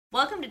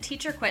Welcome to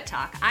Teacher Quit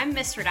Talk. I'm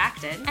Miss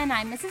Redacted. And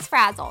I'm Mrs.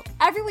 Frazzled.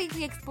 Every week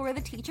we explore the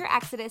teacher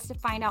exodus to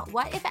find out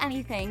what, if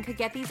anything, could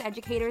get these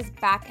educators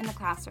back in the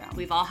classroom.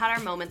 We've all had our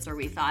moments where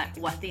we thought,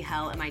 what the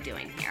hell am I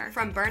doing here?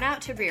 From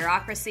burnout to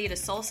bureaucracy to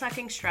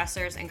soul-sucking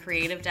stressors and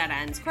creative dead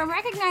ends. From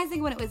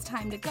recognizing when it was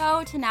time to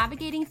go to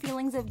navigating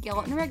feelings of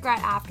guilt and regret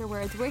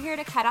afterwards, we're here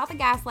to cut out the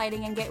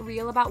gaslighting and get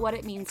real about what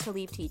it means to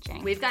leave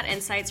teaching. We've got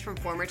insights from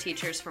former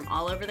teachers from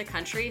all over the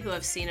country who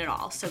have seen it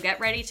all. So get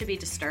ready to be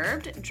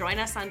disturbed. Join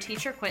us on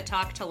Teacher Quit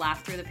Talk to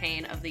laugh through the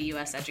pain of the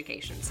U.S.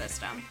 education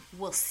system.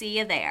 We'll see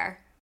you there.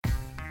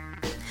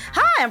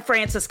 Hi, I'm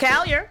Frances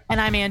Callier.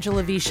 And I'm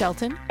Angela V.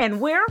 Shelton.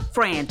 And we're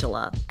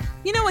Frangela.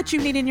 You know what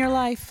you need in your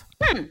life?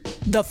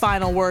 The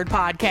Final Word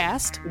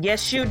Podcast.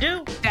 Yes, you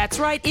do. That's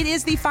right. It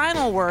is the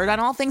final word on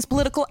all things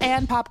political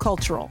and pop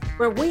cultural.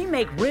 Where we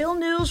make real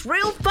news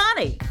real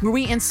funny. Where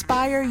we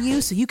inspire you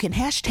so you can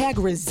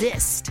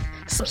 #resist.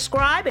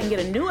 Subscribe and get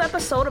a new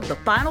episode of the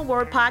Final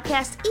Word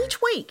Podcast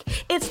each week.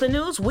 It's the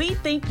news we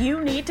think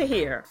you need to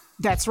hear.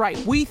 That's right.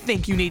 We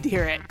think you need to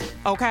hear it.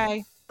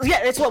 Okay?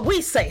 Yeah, it's what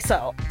we say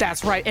so.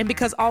 That's right. And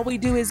because all we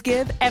do is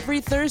give, every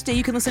Thursday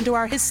you can listen to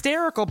our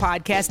hysterical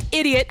podcast,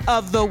 Idiot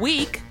of the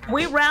Week.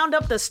 We round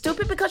up the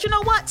stupid because you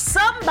know what?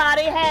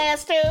 Somebody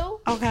has to.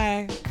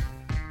 Okay.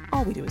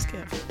 All we do is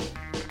give.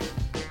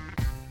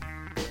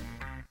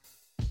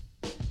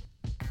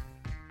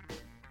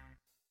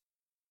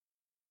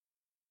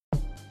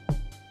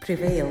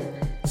 Prevail,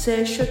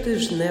 це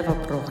щотижнева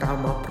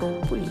програма про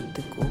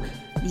політику.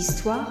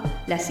 L'histoire,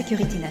 la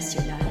sécurité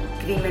nationale.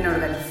 Crimen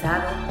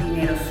organizado,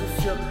 dinero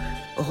sucio.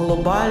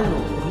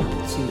 Глобальну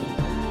корупцію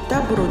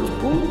та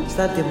боротьбу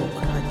за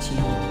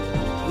демократію.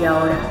 Y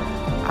ahora,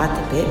 А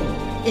тепер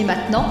Et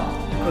maintenant,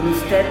 con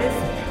ustedes,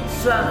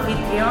 su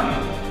anfitrión,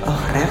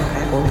 Greg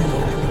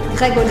Olea.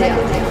 Greg Olea.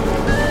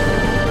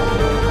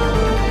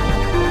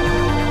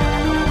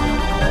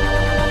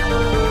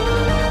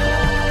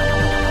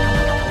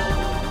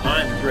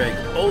 Greg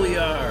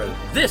Olear.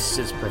 This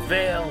is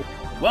Prevail.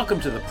 Welcome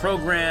to the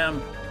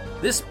program.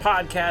 This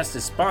podcast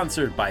is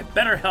sponsored by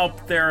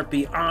BetterHelp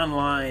Therapy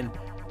Online.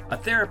 A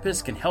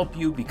therapist can help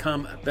you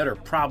become a better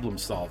problem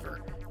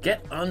solver.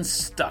 Get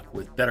unstuck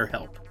with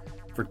BetterHelp.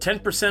 For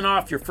 10%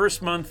 off your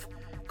first month,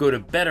 go to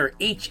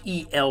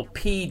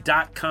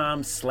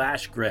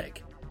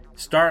betterhelp.com/Greg.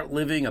 Start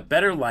living a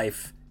better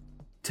life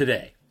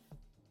today.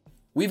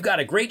 We've got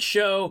a great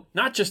show,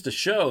 not just a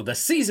show, the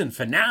season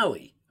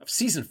finale of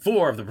season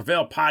 4 of the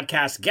Prevail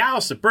podcast.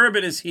 Gal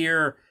Suburban is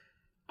here.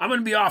 I'm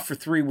going to be off for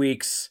 3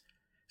 weeks.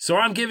 So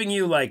I'm giving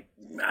you like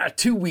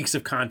 2 weeks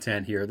of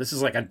content here. This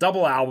is like a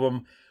double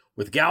album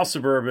with Gal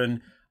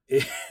Suburban.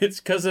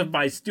 It's because of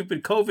my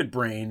stupid COVID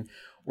brain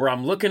where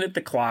I'm looking at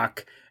the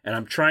clock and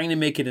I'm trying to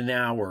make it an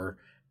hour.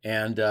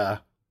 And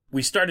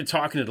we started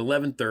talking at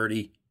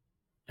 11:30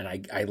 and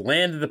I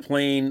landed the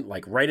plane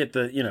like right at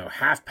the,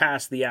 half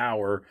past the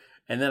hour.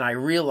 And then I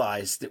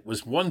realized it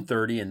was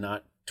 1:30 and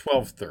not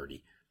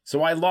 12:30.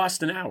 So I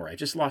lost an hour. I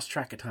just lost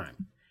track of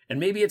time. And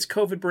maybe it's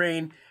COVID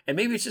brain, and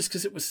maybe it's just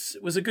because it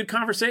was a good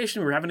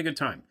conversation. We were having a good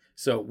time.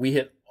 So we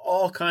hit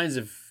all kinds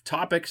of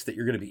topics that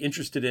you're going to be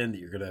interested in, that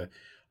you're going to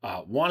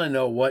want to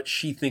know what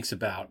she thinks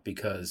about,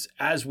 because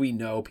as we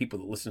know, people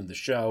that listen to the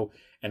show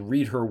and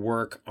read her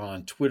work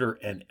on Twitter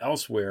and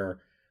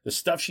elsewhere, the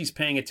stuff she's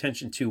paying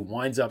attention to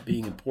winds up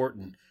being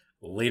important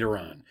later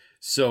on.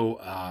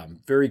 So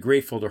very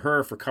grateful to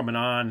her for coming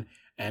on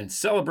and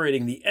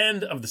celebrating the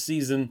end of the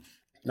season.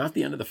 Not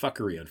the end of the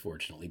fuckery,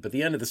 unfortunately, but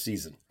the end of the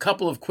season.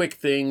 Couple of quick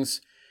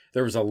things.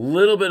 There was a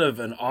little bit of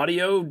an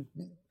audio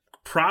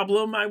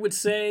problem, I would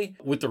say,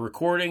 with the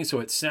recording. So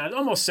it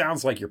almost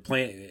sounds like you're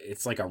playing.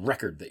 It's like a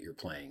record that you're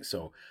playing.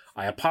 So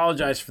I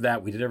apologize for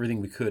that. We did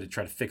everything we could to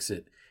try to fix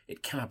it.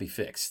 It cannot be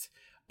fixed,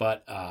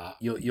 but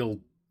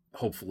you'll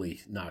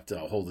hopefully not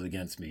hold it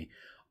against me.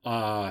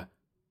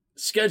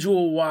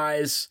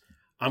 Schedule-wise,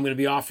 I'm going to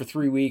be off for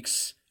 3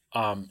 weeks.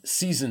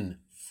 Season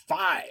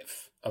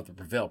 5 of the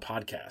Prevail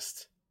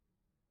podcast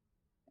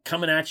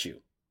coming at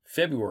you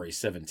February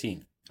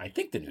 17th. I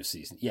think the new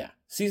season. Yeah,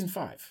 season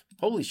 5.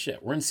 Holy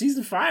shit, we're in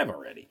season 5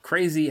 already.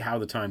 Crazy how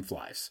the time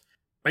flies.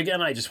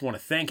 Again, I just want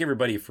to thank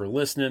everybody for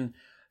listening.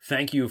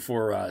 Thank you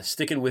for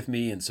sticking with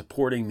me and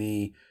supporting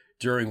me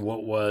during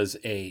what was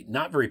a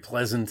not very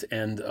pleasant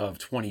end of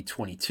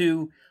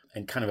 2022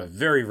 and kind of a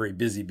very, very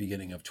busy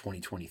beginning of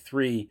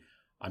 2023.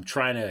 I'm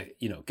trying to,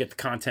 get the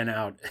content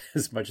out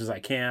as much as I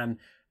can.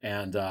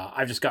 And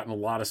I've just gotten a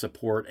lot of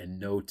support and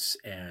notes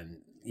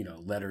and,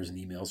 letters and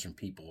emails from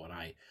people. And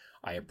I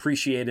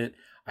appreciate it.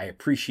 I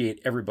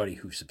appreciate everybody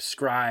who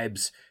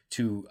subscribes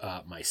to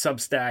my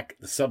Substack.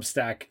 The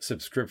Substack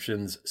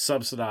subscriptions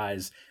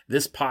subsidize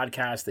this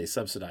podcast. They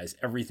subsidize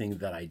everything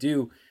that I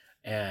do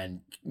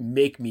and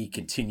make me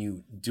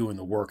continue doing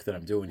the work that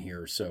I'm doing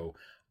here. So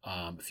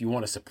if you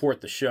want to support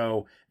the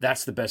show,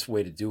 that's the best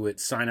way to do it.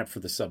 Sign up for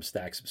the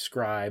Substack,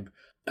 subscribe.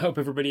 I hope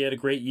everybody had a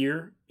great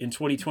year in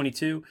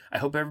 2022. I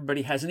hope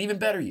everybody has an even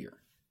better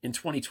year in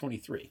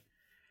 2023.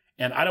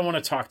 And I don't want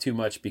to talk too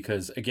much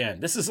because, again,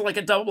 this is like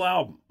a double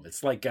album.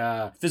 It's like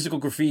physical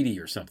graffiti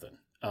or something.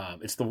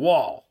 It's The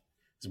Wall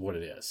is what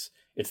it is.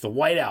 It's the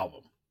White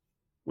Album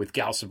with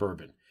Gal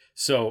Suburban.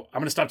 So I'm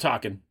going to stop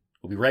talking.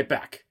 We'll be right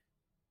back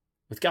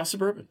with Gal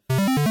Suburban.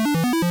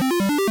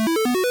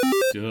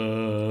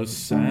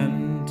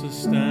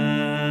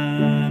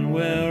 DeSantistan,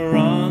 where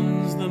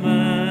runs the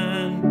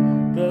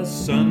man, the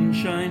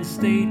Sunshine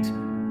State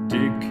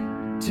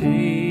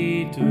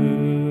dictator.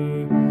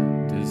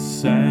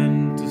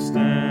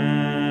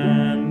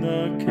 DeSantistan,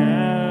 the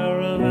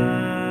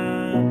caravan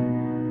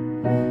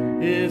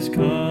is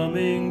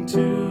coming to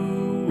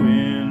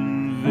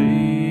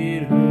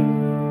invade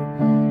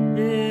her.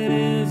 It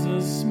is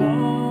a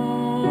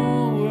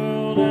small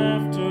world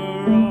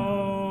after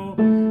all.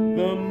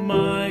 The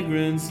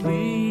migrants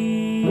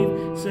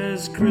leave,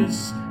 says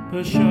Chris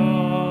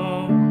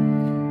Pashaw.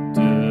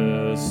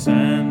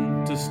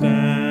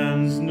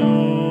 DeSantistan's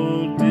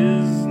no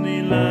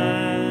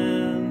Disneyland.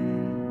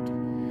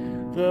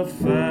 The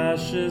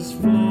fascist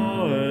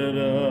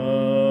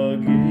Florida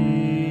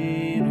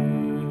Gator.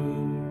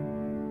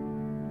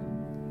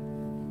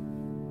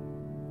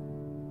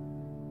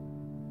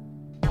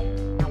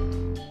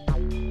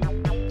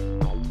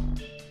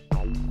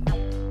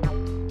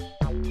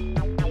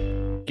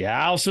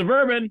 Gal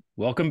Suburban,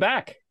 welcome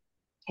back.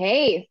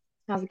 Hey,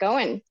 how's it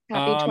going?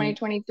 Happy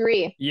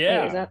 2023. Yeah.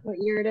 Wait, is that what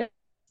year it is?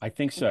 I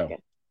think so. Okay.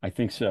 I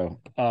think so.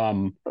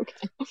 Okay.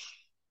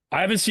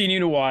 I haven't seen you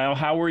in a while.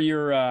 How were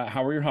your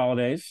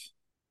holidays?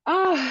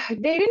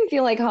 They didn't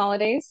feel like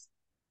holidays.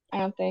 I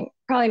don't think.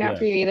 Probably not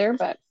for you either,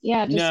 but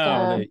yeah,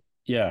 just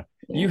yeah.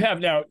 You have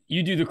now. Do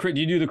you do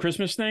the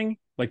Christmas thing,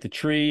 like the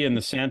tree and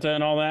the Santa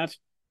and all that?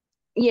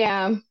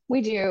 Yeah,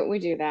 we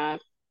do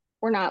that.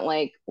 We're not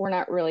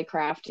really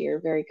crafty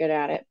or very good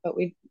at it, but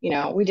we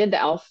did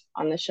the elf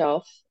on the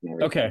shelf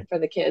and everything for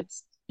the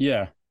kids.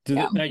 Yeah.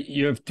 Now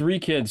you have 3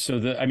 kids, so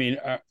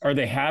are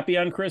they happy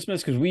on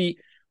Christmas? Because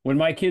when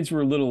my kids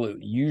were little,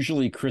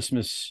 usually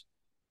Christmas,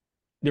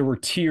 there were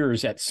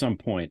tears at some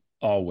point,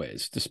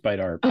 always,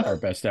 despite our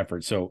best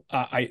efforts. So,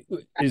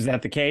 is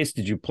that the case?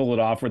 Did you pull it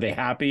off? Were they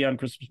happy on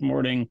Christmas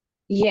morning?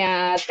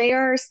 Yeah, they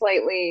are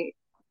slightly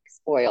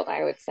spoiled,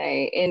 I would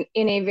say,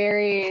 in a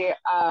very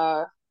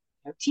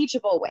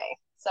teachable way.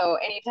 So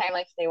anytime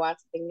like they want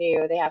something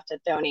new, they have to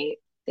donate.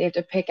 They have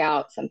to pick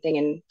out something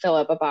and fill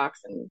up a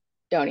box and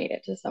donate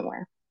it to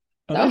somewhere.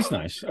 Oh, that's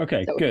nice.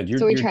 Okay, good.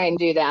 We try and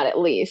do that at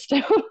least.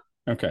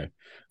 Okay.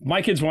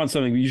 My kids want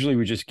something. Usually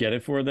we just get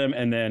it for them.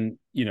 And then,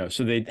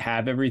 so they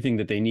have everything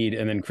that they need.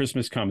 And then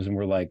Christmas comes and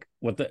we're like,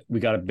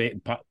 we got to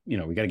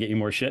get you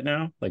more shit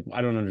now. Like,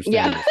 I don't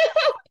understand.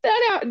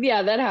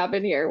 Yeah. That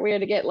happened here. We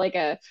had to get like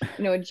a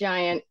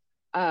giant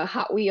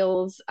Hot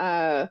Wheels.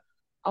 I'll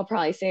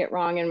probably say it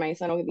wrong and my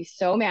son will be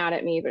so mad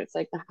at me, but it's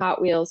like the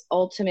Hot Wheels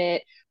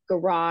Ultimate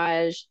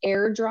Garage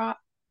Airdrop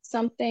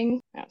something.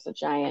 That's a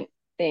giant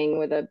thing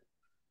with a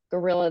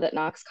gorilla that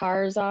knocks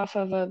cars off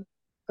of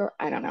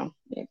I don't know.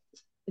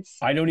 It's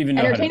I don't even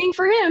know entertaining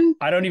for him.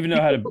 I don't even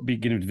know how to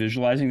begin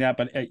visualizing that,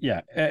 but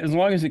yeah, as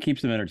long as it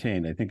keeps them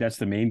entertained, I think that's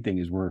the main thing.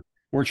 Is we're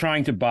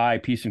trying to buy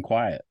peace and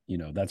quiet.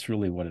 That's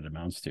really what it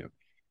amounts to.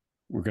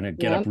 We're gonna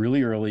get up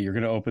really early. You're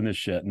gonna open this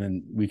shit, and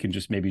then we can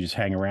just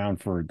hang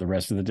around for the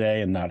rest of the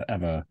day and not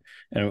have and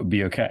it would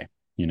be okay.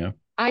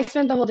 I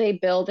spent the whole day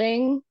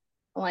building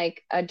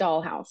like a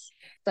dollhouse.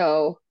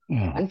 So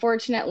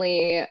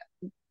unfortunately,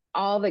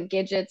 all the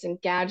gadgets and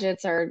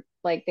gadgets are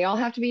like, they all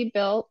have to be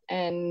built.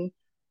 And,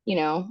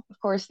 of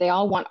course, they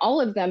all want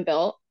all of them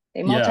built.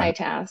 They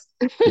multitask.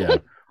 Yeah.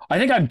 I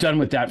think I'm done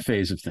with that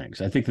phase of things.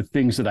 I think the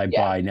things that I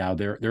buy now,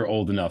 they're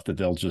old enough that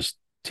they'll just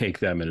take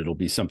them and it'll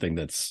be something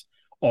that's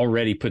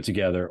already put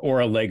together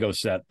or a Lego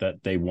set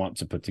that they want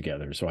to put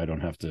together. So I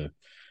don't have to,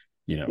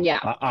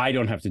 I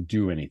don't have to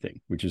do anything,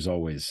 which is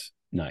always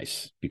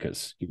nice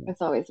because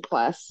it's always a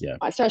plus. Yeah.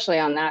 Especially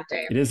on that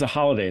day. It is a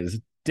holiday. It's a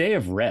day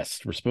of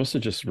rest. We're supposed to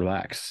just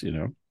relax,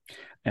 and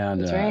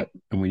that's right.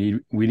 And we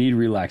need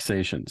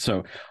relaxation.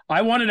 So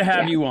I wanted to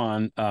have you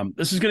on.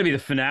 This is going to be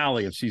the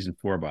finale of season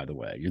 4, by the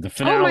way. You're the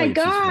finale. Oh my of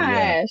season 4.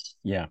 gosh.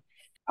 Yeah.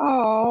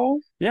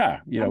 Oh. Yeah.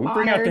 We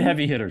bring out the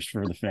heavy hitters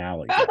for the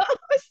finale.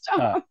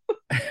 Stop.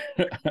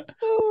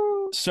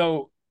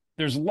 So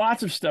there's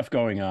lots of stuff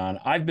going on.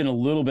 I've been a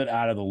little bit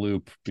out of the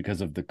loop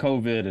because of the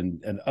COVID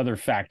and other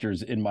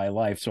factors in my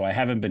life. So I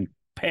haven't been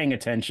paying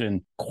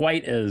attention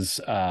quite as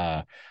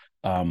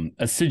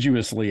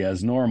assiduously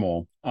as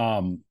normal.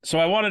 So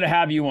I wanted to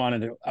have you on,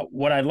 and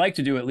what I'd like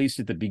to do, at least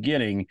at the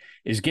beginning,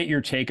 is get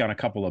your take on a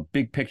couple of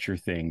big picture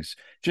things.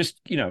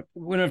 Just, we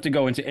don't have to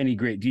go into any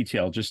great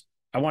detail. Just,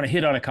 I want to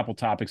hit on a couple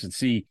topics and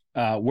see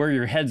where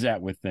your head's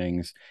at with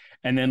things.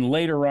 And then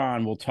later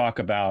on, we'll talk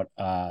about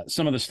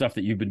some of the stuff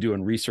that you've been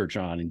doing research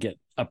on and get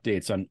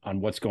updates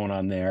on what's going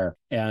on there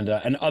and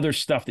other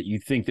stuff that you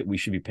think that we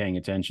should be paying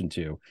attention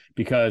to.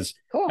 Because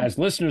as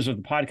listeners of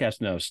the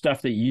podcast know,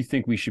 stuff that you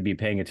think we should be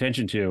paying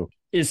attention to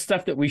is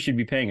stuff that we should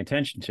be paying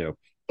attention to.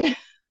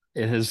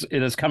 It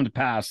has come to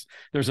pass.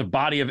 There's a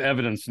body of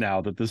evidence now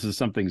that this is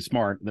something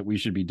smart that we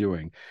should be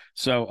doing.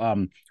 So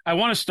I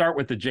want to start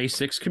with the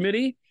J6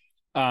 committee.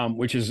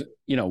 Which is,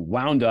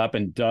 wound up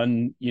and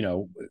done,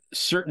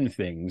 certain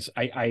things.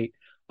 I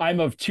I'm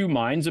of two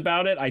minds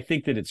about it. I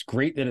think that it's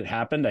great that it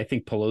happened. I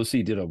think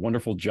Pelosi did a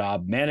wonderful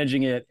job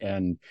managing it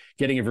and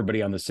getting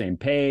everybody on the same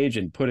page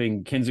and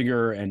putting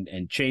Kinzinger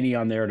and Cheney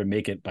on there to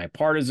make it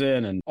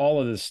bipartisan and all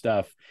of this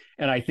stuff.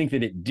 And I think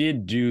that it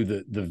did do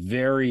the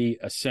very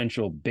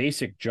essential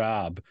basic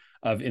job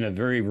of, in a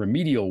very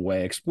remedial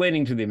way,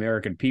 explaining to the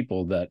American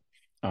people that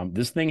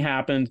this thing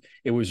happened,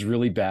 it was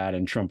really bad,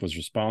 and Trump was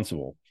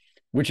responsible.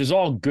 Which is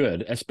all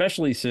good,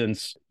 especially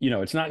since,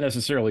 it's not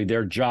necessarily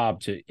their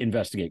job to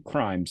investigate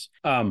crimes.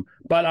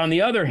 But on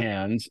the other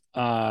hand,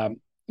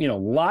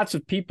 lots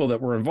of people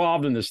that were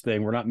involved in this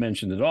thing were not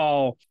mentioned at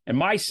all. And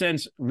my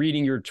sense,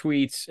 reading your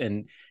tweets,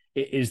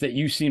 is that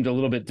you seemed a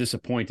little bit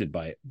disappointed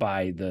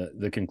by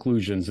the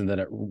conclusions and that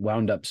it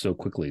wound up so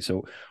quickly.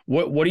 So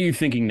what are you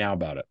thinking now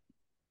about it?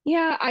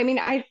 Yeah, I mean,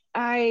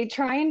 I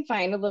try and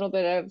find a little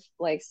bit of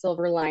like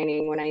silver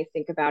lining when I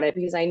think about it,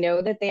 because I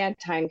know that they had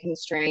time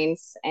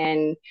constraints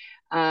and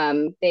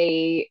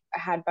they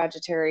had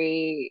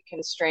budgetary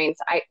constraints.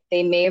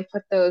 They may have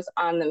put those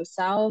on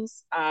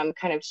themselves, kind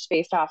of just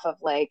based off of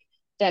like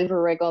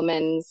Denver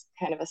Riggleman's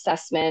kind of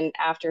assessment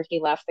after he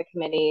left the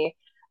committee.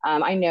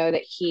 I know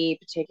that he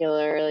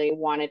particularly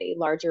wanted a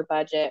larger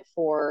budget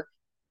for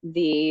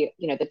the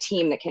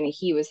team that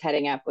he was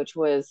heading up, which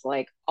was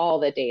like all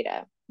the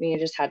data. I mean, it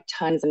just had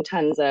tons and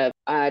tons of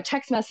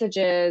text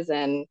messages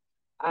and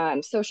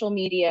social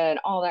media and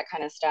all that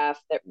kind of stuff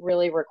that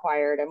really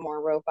required a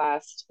more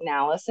robust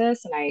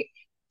analysis. And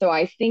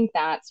I think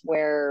that's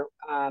where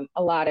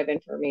a lot of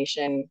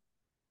information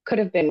could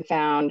have been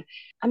found.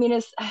 I mean,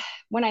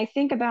 when I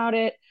think about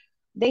it,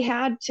 they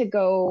had to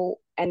go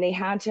and they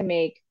had to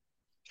make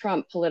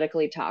Trump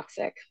politically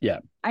toxic. Yeah.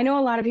 I know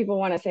a lot of people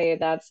want to say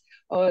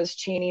it's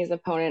Cheney's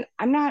opponent.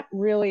 I'm not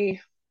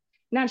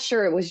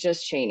sure it was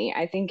just Cheney.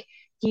 I think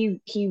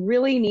he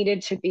really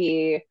needed to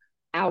be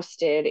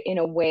ousted in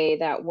a way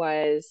that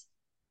was,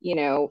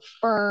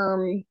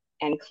 firm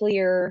and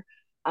clear.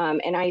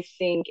 And I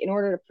think in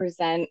order to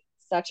present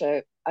such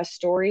a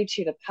story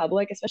to the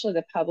public, especially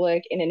the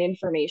public in an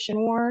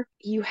information war,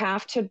 you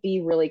have to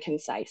be really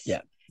concise.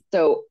 Yeah.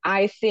 So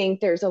I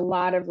think there's a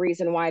lot of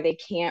reason why they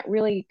can't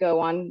really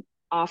go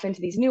off into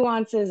these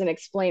nuances and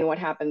explain what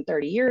happened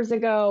 30 years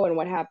ago and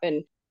what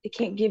happened. They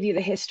can't give you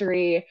the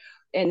history,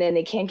 and then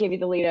they can't give you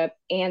the lead up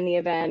and the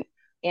event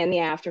and the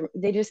after.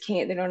 They just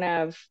can't. They don't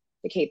have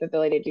the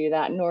capability to do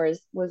that, nor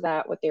was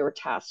that what they were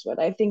tasked with.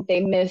 I think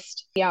they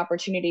missed the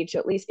opportunity to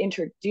at least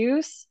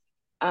introduce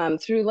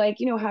through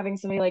having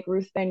somebody like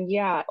Ruth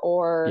Ben-Yat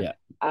or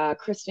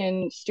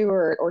Kristen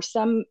Stewart or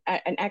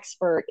an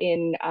expert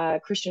in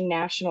Christian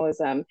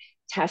nationalism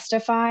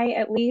testify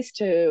at least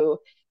to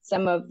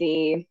some of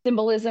the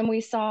symbolism we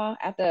saw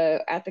at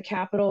the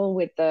Capitol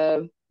with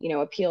the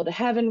appeal to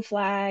heaven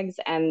flags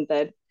and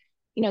the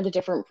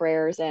different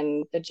prayers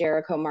and the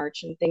Jericho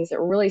March and things that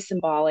were really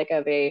symbolic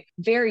of a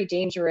very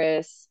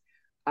dangerous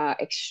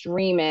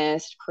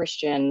extremist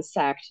Christian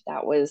sect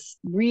that was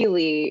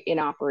really in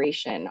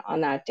operation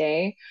on that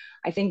day.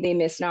 I think they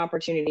missed an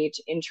opportunity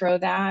to intro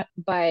that.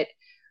 But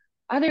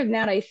other than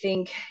that, I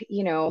think,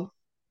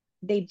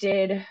 they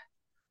did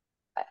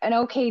an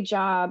okay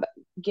job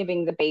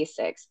giving the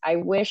basics. I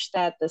wish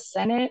that the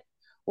Senate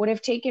would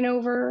have taken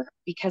over,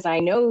 because I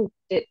know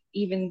that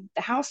even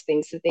the House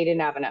thinks that they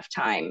didn't have enough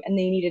time and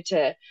they needed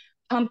to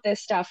pump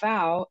this stuff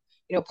out.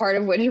 Part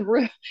of what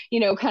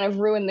kind of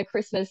ruined the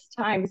Christmas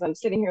time, because I'm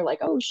sitting here like,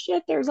 oh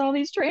shit, there's all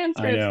these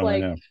transcripts. I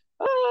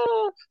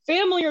know.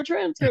 Family or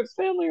transcripts,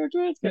 like,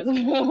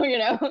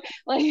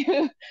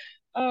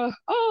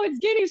 it's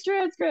Giddy's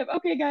transcript.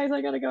 Okay, guys,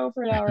 I gotta go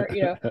for an hour,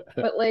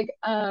 But they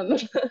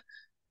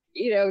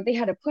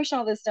had to push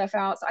all this stuff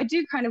out. So I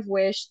do kind of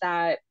wish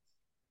that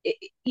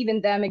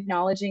even them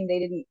acknowledging they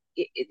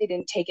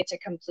didn't take it to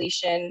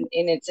completion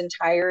in its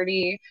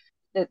entirety,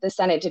 that the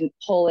Senate didn't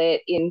pull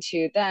it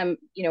into them,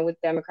 with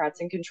Democrats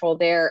in control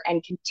there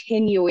and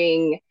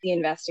continuing the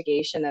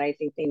investigation that I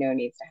think they know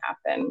needs to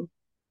happen.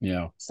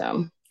 Yeah.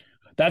 So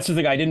that's the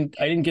thing. I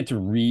didn't get to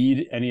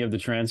read any of the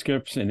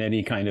transcripts in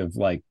any kind of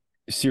like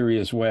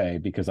serious way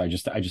because I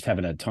just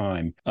haven't had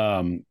time.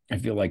 I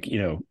feel like,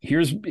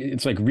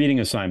 it's like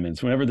reading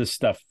assignments. Whenever this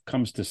stuff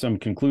comes to some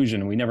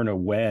conclusion and we never know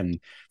when,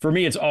 for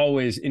me, it's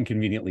always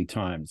inconveniently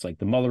timed. It's like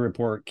the Mueller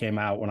report came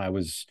out when I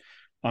was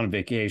on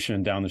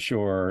vacation down the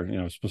shore,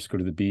 supposed to go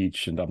to the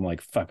beach. And I'm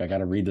like, fuck, I got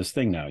to read this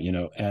thing now,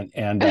 and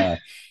and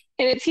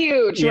it's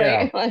huge, yeah,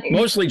 right? Like...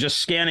 Mostly just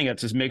scanning it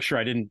to make sure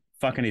I didn't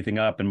fuck anything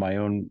up in my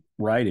own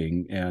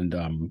writing. And,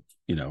 and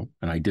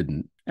I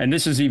didn't. And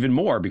this is even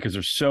more because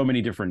there's so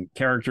many different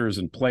characters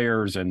and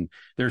players, and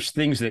there's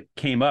things that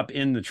came up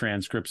in the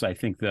transcripts, I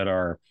think, that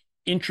are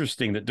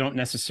interesting that don't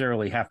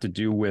necessarily have to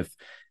do with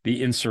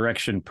the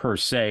insurrection per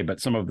se, but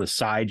some of the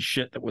side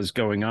shit that was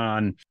going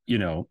on,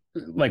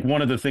 like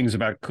one of the things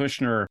about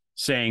Kushner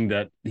saying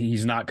that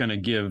he's not going to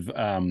give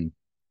the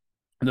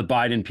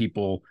Biden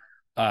people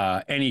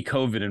any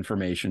COVID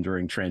information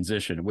during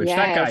transition, which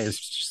that guy is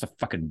just a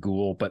fucking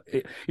ghoul. But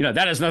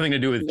that has nothing to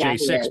do with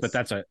J6, but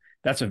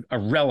that's a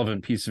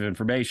relevant piece of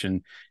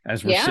information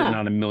as we're sitting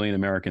on 1 million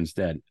Americans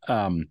dead.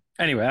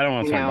 Anyway, I don't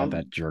want to talk about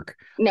that jerk.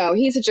 No,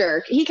 he's a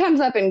jerk. He comes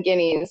up in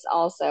guineas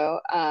also.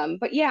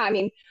 But yeah, I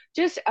mean,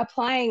 just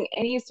applying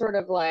any sort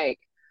of like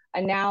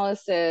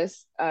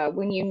analysis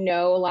when you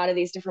know a lot of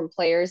these different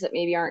players that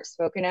maybe aren't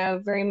spoken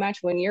of very much,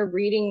 when you're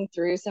reading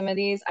through some of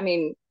these, I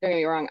mean, don't get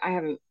me wrong, I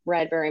haven't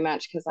read very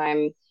much because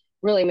I'm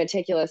really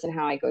meticulous in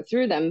how I go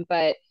through them,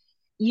 but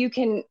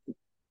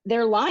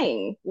they're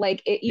lying.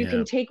 Like you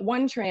can take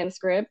one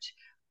transcript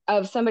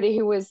of somebody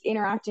who was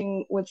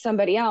interacting with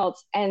somebody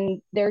else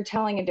and they're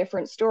telling a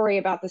different story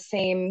about the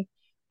same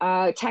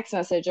text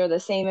message or the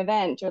same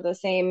event or the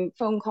same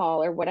phone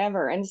call or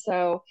whatever. And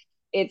so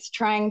it's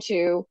trying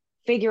to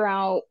figure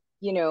out,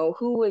 you know,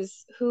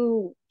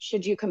 who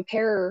should you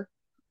compare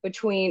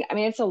between. I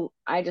mean,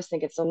 I just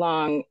think it's a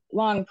long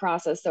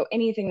process. So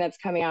anything that's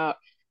coming out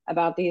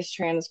about these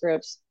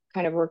transcripts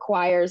kind of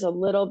requires a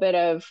little bit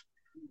of,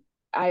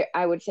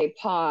 I would say,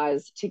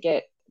 pause to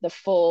get the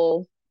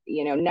full,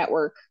 you know,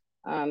 network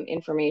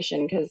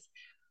information, because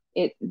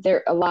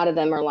a lot of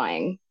them are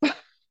lying.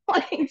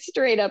 Like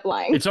straight up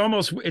lying.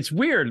 It's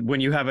weird when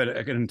you have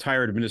an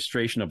entire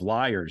administration of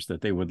liars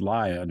that they would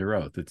lie under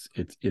oath.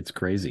 It's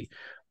crazy.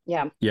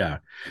 Yeah.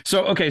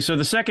 So, okay. So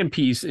the second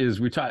piece is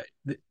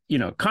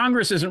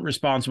Congress isn't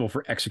responsible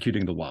for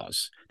executing the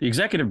laws. The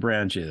executive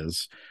branch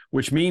is,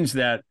 which means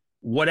that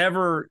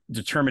whatever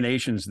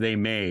determinations they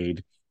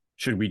made,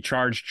 should we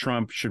charge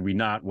Trump? Should we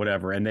not?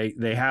 Whatever. And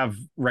they have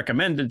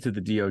recommended to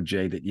the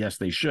DOJ that, yes,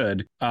 they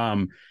should.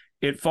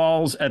 It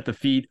falls at the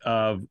feet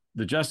of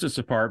the Justice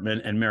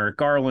Department and Merrick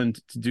Garland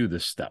to do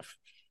this stuff.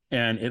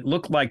 And it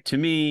looked like to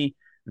me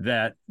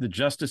that the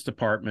Justice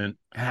Department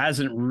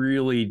hasn't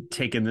really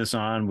taken this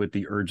on with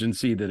the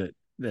urgency that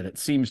it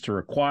seems to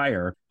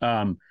require,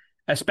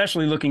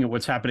 especially looking at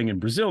what's happening in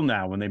Brazil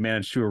now when they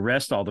managed to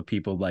arrest all the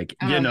people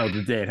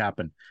the day it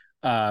happened,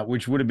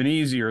 which would have been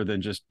easier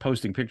than just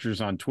posting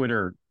pictures on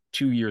Twitter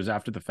 2 years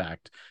after the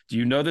fact. Do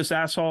you know this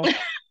asshole?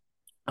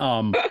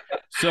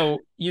 So,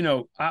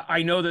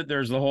 I know that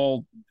there's the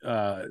whole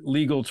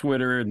legal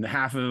Twitter, and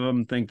half of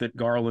them think that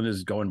Garland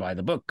is going by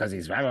the book because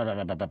he's blah, blah,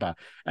 blah, blah, blah, blah.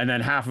 And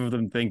then half of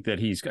them think that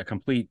he's a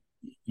complete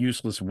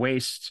useless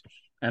waste.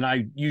 And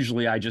I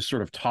just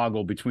sort of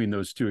toggle between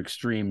those two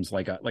extremes,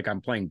 like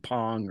I'm playing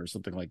Pong or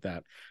something like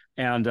that.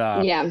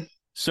 And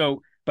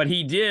so, but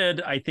he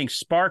did, I think,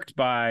 sparked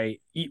by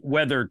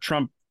whether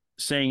Trump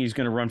saying he's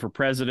going to run for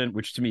president,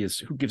 which to me is,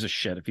 who gives a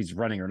shit if he's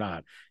running or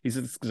not? He's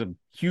the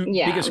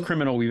biggest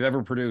criminal we've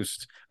ever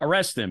produced.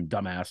 Arrest him,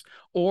 dumbass.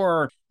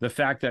 Or the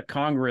fact that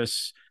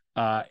Congress,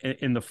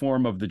 in the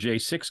form of the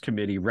J6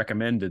 committee,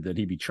 recommended that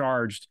he be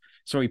charged.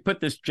 So he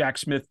put this Jack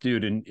Smith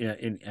dude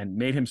in and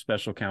made him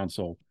special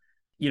counsel.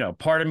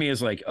 Part of me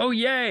is like, oh,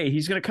 yay,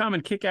 he's going to come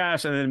and kick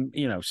ass. And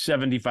then,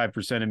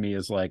 75% of me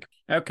is like,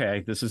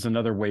 okay, this is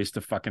another waste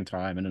of fucking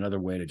time and another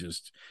way to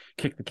just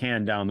kick the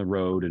can down the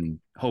road and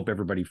hope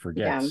everybody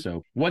forgets. Yeah.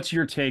 So what's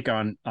your take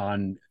on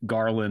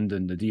Garland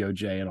and the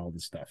DOJ and all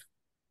this stuff?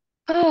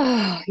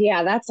 Oh,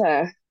 yeah, that's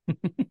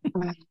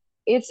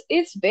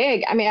it's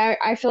big. I mean,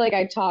 I feel like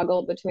I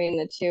toggle between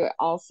the two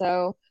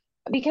also,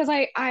 because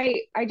I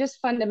just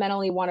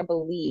fundamentally want to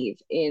believe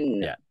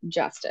in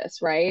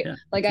justice, right? Yeah,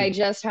 like I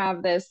just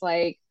have this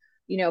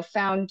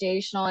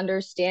foundational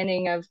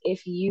understanding of,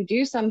 if you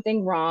do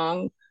something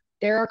wrong,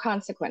 there are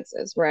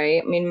consequences,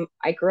 right? I mean,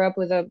 I grew up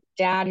with a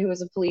dad who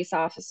was a police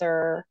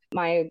officer.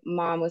 My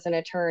mom was an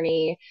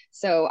attorney.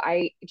 So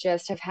I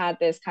just have had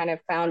this kind of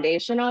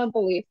foundational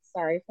belief,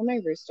 sorry for my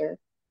rooster,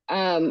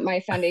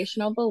 my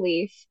foundational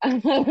belief,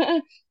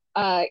 that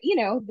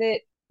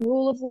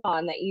rule of law,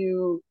 and that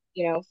you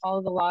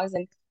follow the laws.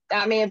 And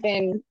that may have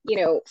been,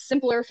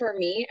 simpler for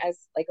me as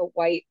like a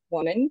white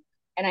woman.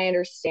 And I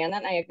understand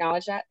that and I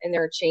acknowledge that. And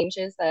there are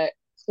changes that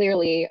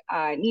clearly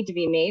need to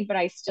be made, but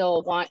I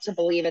still want to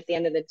believe at the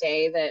end of the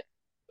day that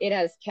it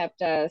has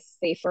kept us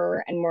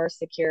safer and more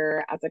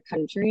secure as a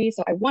country.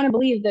 So I want to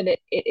believe that it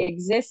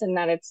exists and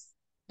that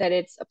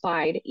it's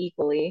applied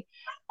equally.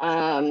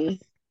 Sorry,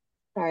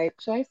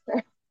 should I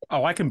start?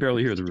 Oh, I can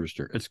barely hear the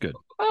rooster. It's good.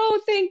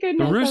 Oh, thank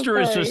goodness. The rooster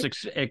is just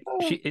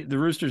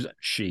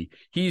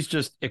he's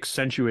just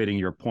accentuating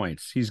your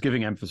points. He's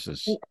giving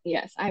emphasis.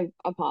 Yes, I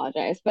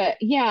apologize. But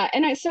yeah,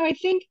 and I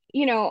think,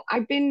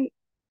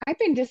 I've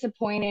been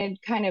disappointed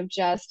kind of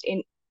just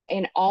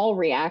in all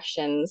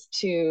reactions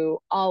to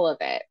all of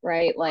it,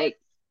 right? Like,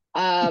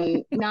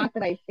 not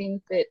that I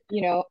think that,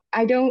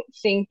 I don't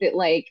think that,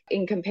 like,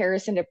 in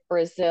comparison to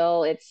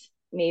Brazil, it's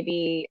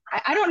maybe,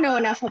 I don't know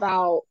enough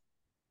about.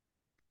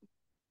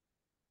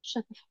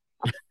 Shut the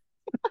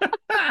fuck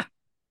up.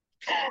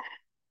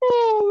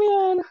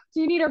 Oh man,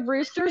 do you need a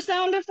rooster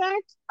sound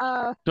effect?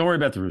 Don't worry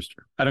about the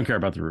rooster. I don't care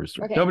about the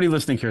rooster. Okay. Nobody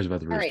listening cares about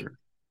the rooster.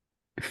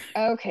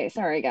 Right. Okay,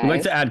 sorry guys. We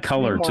like to add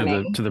color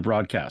to the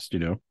broadcast,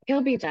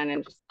 He'll be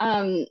done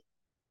in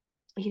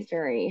he's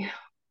very.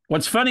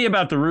 What's funny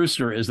about the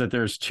rooster is that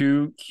there's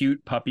two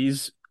cute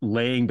puppies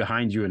laying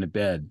behind you in a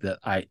bed that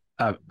I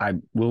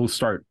will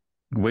start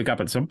wake up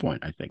at some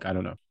point, I think. I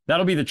don't know.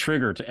 That'll be the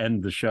trigger to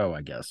end the show,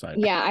 I guess.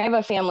 Yeah, I have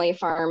a family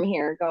farm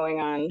here going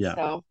on. Yeah.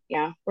 So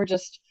yeah, we're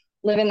just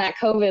living that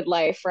COVID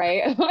life,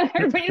 right?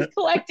 Everybody's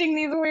collecting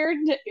these weird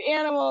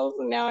animals,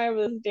 and now I have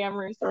this damn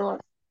rooster.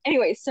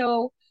 Anyway,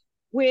 so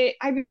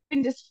I've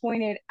been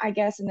disappointed, I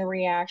guess, in the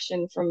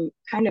reaction from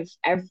kind of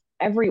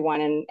everyone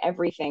and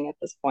everything at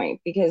this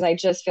point, because I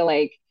just feel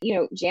like,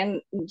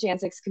 Jan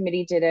 6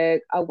 committee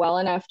did a well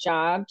enough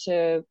job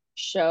to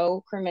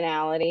show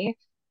criminality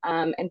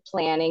and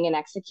planning and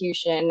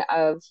execution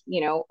of,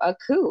 a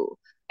coup.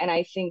 And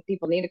I think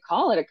people need to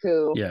call it a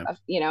coup,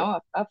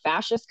 a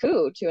fascist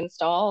coup to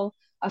install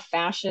a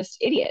fascist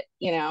idiot.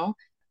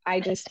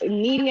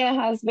 Media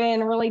has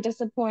been really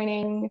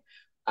disappointing.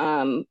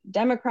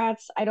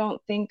 Democrats, I don't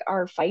think,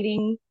 are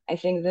fighting. I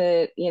think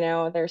that,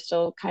 they're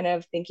still kind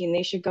of thinking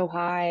they should go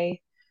high.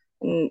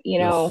 And, you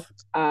know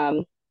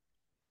what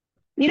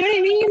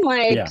I mean?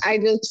 Like, yeah. I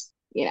just,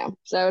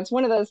 so it's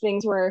one of those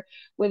things where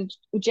with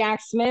Jack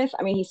Smith,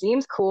 I mean, he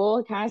seems cool.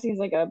 He kind of seems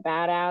like a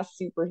badass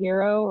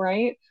superhero,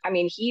 right? I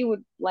mean, he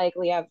would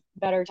likely have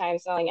better time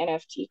selling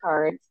NFT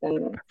cards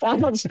than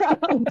Donald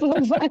Trump,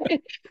 with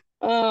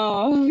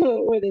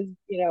his,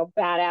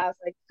 badass,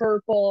 like,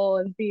 purple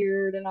and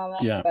beard and all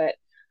that. Yeah. But,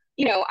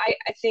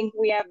 I think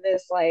we have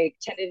this, like,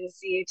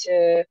 tendency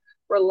to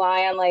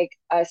rely on, like,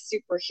 a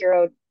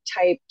superhero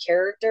type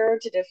character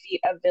to defeat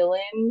a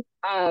villain,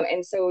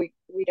 and so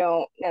we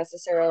don't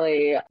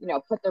necessarily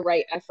put the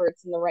right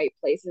efforts in the right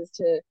places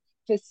to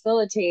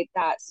facilitate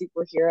that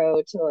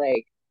superhero to,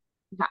 like,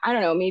 I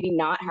don't know, maybe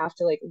not have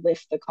to, like,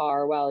 lift the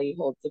car while he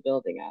holds the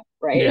building up,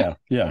 right?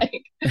 Yeah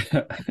Like,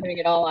 putting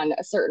it all on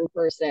a certain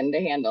person to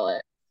handle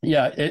it.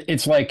 Yeah,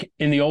 it's like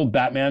in the old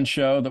Batman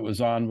show that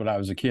was on when I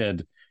was a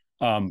kid.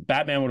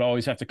 Batman would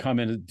always have to come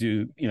in and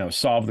do,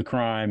 solve the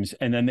crimes,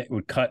 and then it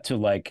would cut to,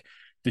 like,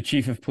 the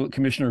chief of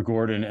Commissioner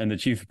Gordon and the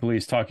chief of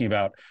police talking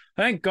about,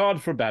 thank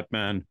God for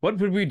Batman. What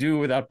would we do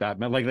without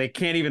Batman? Like, they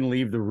can't even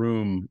leave the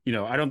room.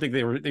 I don't think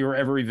they were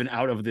ever even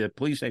out of the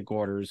police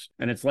headquarters.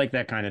 And it's like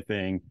that kind of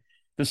thing.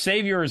 The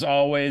savior is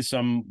always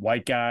some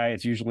white guy.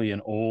 It's usually an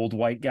old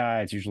white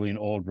guy. It's usually an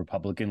old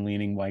Republican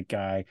leaning white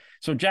guy.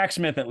 So Jack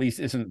Smith at least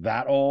isn't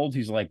that old.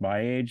 He's like my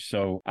age.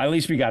 So at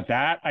least we got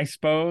that, I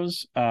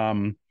suppose. I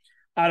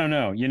don't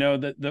know.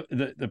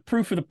 The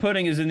proof of the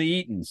pudding is in the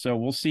eating. So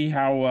we'll see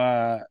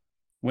how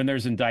when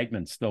there's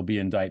indictments, there'll be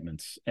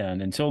indictments.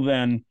 And until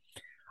then,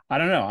 I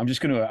don't know. I'm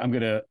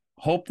going to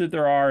hope that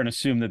there are and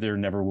assume that there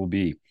never will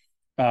be.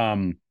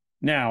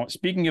 Now,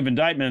 speaking of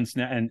indictments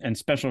and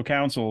special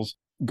counsels,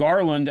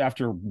 Garland,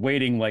 after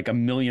waiting like a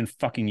million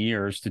fucking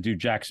years to do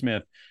Jack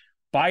Smith,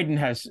 Biden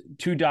has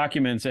 2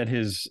 documents at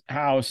his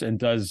house and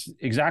does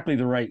exactly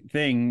the right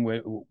thing,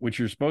 which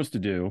you're supposed to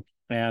do.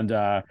 And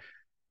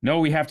no,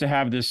 we have to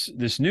have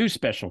this new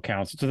special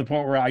counsel, to the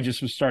point where I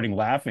just was starting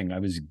laughing. I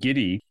was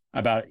giddy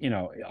about,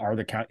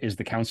 is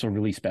the council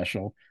really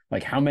special?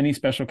 Like, how many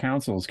special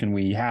counsels can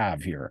we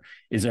have here?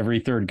 Is every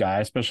third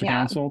guy a special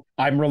counsel?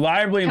 I'm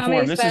reliably informed. How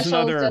many this specials is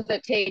another. Does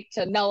it take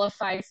to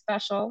nullify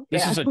special?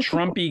 This is a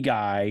Trumpy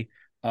guy,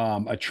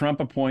 a Trump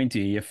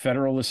appointee, a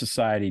Federalist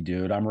Society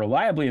dude. I'm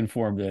reliably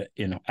informed that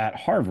at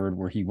Harvard,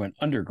 where he went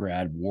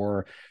undergrad,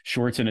 wore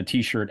shorts and a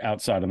t-shirt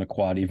outside on the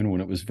quad, even when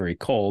it was very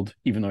cold,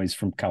 even though he's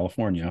from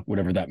California,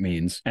 whatever that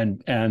means.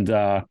 And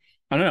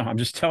I don't know. I'm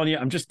just telling you.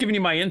 I'm just giving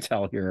you my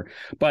intel here.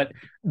 But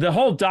the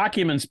whole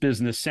documents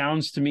business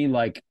sounds to me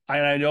like,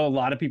 I know a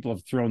lot of people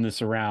have thrown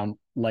this around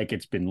like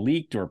it's been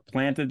leaked or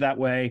planted that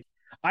way.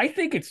 I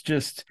think it's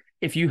just,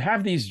 if you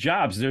have these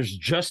jobs, there's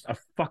just a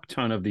fuck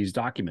ton of these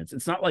documents.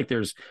 It's not like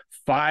there's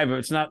 5.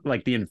 It's not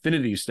like the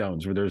Infinity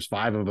Stones where there's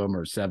 5 of them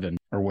or 7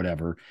 or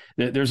whatever.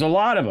 There's a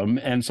lot of them.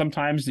 And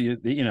sometimes, they're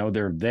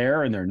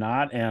there and they're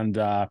not. And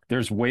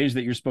there's ways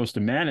that you're supposed to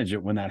manage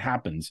it when that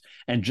happens.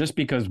 And just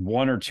because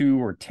 1 or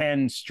 2 or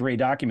 10 stray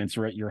documents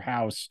are at your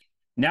house,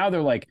 now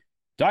they're like,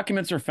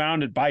 documents are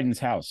found at Biden's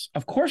house.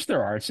 Of course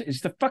there are.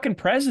 It's the fucking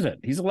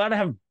president. He's allowed to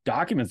have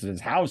documents at his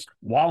house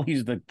while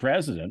he's the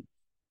president.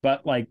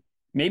 But, like,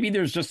 maybe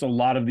there's just a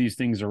lot of these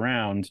things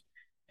around,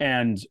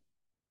 and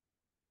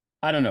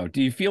I don't know.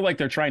 Do you feel like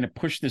they're trying to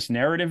push this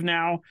narrative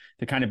now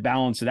to kind of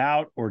balance it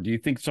out, or do you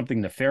think something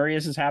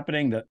nefarious is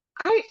happening?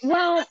 I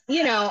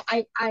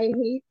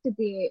hate to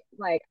be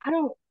like, I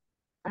don't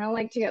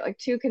like to get like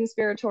too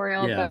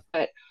conspiratorial, Yeah.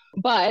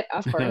 but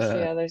of course,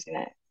 there's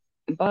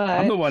but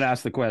I'm the one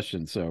asked the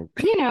question, so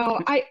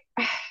I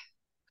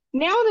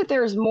now that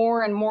there's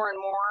more and more and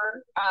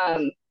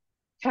more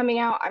coming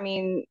out, I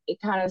mean, it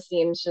kind of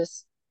seems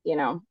just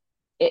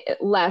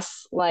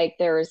less like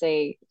there is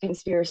a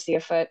conspiracy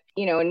afoot.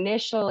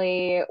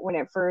 Initially when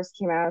it first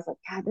came out, I was like,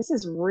 God, this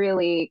is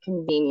really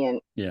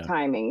convenient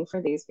timing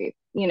for these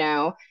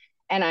people,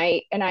 and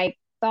I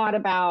thought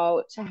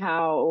about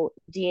how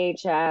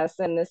DHS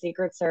and the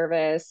Secret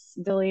Service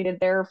deleted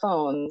their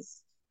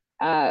phones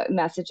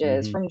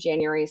messages from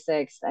January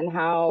 6th, and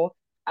how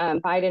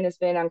Biden has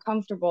been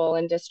uncomfortable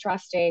and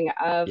distrusting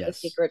of the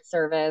Secret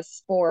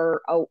Service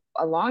for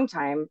a long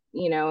time,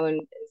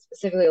 and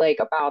specifically like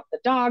about the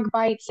dog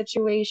bite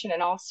situation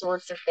and all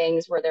sorts of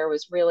things where there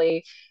was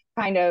really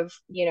kind of,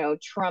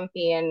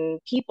 Trumpian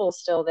people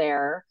still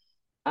there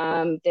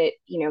that,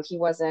 he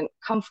wasn't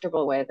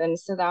comfortable with. And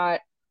so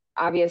that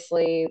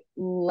obviously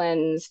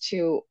lends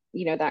to,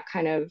 that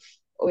kind of,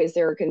 is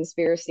there a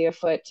conspiracy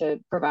afoot to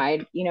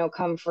provide,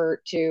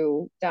 comfort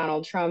to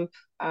Donald Trump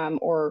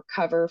or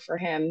cover for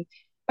him?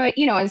 But,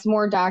 as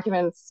more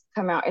documents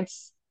come out,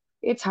 it's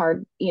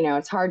hard,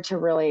 it's hard to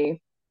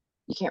really,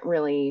 you can't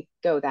really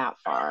go that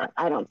far.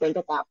 I don't think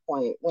at that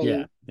point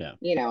when,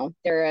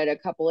 they're at a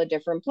couple of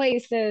different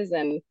places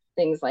and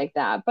things like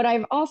that. But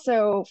I've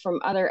also, from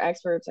other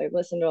experts, I've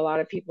listened to a lot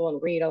of people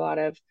and read a lot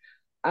of,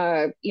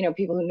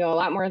 people who know a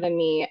lot more than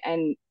me.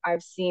 And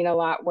I've seen a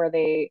lot where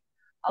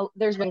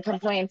there's been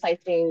complaints, I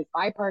think,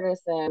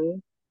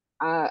 bipartisan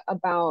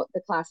about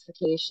the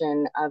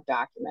classification of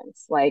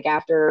documents. Like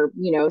after,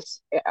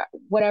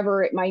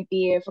 whatever it might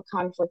be, if a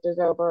conflict is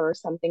over or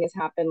something has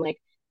happened,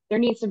 like there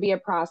needs to be a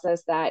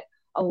process that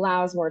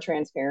allows more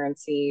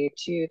transparency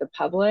to the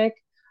public.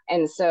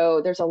 And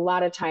so there's a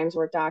lot of times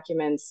where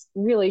documents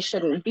really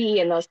shouldn't be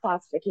in those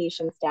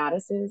classification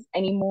statuses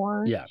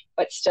anymore,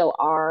 but still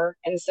are.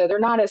 And so they're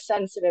not as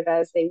sensitive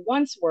as they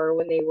once were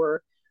when they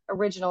were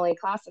originally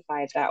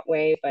classified that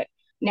way. But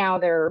now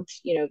they're,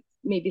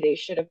 maybe they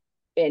should have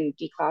been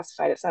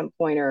declassified at some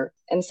point,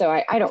 and so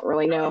I don't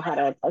really know how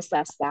to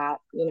assess that,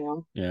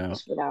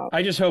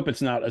 I just hope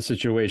it's not a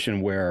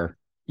situation where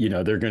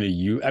they're going to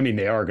use,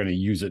 they are going to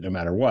use it no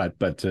matter what,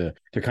 but to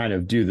kind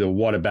of do the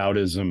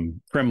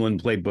whataboutism Kremlin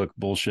playbook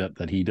bullshit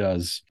that he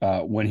does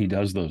when he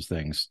does those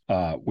things,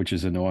 which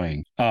is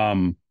annoying.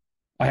 I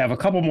have a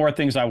couple more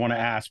things I want to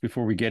ask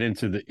before we get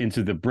into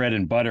the bread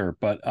and butter,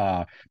 but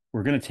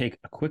we're going to take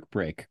a quick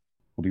break.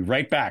 We'll be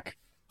right back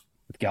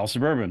with Gal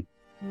Suburban.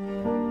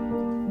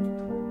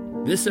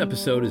 This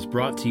episode is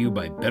brought to you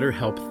by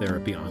BetterHelp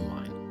Therapy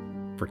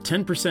Online. For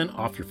 10%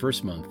 off your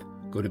first month,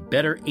 go to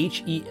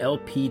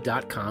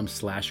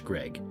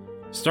betterhelp.com/Greg.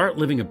 Start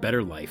living a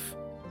better life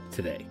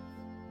today.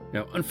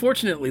 Now,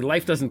 unfortunately,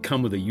 life doesn't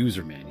come with a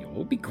user manual. It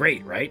would be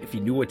great, right? If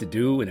you knew what to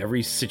do in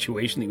every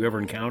situation that you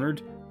ever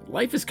encountered.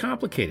 Life is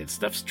complicated.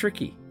 Stuff's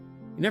tricky.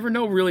 You never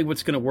know really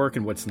what's going to work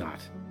and what's not.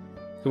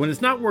 So when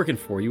it's not working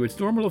for you, it's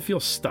normal to feel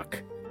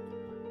stuck.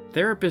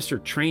 Therapists are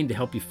trained to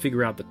help you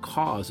figure out the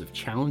cause of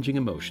challenging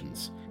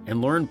emotions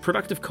and learn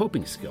productive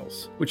coping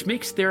skills, which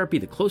makes therapy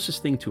the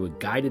closest thing to a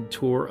guided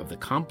tour of the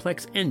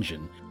complex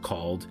engine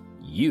called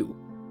you.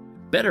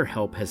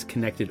 BetterHelp has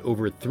connected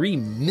over 3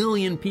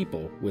 million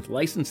people with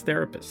licensed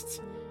therapists.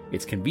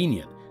 It's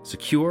convenient,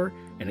 secure,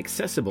 and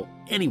accessible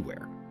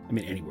anywhere.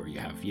 Anywhere you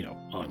have,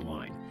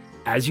 online.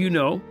 As you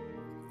know,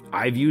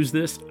 I've used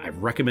this.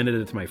 I've recommended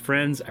it to my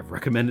friends. I've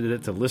recommended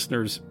it to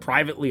listeners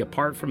privately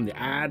apart from the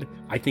ad.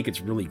 I think it's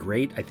really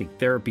great. I think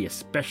therapy,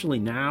 especially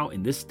now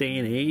in this day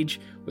and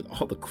age with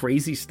all the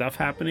crazy stuff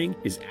happening,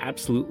 is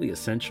absolutely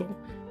essential.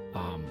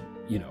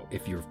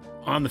 If you're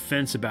on the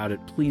fence about it,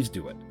 please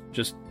do it.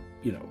 Just,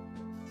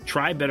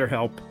 try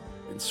BetterHelp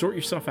and sort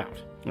yourself out.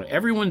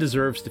 Everyone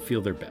deserves to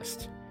feel their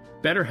best.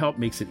 BetterHelp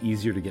makes it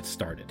easier to get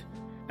started.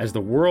 As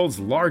the world's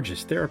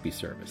largest therapy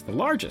service, the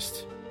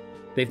largest,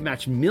 they've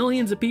matched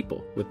millions of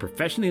people with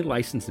professionally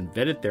licensed and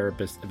vetted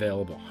therapists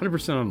available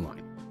 100%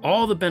 online.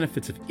 All the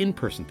benefits of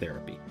in-person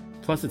therapy,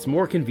 plus it's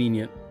more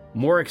convenient,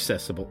 more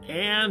accessible,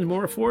 and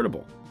more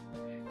affordable.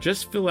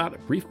 Just fill out a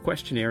brief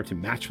questionnaire to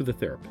match with a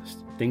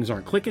therapist. Things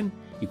aren't clicking,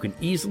 you can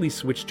easily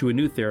switch to a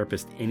new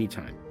therapist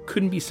anytime.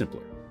 Couldn't be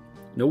simpler.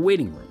 No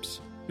waiting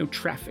rooms, no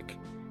traffic,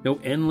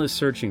 no endless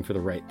searching for the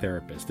right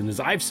therapist. And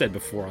as I've said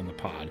before on the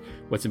pod,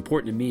 what's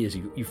important to me is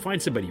you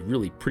find somebody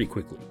really pretty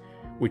quickly.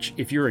 Which,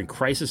 if you're in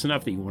crisis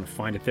enough that you want to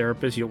find a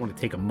therapist, you don't want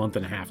to take a month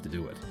and a half to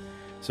do it.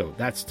 So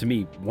that's, to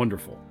me,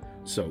 wonderful.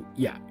 So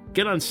yeah,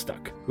 get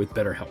unstuck with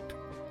BetterHelp.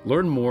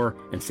 Learn more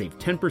and save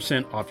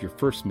 10% off your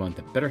first month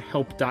at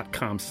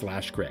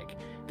betterhelp.com/Greg.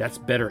 That's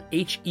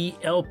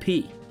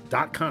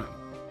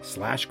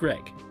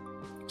betterhelp.com/Greg.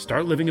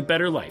 Start living a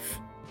better life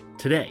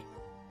today.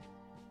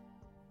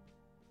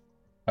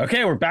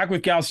 Okay, we're back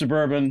with Gal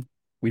Suburban.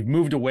 We've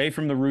moved away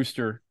from the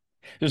rooster.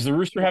 Does the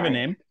rooster have a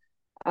name?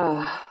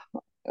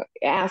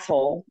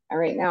 Asshole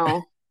right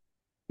now.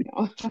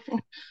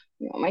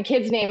 My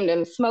kids named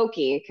him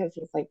Smokey because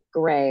he's like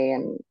gray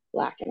and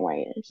black and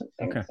white or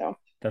something. Okay. So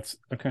That's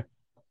okay.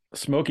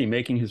 Smokey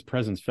making his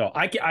presence felt.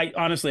 I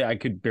honestly, I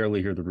could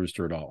barely hear the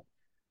rooster at all.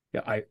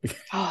 Yeah,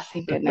 oh,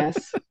 thank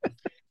goodness.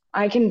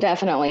 I can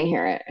definitely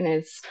hear it, and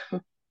it's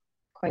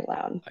quite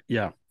loud.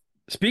 Yeah.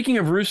 Speaking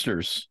of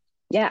roosters,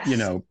 yes,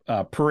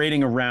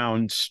 parading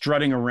around,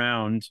 strutting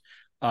around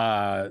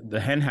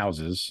the hen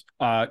houses.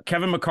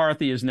 Kevin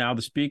McCarthy is now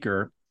the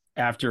speaker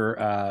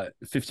after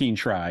 15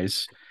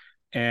 tries,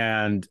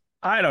 and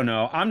I don't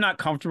know. I'm not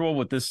comfortable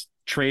with this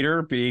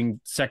traitor being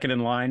second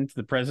in line to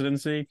the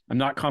presidency. I'm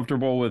not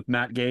comfortable with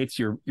Matt Gaetz,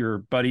 your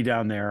buddy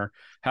down there,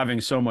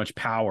 having so much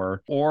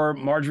power, or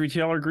Marjorie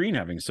Taylor Greene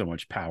having so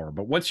much power.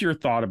 But what's your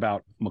thought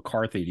about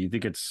McCarthy? Do you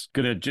think it's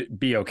going to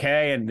be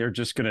okay and they're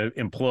just going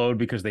to implode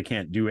because they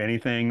can't do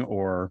anything?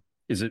 Or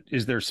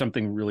is there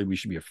something really we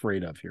should be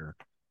afraid of here?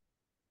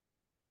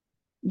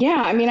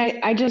 Yeah, I mean,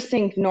 I just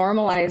think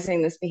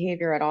normalizing this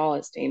behavior at all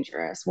is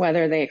dangerous,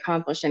 whether they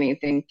accomplish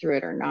anything through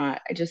it or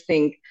not. I just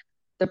think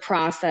the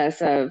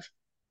process of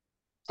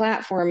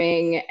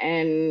platforming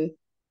and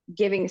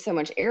giving so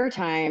much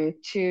airtime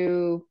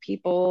to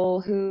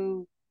people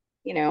who,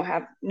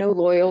 have no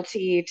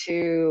loyalty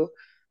to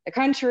the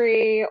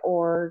country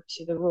or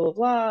to the rule of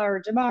law or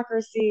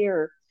democracy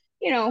or,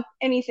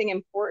 anything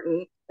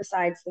important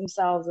besides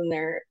themselves and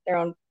their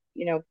own,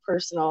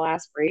 personal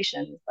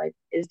aspirations, like,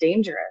 is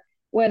dangerous.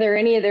 Whether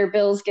any of their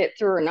bills get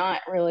through or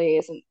not really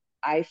isn't,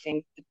 I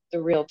think,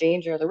 the real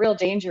danger. The real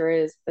danger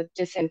is the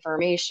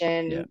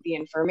disinformation, the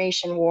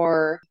information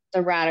war, the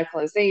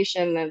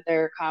radicalization that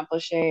they're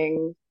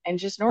accomplishing, and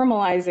just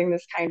normalizing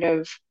this kind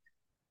of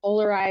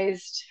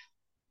polarized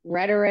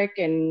rhetoric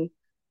and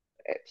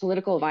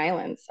political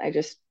violence. I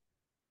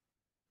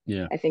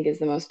think is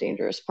the most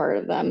dangerous part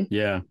of them.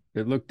 Yeah,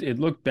 it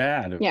looked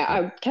bad.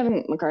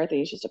 Kevin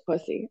McCarthy is just a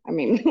pussy. I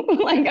mean,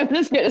 like, I'm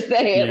just gonna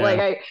say it.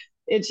 Like,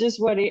 it's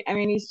just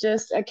he's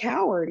just a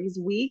coward. He's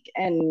weak.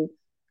 And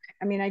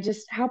I mean,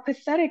 how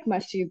pathetic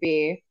must you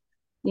be,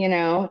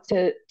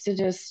 to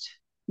just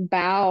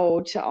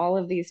bow to all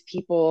of these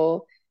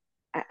people?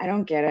 I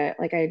don't get it.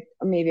 Like,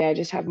 maybe I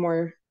just have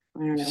more, I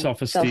don't know,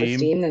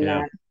 self-esteem than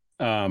that.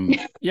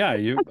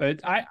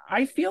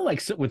 I feel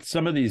like with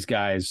some of these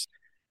guys,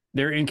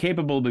 they're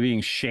incapable of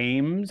being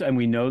shamed, and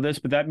we know this,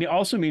 but that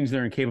also means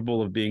they're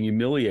incapable of being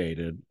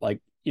humiliated.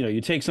 Like,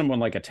 you take someone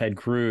like a Ted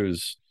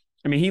Cruz.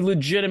 I mean, he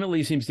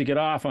legitimately seems to get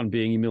off on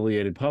being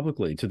humiliated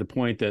publicly, to the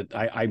point that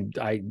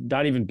I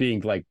not even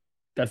being like,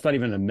 that's not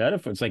even a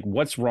metaphor. It's like,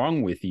 what's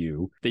wrong with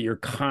you that you're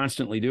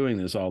constantly doing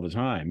this all the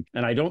time?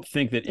 And I don't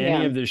think that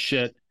any of this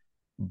shit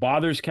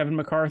bothers Kevin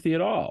McCarthy at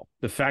all.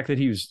 The fact that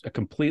he was a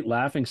complete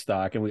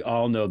laughingstock, and we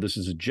all know this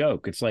is a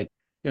joke. It's like,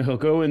 he'll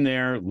go in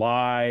there,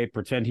 lie,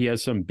 pretend he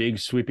has some big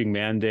sweeping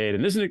mandate.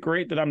 And isn't it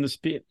great that I'm the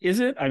speaker? Is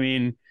it? I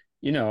mean,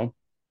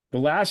 the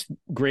last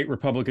great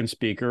Republican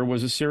speaker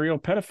was a serial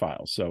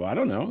pedophile. So I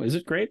don't know. Is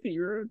it great that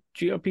you're a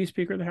GOP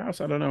Speaker of the House?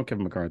 I don't know,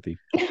 Kevin McCarthy.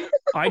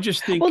 I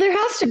just think... Well, there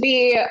has to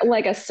be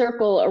like a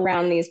circle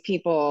around these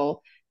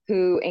people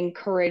who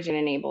encourage and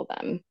enable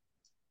them.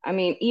 I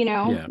mean,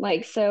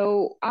 like,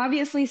 so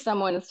obviously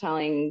someone is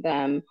telling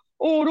them,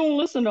 oh, don't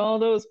listen to all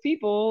those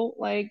people.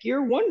 Like,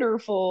 you're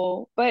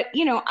wonderful. But,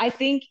 I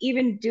think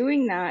even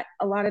doing that,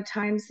 a lot of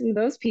times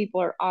those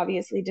people are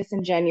obviously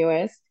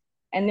disingenuous.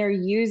 And they're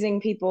using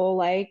people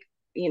like,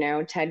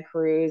 Ted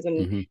Cruz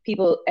and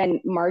people and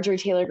Marjorie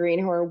Taylor Greene,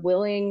 who are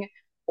willing,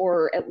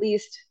 or at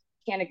least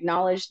can't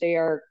acknowledge they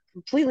are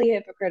completely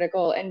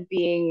hypocritical and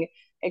being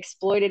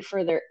exploited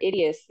for their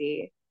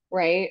idiocy,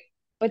 right?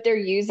 But they're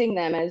using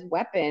them as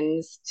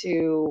weapons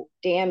to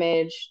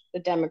damage the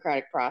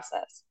democratic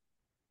process.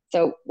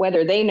 So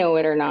whether they know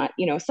it or not,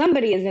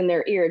 somebody is in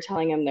their ear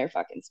telling them they're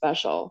fucking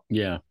special.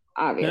 Yeah,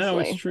 obviously. No,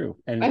 it's true.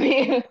 And I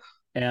mean,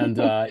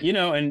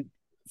 and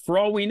for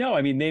all we know,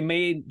 I mean, they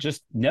may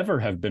just never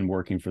have been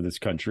working for this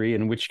country,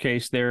 in which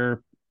case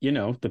they're,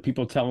 the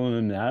people telling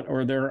them that,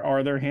 or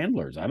are their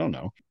handlers. I don't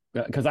know,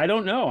 because I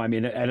don't know. I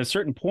mean, at a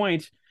certain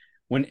point,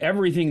 when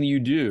everything you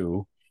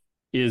do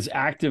is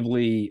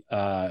actively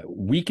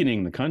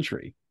weakening the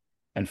country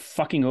and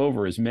fucking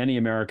over as many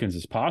Americans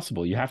as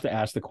possible, you have to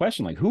ask the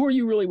question, like, who are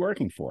you really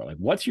working for? Like,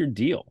 what's your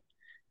deal?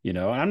 And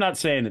I'm not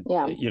saying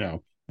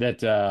that,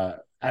 that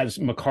as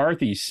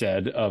McCarthy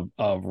said of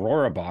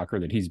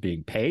Rohrabacher, that he's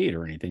being paid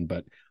or anything,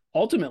 but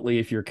ultimately,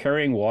 if you're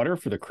carrying water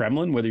for the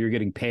Kremlin, whether you're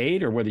getting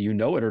paid or whether you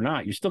know it or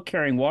not, you're still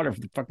carrying water for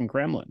the fucking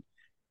Kremlin.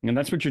 And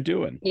that's what you're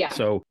doing. Yeah.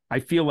 So I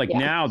feel like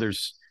now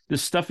this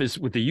stuff is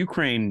with the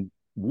Ukraine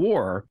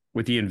war,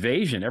 with the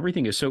invasion,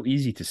 everything is so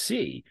easy to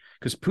see,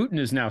 because Putin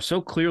is now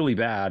so clearly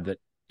bad that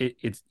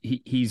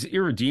he's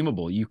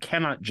irredeemable. You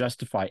cannot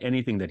justify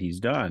anything that he's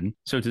done.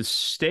 So to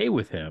stay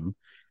with him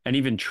and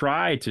even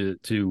try to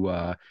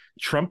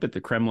trumpet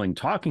the Kremlin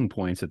talking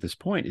points at this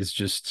point is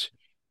just,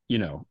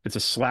 it's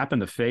a slap in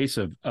the face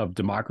of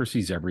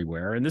democracies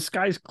everywhere. And this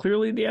guy's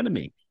clearly the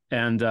enemy.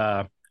 And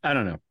I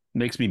don't know,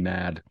 makes me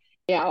mad.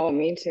 Yeah,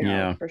 me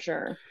too, for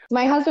sure.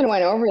 My husband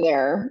went over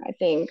there, I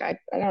think. I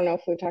don't know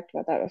if we talked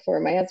about that before.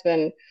 My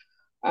husband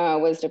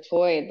was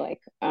deployed like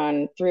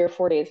on 3 or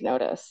 4 days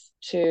notice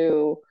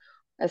to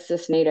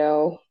assist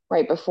NATO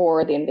right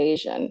before the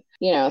invasion.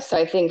 So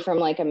I think from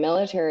like a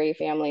military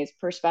family's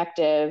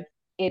perspective,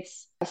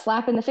 it's a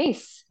slap in the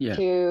face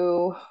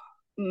to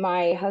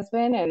my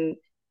husband and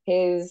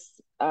his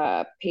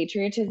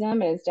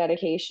patriotism and his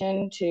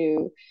dedication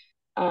to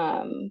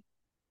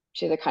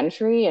the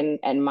country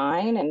and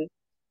mine, and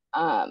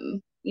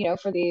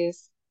for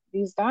these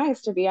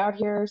guys to be out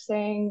here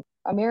saying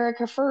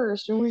America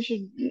first, and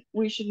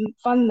we should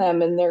fund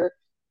them, and they're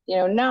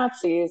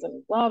Nazis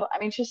and blah, blah. I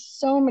mean, just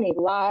so many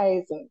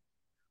lies and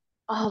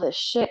all this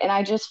shit. And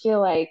I just feel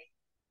like,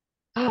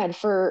 God,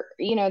 for,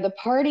 the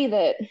party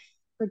that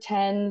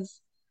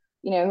pretends,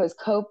 has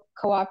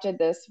co-opted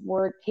this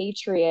word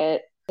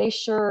patriot, they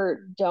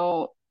sure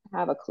don't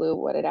have a clue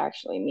what it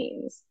actually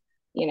means.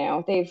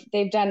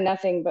 They've done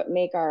nothing but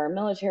make our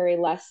military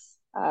less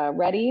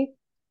ready.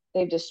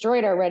 They've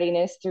destroyed our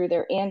readiness through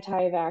their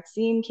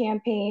anti-vaccine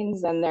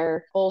campaigns and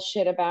their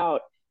bullshit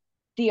about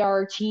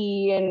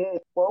CRT and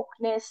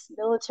wokeness,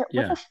 military.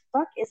 Yeah. What the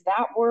fuck is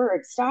that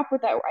word? Stop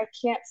with that. I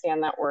can't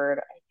stand that word.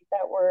 I hate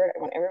that word. I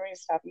want everybody to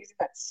stop using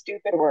that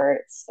stupid word.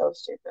 It's so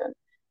stupid.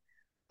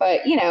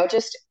 But,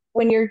 just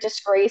when you're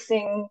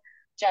disgracing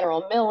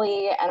General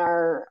Milley and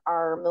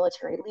our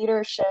military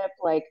leadership,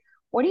 like,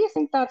 what do you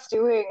think that's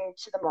doing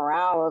to the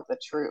morale of the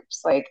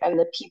troops? Like, and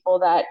the people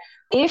that,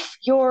 if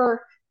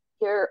your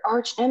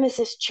arch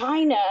nemesis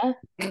China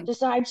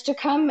decides to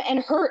come and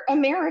hurt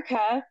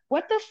America,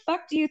 what the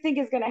fuck do you think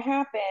is going to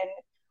happen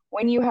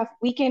when you have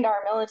weakened our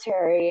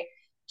military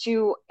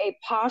to a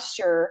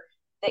posture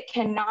that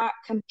cannot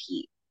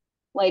compete?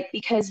 Like,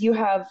 because you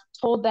have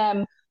told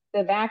them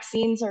the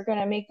vaccines are going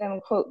to make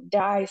them, quote,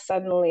 die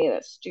suddenly,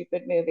 that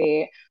stupid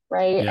movie,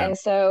 right? Yeah. And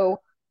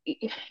so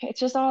it's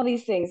just all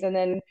these things. And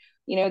then,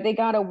 they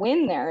got a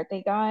win there.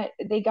 They got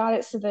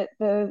it so that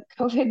the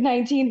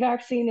COVID-19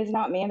 vaccine is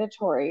not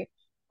mandatory.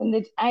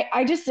 And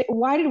I just,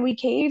 why did we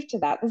cave to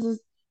that? Do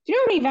you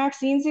know how many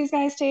vaccines these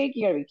guys take?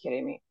 You gotta be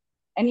kidding me.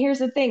 And here's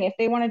the thing, if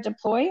they want to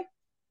deploy,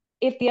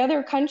 if the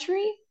other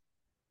country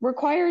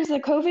requires a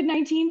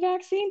COVID-19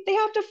 vaccine, they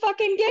have to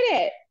fucking get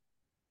it.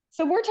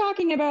 So we're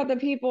talking about the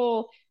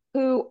people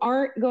who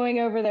aren't going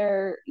over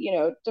there,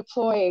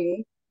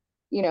 deploying,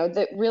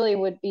 that really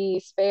would be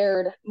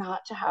spared not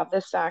to have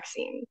this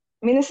vaccine.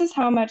 I mean, this is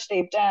how much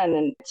they've done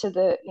and to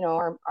the,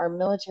 our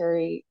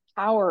military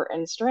power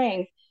and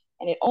strength,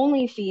 and it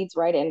only feeds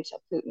right into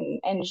Putin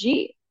and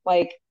Xi,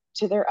 like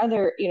to their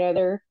other,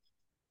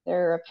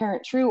 their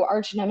apparent true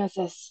arch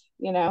nemesis,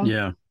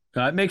 Yeah.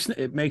 It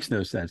makes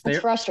no sense. It's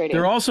frustrating.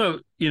 They're also,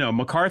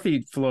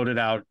 McCarthy floated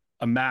out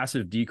a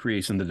massive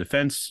decrease in the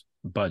defense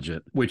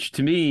budget, which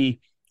to me,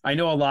 I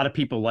know a lot of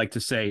people like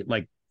to say,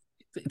 like,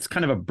 it's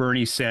kind of a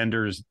Bernie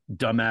Sanders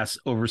dumbass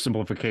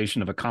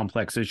oversimplification of a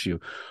complex issue.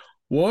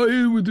 Why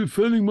are we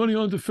defending money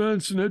on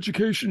defense and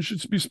education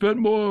should be spent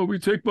more? We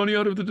take money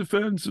out of the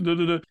defense. And da,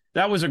 da, da.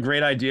 That was a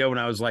great idea when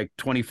I was like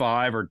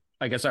 25, or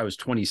I guess I was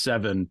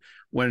 27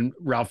 when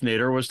Ralph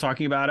Nader was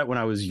talking about it, when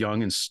I was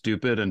young and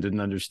stupid and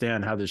didn't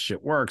understand how this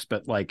shit works.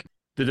 But like,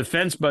 the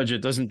defense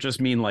budget doesn't just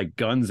mean like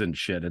guns and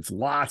shit. It's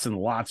lots and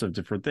lots of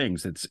different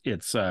things.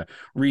 It's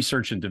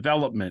research and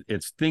development.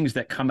 It's things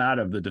that come out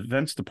of the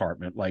Defense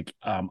Department, like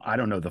I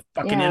don't know, the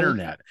fucking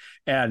internet,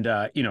 and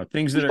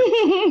things that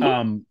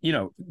are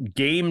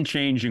game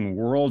changing,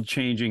 world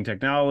changing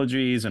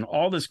technologies and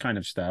all this kind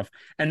of stuff.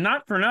 And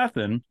not for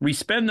nothing, we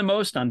spend the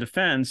most on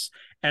defense.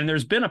 And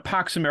there's been a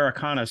Pax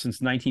Americana since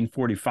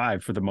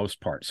 1945 for the most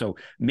part. So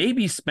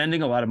maybe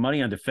spending a lot of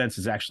money on defense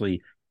is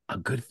actually a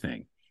good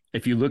thing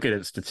if you look at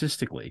it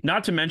statistically.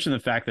 Not to mention the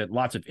fact that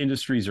lots of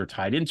industries are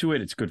tied into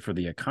it. It's good for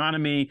the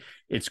economy.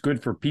 It's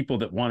good for people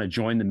that want to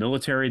join the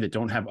military that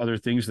don't have other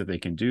things that they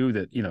can do,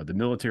 that, the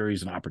military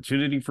is an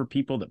opportunity for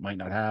people that might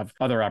not have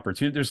other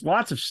opportunities. There's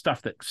lots of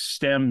stuff that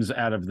stems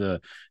out of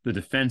the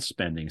defense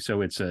spending.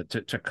 So it's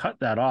to cut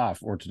that off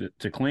or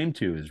to claim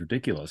to is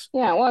ridiculous.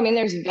 Yeah. Well, I mean,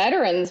 there's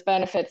veterans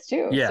benefits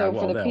too. Yeah. So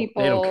well, for the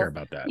people, they don't care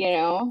about that.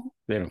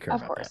 They don't care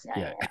of about course, that.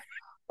 Yeah.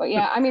 But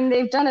yeah, I mean,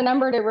 they've done a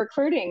number to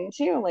recruiting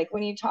too. Like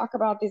when you talk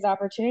about these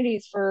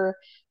opportunities for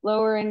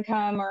lower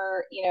income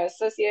or,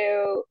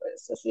 socioeconomically,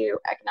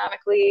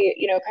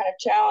 kind of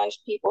challenged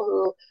people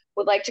who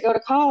would like to go to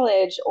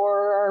college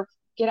or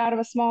get out of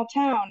a small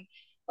town,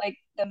 like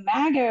the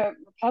MAGA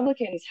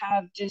Republicans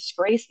have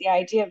disgraced the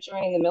idea of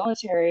joining the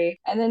military.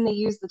 And then they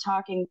use the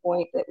talking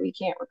point that we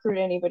can't recruit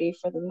anybody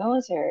for the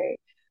military,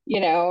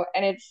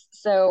 and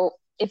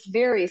it's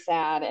very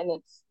sad. And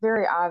it's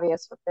very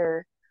obvious what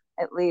they're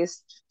at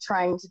least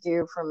trying to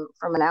do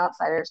from an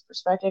outsider's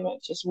perspective.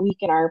 It's just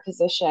weaken our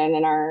position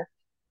and our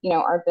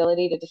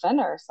ability to defend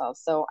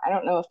ourselves. So I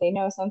don't know if they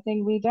know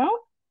something we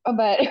don't,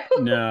 but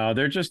no,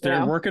 they're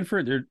working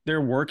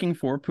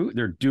for Putin.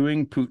 They're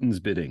doing Putin's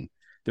bidding.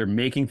 They're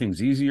making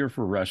things easier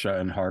for Russia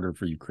and harder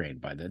for Ukraine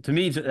by that. To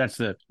me, that's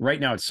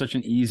right now, it's such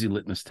an easy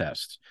litmus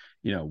test.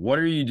 What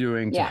are you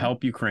doing to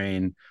help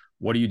Ukraine?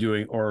 What are you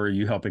doing? Or are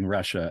you helping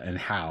Russia, and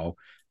how?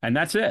 And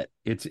that's it.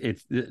 This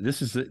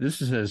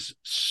is as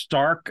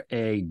stark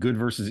a good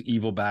versus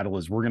evil battle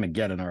as we're going to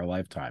get in our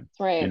lifetime.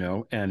 Right.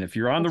 And if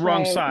you're on the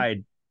wrong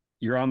side,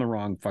 you're on the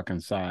wrong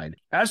fucking side.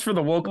 As for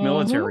the woke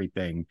military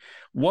thing,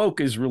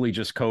 woke is really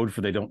just code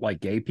for they don't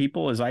like gay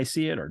people, as I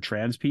see it, or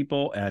trans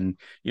people. And,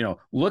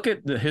 look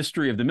at the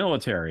history of the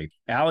military.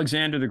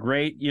 Alexander the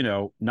Great,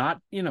 not,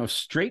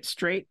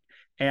 straight.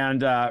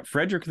 And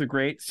Frederick the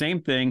Great,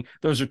 same thing.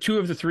 Those are two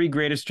of the three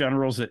greatest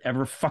generals that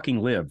ever fucking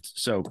lived.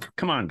 So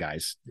come on,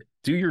 guys,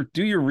 do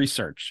your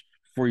research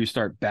before you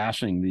start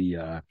bashing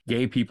the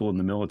gay people in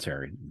the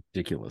military.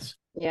 Ridiculous.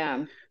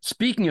 Yeah.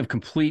 Speaking of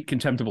complete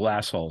contemptible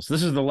assholes,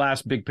 this is the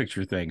last big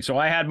picture thing. So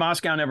I had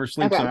Moscow Never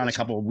Sleeps Okay. on a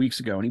couple of weeks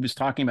ago, and he was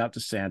talking about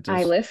DeSantis.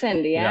 I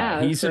listened. Yeah,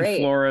 it was he's in great.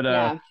 Florida.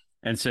 Yeah.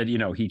 And said,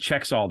 he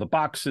checks all the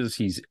boxes.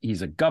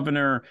 He's a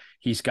governor.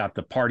 He's got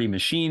the party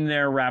machine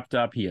there wrapped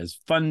up. He has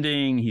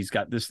funding. He's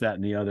got this, that,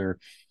 and the other.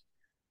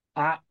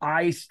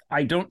 I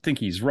don't think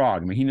he's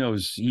wrong. I mean, he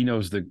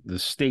knows the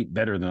state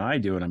better than I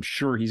do, and I'm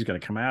sure he's going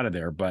to come out of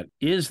there. But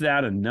is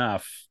that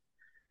enough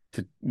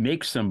to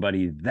make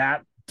somebody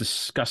that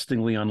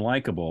disgustingly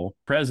unlikable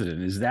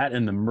president? Is that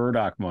in the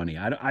Murdoch money?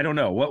 I don't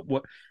know.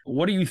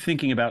 What are you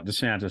thinking about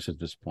DeSantis at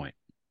this point?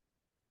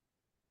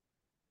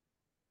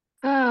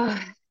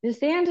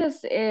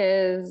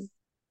 DeSantis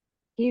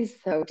he's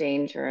so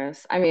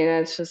dangerous. I mean,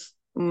 that's just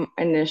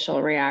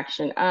initial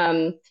reaction.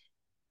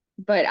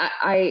 But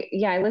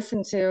I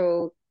listened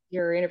to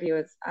your interview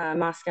with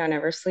Moscow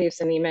Never Sleeps,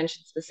 and he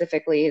mentioned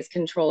specifically his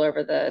control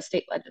over the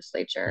state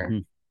legislature. Mm-hmm.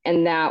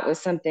 And that was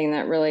something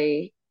that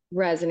really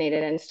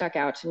resonated and stuck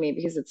out to me,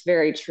 because it's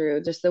very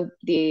true. Just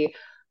the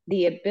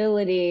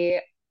ability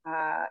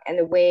and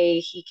the way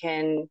he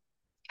can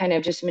kind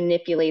of just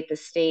manipulate the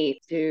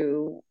state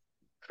to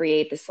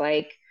create this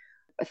like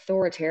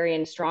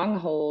authoritarian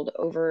stronghold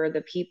over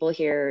the people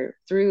here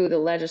through the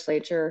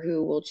legislature,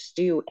 who will just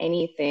do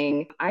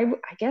anything. I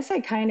guess I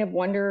kind of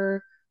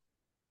wonder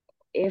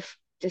if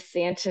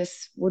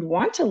DeSantis would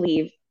want to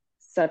leave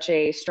such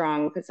a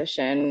strong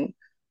position,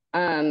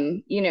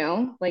 or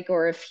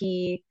if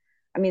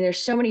there's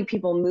so many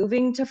people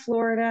moving to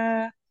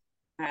Florida.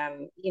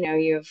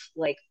 You have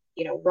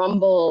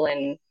Rumble,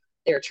 and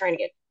they're trying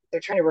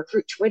to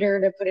recruit Twitter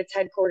to put its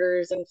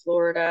headquarters in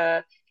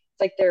Florida.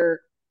 It's like they're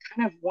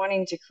kind of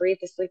wanting to create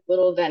this like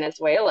little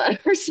Venezuela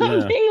or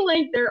something,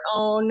 like their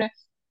own.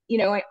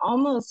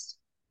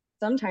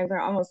 Sometimes I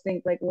almost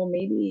think like, well,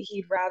 maybe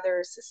he'd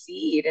rather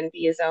secede and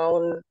be his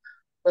own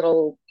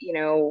little,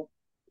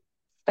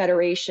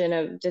 federation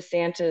of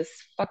DeSantis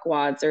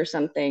fuckwads or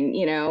something,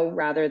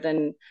 rather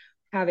than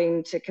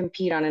having to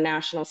compete on a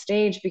national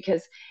stage,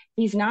 because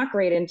he's not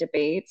great in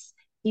debates.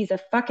 He's a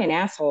fucking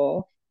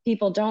asshole.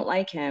 People don't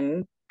like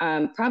him,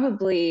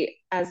 probably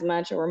as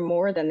much or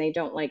more than they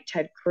don't like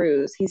Ted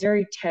Cruz. He's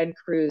very Ted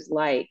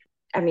Cruz-like.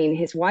 I mean,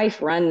 his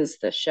wife runs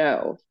the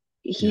show.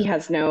 He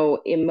has no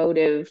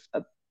emotive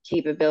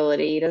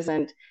capability.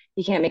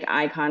 He can't make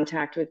eye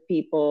contact with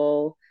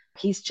people.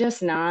 He's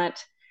just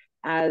not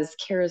as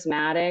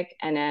charismatic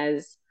and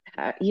as,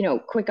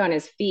 quick on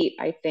his feet,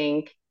 I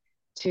think,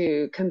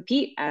 to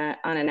compete on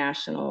a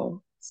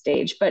national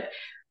stage. But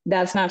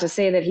that's not to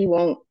say that he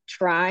won't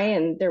try,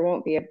 and there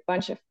won't be a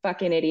bunch of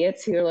fucking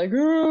idiots who are like,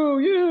 oh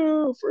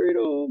yeah,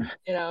 freedom,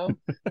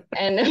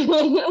 and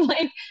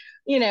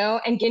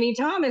and Ginny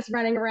Thomas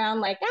running around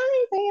like,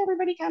 I say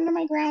everybody come to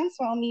my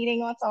groundswell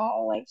meeting, let's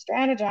all like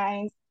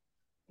strategize,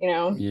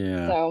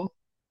 Yeah. So,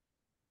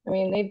 I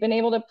mean, they've been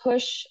able to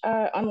push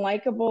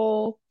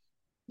unlikable,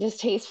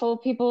 distasteful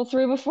people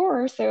through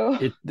before, so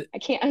I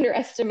can't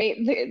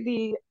underestimate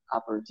the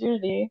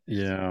opportunity.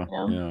 Yeah.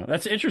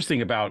 That's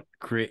interesting about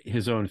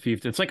his own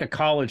fiefdom. It's like a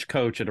college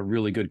coach at a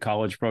really good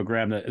college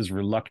program that is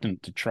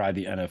reluctant to try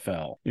the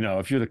NFL.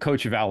 If you're the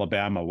coach of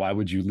Alabama, why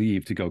would you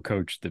leave to go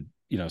coach the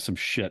some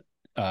shit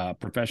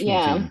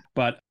professional team?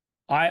 But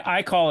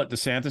I call it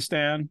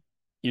DeSantistan.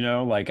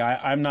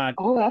 I'm not.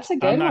 Oh, that's a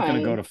good I'm not one.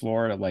 going to go to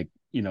Florida.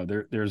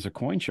 There's a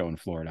coin show in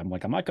Florida.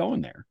 I'm not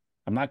going there.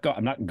 I'm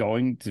not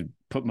going to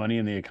put money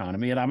in the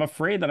economy, and I'm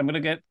afraid that I'm going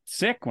to get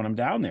sick when I'm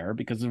down there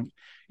because of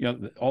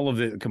all of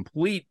the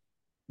complete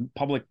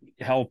public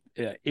health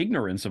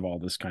ignorance of all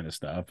this kind of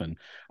stuff. And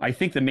I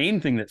think the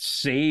main thing that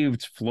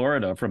saved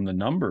Florida from the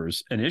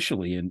numbers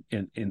initially in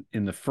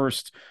the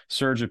first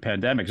surge of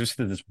pandemic, just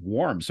that it's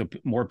warm, so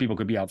more people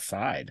could be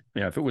outside.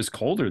 If it was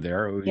colder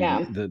there,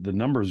 the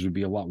numbers would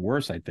be a lot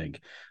worse, I think.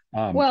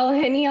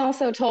 And he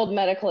also told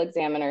medical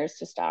examiners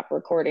to stop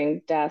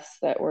recording deaths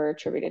that were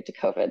attributed to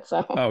COVID.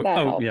 So that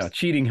helps. Yeah,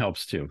 cheating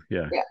helps too.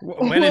 Yeah.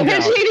 When in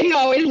doubt, cheating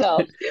always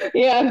helps.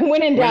 Yeah,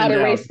 when in doubt,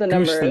 erase the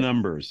numbers. Goose the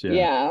numbers.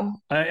 Yeah.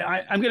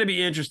 I'm going to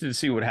be interested to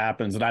see what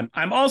happens, and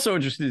I'm also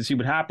interested to see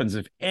what happens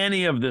if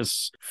any of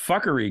this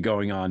fuckery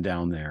going on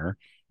down there,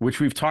 which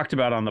we've talked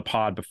about on the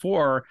pod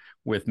before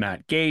with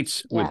Matt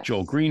Gaetz, with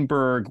Joel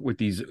Greenberg,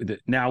 with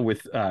now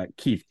with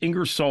Keith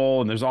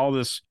Ingersoll, and there's all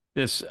this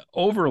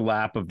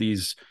overlap of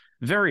these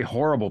very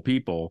horrible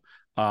people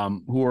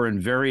who are in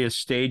various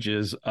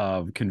stages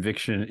of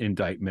conviction,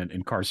 indictment,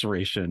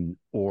 incarceration,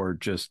 or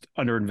just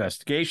under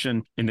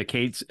investigation. In the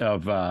case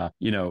of,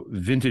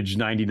 vintage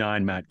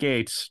 99 Matt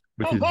Gaetz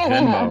with his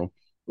Venmo.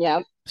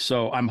 Yeah.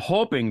 So I'm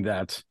hoping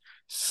that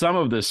some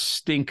of the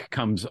stink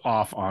comes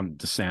off on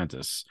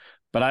DeSantis,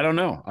 but I don't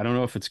know. I don't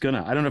know if it's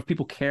gonna. I don't know if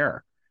people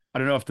care. I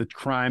don't know if the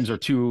crimes are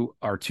too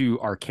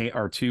arcane,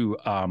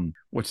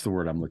 what's the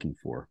word I'm looking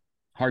for?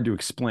 Hard to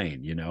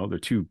explain, they're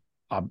too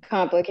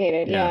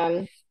complicated.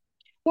 Yeah.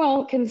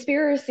 Well,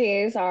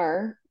 conspiracies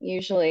are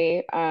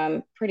usually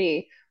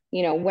pretty,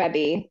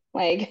 webby.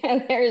 Like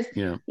there's,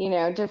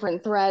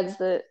 different threads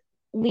that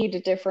lead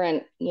to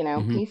different,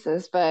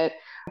 pieces. But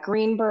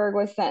Greenberg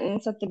was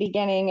sentenced at the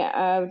beginning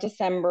of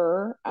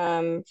December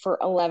for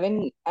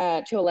 11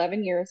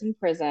 years in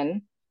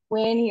prison.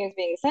 When he was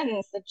being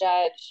sentenced, the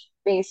judge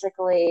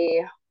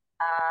basically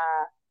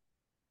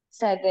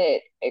said that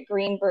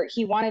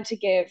he wanted to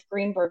give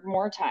Greenberg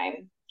more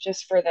time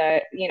just for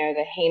the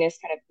heinous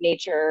kind of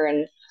nature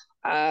and,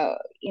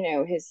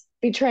 his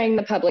betraying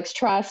the public's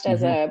trust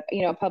as a,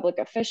 public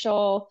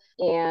official,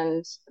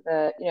 and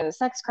the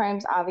sex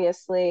crimes,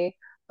 obviously.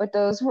 But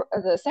those were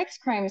the sex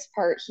crimes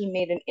part. He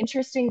made an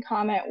interesting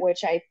comment,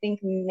 which I think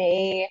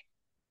may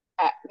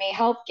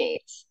help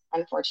Gates,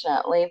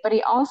 unfortunately. But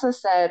he also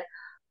said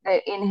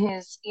that in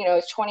his,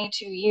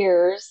 22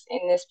 years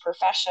in this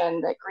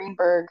profession, that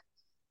Greenberg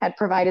had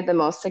provided the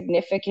most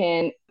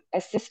significant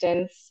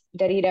assistance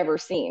that he'd ever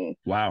seen.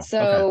 Wow.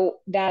 So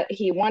that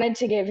he wanted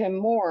to give him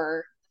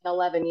more than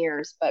 11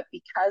 years, but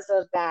because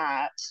of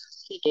that,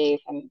 he gave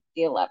him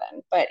the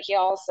 11. But he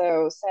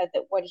also said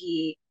that what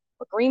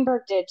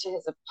Greenberg did to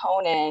his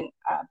opponent,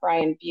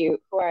 Brian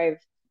Butte, who I've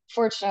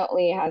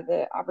fortunately had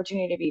the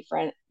opportunity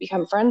to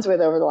become friends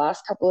with over the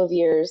last couple of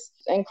years.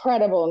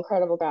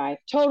 Incredible guy.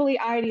 Totally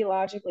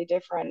ideologically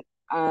different.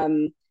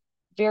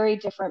 Very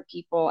different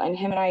people, and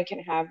him and I can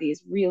have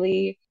these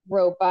really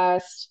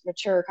robust,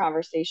 mature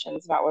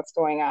conversations about what's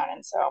going on.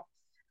 And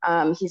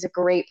so he's a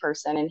great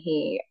person, and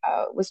he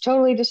was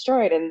totally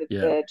destroyed. And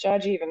the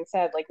judge even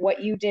said, like,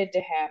 what you did to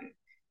him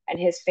and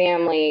his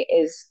family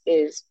is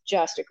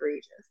just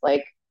egregious.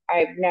 Like,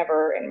 I've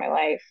never in my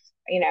life,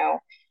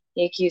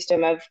 he accused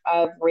him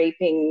of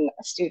raping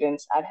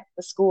students at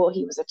the school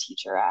he was a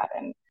teacher at.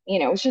 And,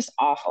 it was just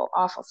awful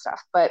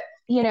stuff. But,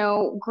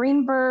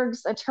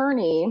 Greenberg's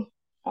attorney,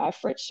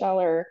 Fritz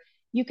Scheller,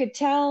 you could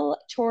tell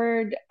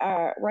toward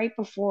right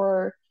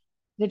before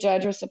the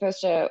judge was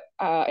supposed to,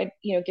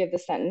 give the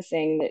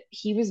sentencing, that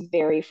he was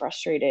very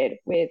frustrated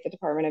with the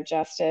Department of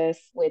Justice,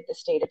 with the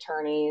state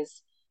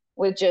attorneys,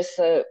 with just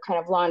the kind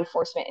of law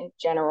enforcement in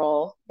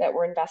general that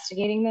were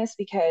investigating this,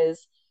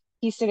 because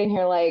he's sitting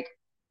here like,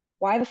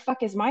 why the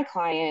fuck is my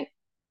client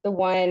the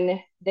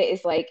one that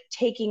is like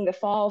taking the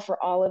fall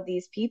for all of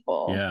these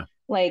people? Yeah.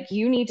 Like,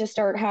 you need to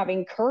start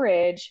having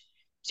courage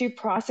to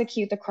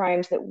prosecute the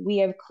crimes that we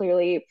have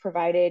clearly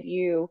provided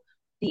you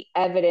the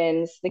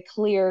evidence, the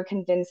clear,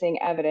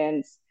 convincing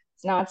evidence.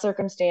 It's not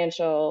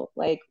circumstantial.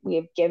 Like, we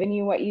have given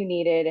you what you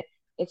needed.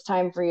 It's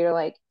time for you to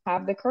like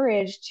have the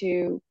courage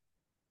to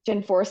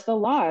enforce the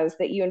laws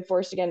that you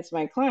enforced against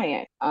my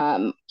client.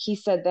 He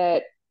said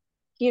that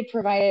he had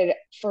provided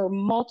for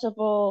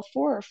multiple,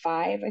 4 or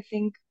 5, I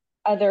think,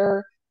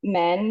 other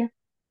men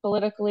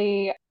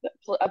political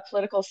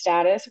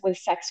status with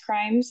sex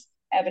crimes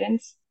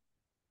evidence.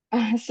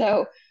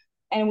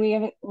 And we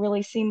haven't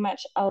really seen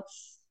much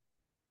else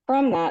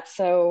from that.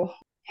 So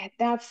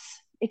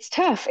it's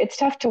tough. It's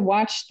tough to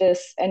watch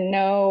this and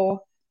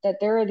know that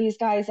there are these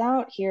guys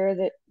out here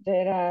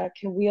that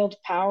can wield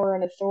power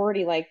and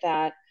authority like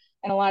that.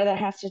 And a lot of that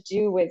has to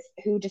do with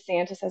who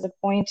DeSantis has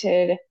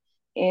appointed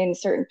in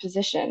certain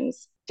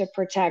positions to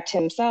protect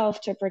himself,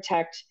 to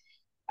protect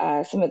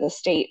some of the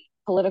state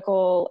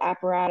political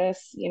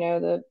apparatus,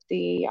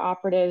 the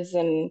operatives,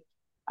 and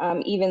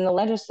even the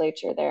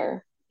legislature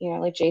there,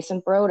 like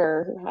Jason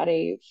Broder, who had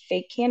a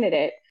fake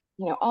candidate,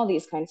 all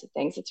these kinds of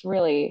things. It's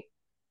really,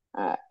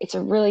 it's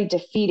a really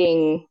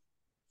defeating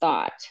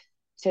thought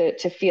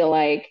to feel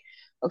like,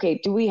 okay,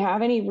 do we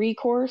have any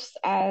recourse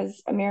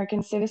as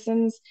American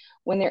citizens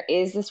when there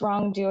is this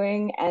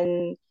wrongdoing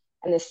and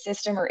the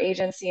system or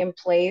agency in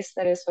place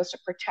that is supposed to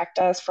protect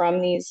us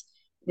from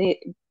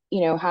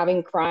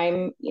having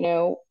crime,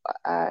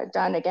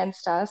 done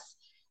against us,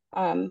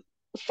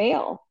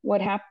 fail?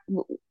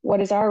 What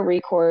is our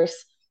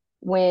recourse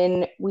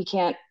when we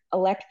can't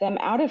elect them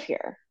out of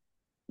here?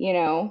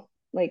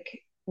 Like,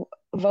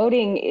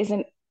 voting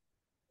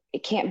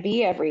it can't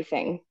be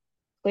everything.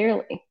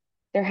 Clearly,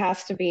 there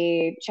has to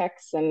be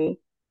checks and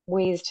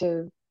ways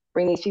to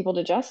bring these people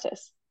to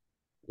justice.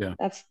 Yeah,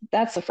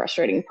 that's the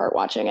frustrating part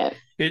watching it.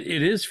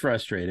 It is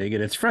frustrating,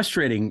 and it's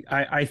frustrating.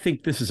 I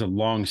think this is a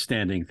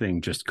long-standing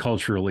thing, just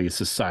culturally,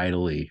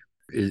 societally,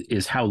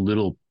 is how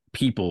little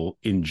people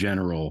in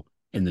general,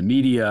 in the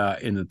media,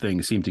 in the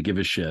thing, seem to give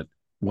a shit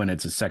when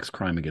it's a sex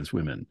crime against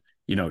women.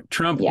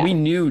 Trump. Yeah. We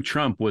knew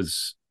Trump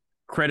was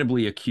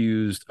credibly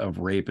accused of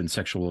rape and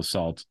sexual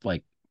assault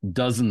like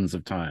dozens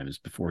of times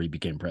before he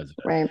became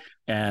president, right?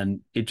 And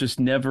it just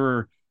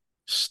never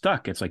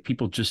stuck. It's like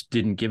people just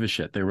didn't give a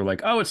shit. They were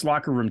like, oh, it's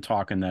locker room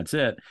talk and that's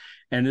it.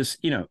 And this,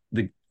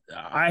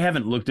 I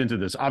haven't looked into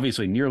this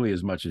obviously nearly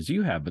as much as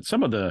you have, but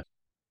some of the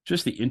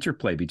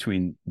interplay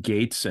between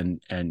Gates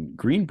and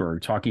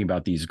Greenberg talking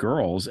about these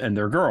girls and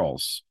their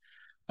girls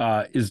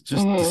is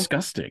just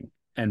disgusting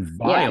and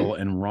vile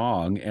and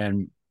wrong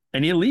and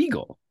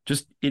illegal.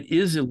 It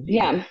is illegal.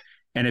 Yeah.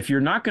 And if you're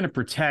not going to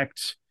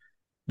protect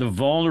the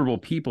vulnerable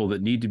people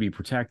that need to be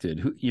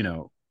protected,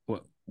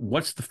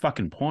 what's the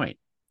fucking point?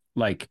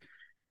 Like,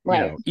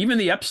 Right. even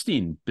the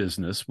Epstein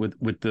business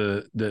with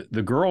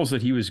the girls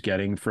that he was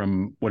getting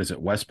from, what is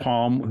it, West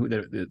Palm,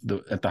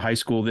 who at the high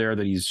school there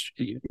that he's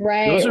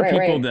Right. those are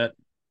people right. that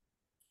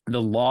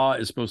the law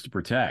is supposed to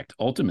protect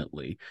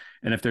ultimately.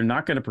 And if they're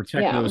not going to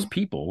protect those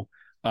people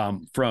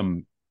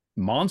from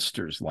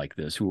monsters like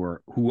this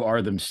who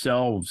are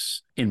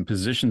themselves in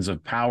positions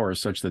of power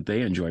such that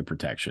they enjoy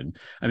protection.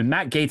 I mean,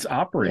 Matt Gaetz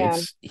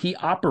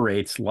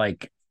operates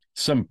like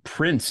some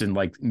prince in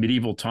like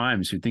medieval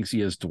times who thinks he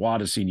has droit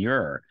de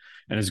seigneur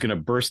and is going to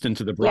burst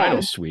into the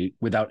bridal suite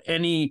without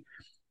any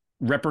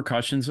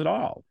repercussions at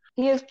all.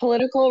 He is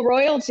political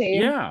royalty.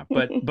 Yeah,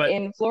 but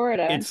in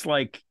Florida, it's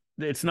like,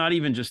 it's not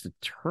even just a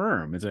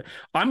term.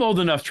 I'm old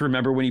enough to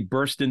remember when he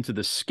burst into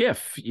the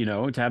skiff,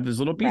 to have this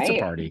little pizza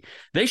party.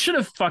 They should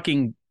have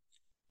fucking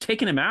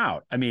taken him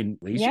out. I mean,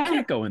 at least you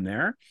can't go in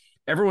there.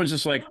 Everyone's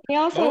just like, he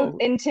also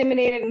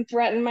intimidated and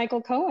threatened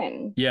Michael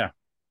Cohen. Yeah,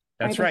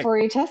 that's right. Before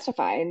he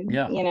testified.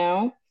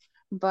 Yeah.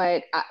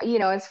 But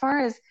as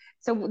far as,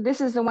 so this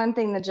is the one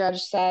thing the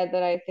judge said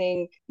that I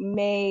think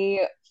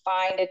may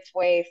find its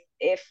way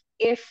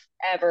if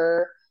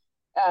ever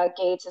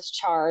Gaetz is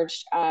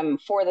charged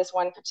for this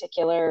one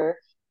particular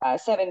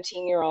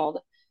 17-year-old.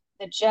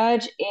 The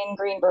judge in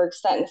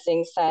Greenberg's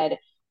sentencing said,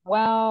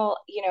 well,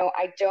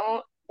 I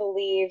don't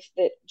believe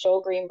that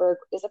Joel Greenberg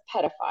is a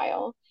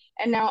pedophile.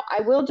 And now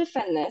I will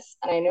defend this,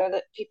 and I know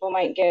that people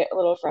might get a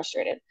little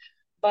frustrated,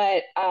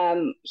 but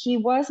he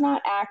was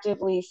not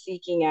actively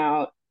seeking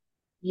out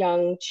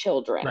young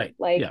children. Right.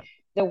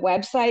 The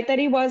website that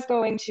he was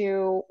going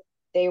to,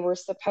 they were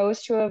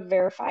supposed to have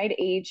verified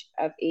age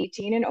of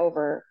 18 and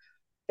over.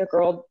 The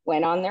girl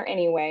went on there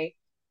anyway.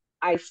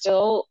 I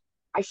still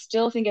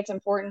think it's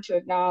important to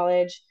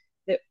acknowledge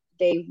that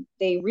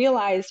they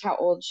realized how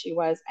old she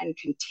was and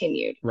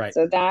continued. Right.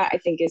 So that I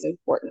think is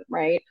important,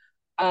 right?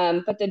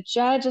 But the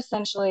judge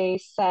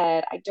essentially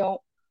said, I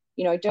don't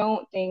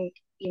think,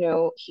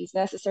 he's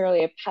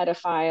necessarily a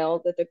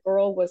pedophile, that the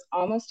girl was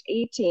almost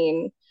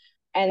 18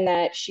 and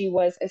that she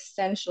was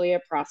essentially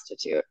a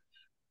prostitute.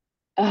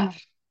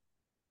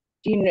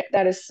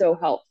 That is so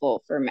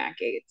helpful for Matt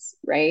Gaetz,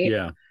 right?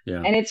 Yeah.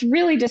 And it's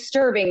really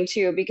disturbing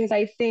too, because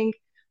I think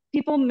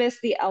people miss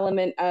the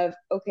element of,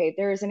 okay,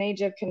 there is an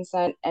age of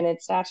consent and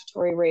it's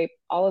statutory rape,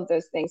 all of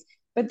those things.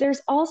 But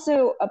there's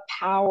also a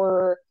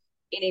power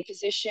in a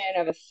position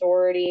of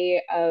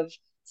authority of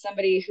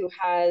somebody who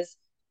has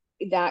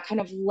that kind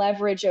of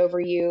leverage over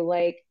you,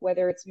 like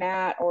whether it's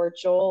Matt or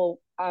Joel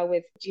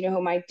with, do you know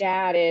who my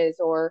dad is?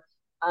 Or,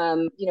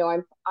 I'm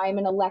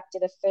an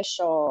elected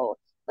official.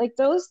 Like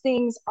those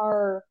things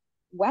are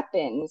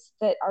weapons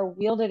that are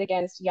wielded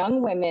against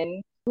young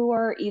women who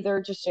are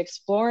either just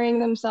exploring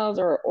themselves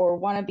or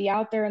want to be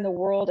out there in the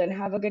world and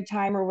have a good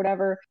time or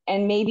whatever.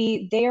 And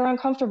maybe they are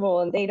uncomfortable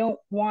and they don't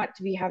want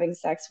to be having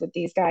sex with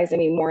these guys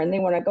anymore and they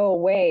want to go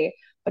away.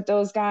 But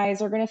those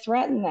guys are going to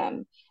threaten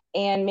them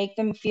and make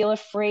them feel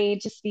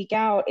afraid to speak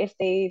out if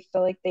they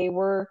feel like they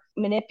were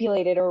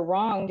manipulated or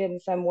wronged in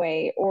some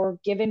way, or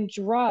given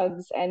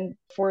drugs and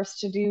forced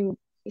to do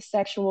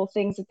sexual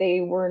things that they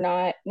were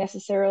not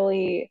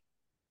necessarily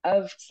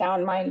of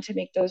sound mind to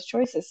make those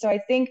choices. So I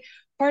think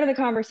part of the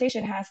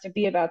conversation has to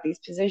be about these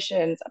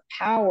positions of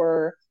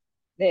power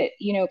that,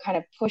 kind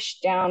of push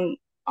down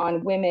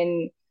on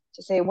women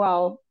to say,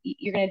 well,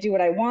 you're going to do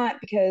what I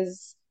want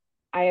because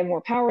I have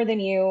more power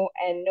than you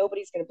and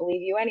nobody's going to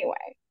believe you anyway.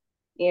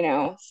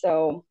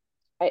 So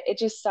it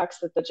just sucks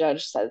that the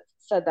judge said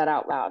that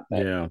out loud.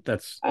 But, yeah,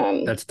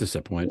 that's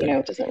disappointing.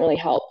 It doesn't really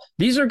help.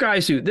 These are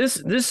guys who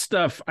this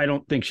stuff I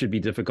don't think should be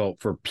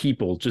difficult for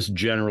people, just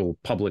general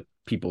public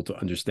people, to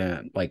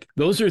understand. Like,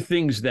 those are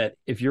things that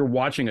if you're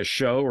watching a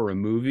show or a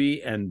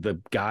movie and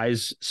the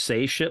guys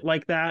say shit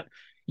like that,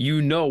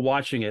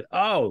 watching it,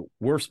 oh,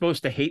 we're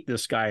supposed to hate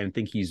this guy and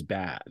think he's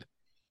bad.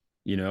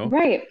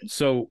 Right.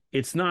 So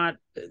it's not,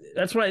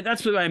 that's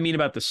what I mean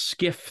about the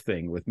skiff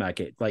thing with Matt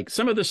Gaetz. Like,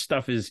 some of this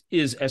stuff is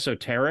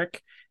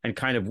esoteric and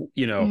kind of,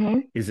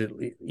 is it,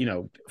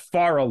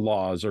 FARA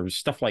laws or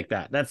stuff like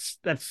that. That's,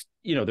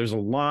 there's a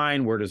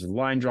line. Where there's a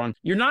line drawn?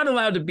 You're not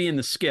allowed to be in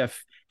the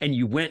skiff, and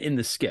you went in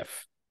the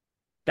skiff.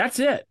 That's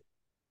it.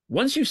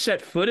 Once you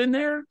set foot in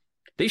there,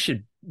 they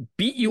should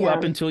beat you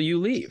up until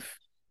you leave,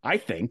 I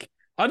think.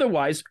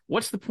 Otherwise,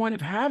 what's the point of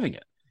having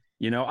it?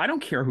 I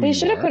don't care who they you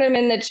should have are. put him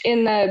in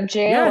the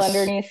jail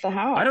underneath the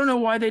house. I don't know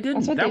why they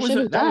didn't. That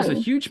was a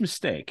huge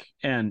mistake,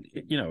 and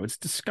it's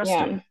disgusting.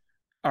 Yeah.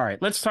 All right,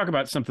 let's talk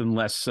about something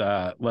less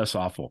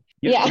awful.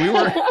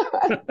 Yeah.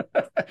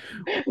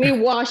 We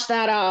washed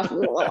that off.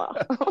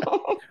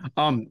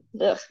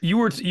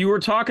 You were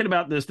talking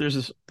about this. There's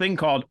this thing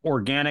called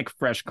organic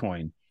fresh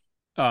coin,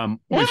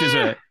 which is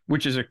a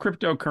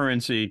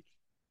cryptocurrency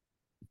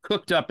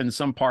cooked up in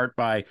some part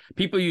by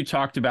people you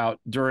talked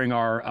about during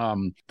our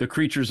the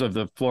Creatures of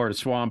the Florida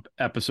Swamp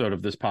episode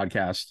of this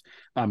podcast.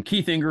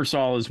 Keith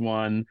Ingersoll is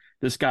one.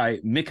 This guy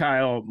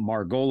Mikhail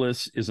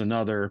Margolis is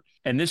another.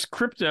 And this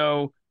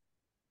crypto,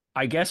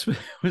 I guess,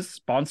 was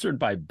sponsored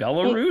by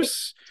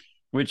Belarus,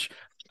 which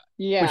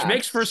Yeah. Which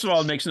makes, first of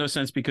all, it makes no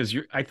sense because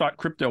I thought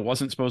crypto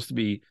wasn't supposed to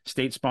be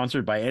state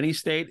sponsored by any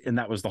state. And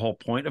that was the whole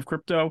point of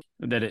crypto,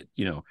 that it,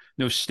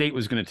 no state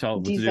was going to tell it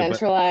what to do.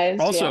 Decentralized.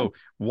 But also,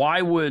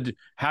 why would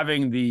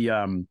having the,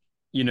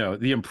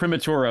 the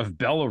imprimatur of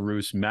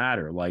Belarus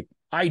matter? Like,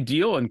 I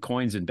deal in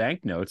coins and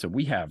banknotes, and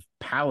we have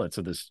pallets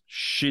of this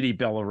shitty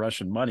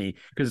Belarusian money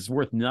because it's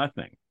worth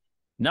nothing.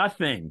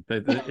 Nothing.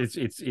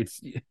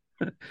 It's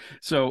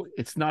so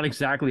it's not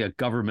exactly a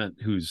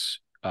government whose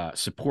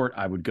support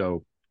I would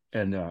go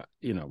and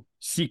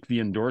seek the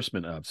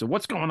endorsement of. So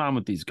what's going on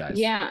with these guys?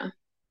 Yeah.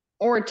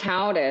 Or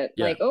tout it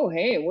like, oh,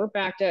 hey, we're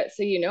backed up,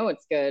 so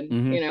it's good.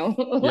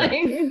 Like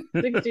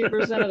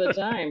 60% of the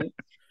time.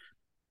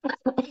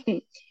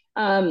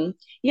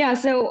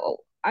 So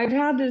I've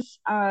had this.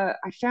 I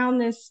found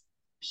this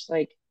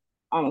like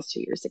almost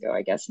 2 years ago,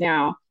 I guess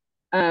now,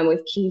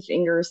 with Keith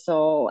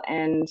Ingersoll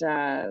and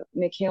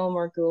Mikhail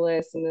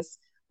Margulis and this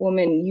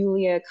woman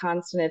Yulia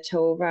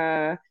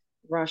Konstantinova,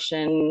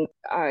 Russian,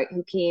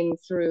 who came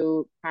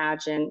through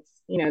pageants,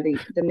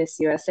 the Miss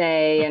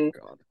USA and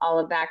all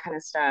of that kind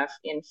of stuff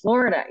in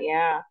Florida.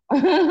 Yeah.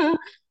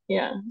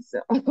 Yeah.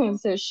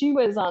 So she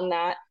was on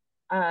that,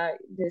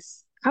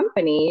 this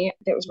company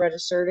that was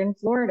registered in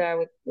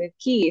Florida with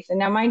Keith. And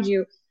now, mind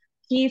you,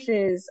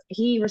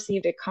 he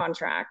received a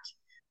contract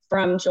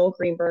from Joel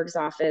Greenberg's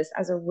office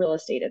as a real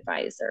estate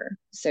advisor.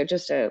 So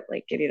just to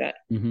give you that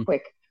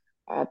quick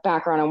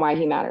background on why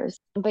he matters.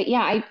 But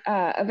yeah,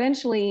 I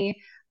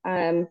eventually,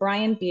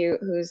 Brian Butte,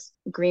 who's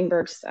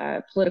Greenberg's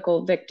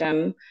political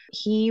victim,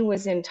 he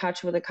was in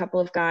touch with a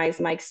couple of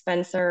guys, Mike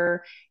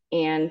Spencer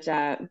and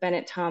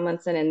Bennett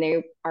Tomlinson, and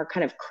they are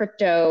kind of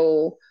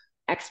crypto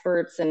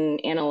experts and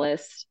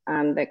analysts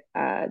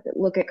that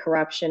look at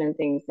corruption and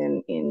things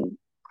in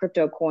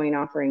crypto coin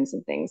offerings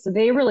and things. So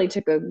they really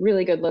took a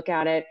really good look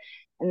at it,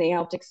 and they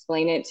helped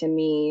explain it to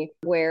me,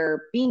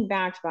 where being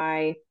backed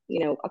by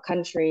a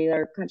country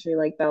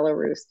like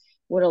Belarus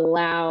would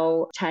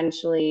allow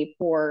potentially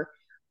for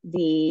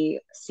the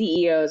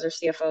CEOs or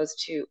CFOs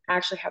to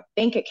actually have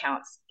bank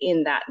accounts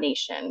in that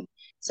nation.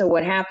 So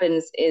what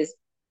happens is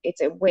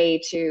it's a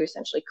way to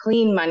essentially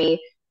clean money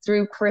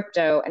through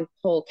crypto and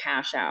pull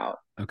cash out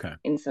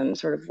in some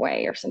sort of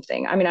way or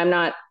something. I mean, I'm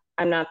not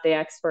the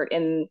expert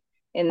in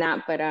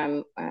that, but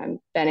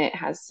Bennett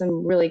has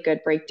some really good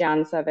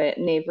breakdowns of it,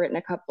 and they've written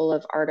a couple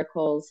of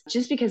articles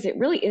just because it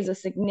really is a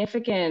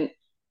significant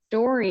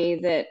story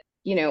that,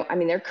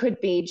 there could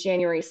be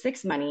January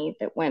 6th money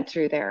that went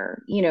through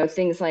there,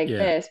 things like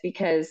this,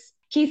 because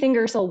Keith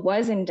Ingersoll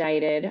was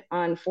indicted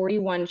on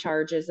 41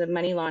 charges of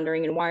money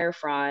laundering and wire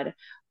fraud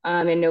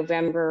in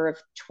November of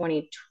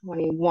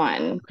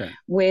 2021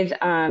 with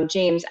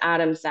James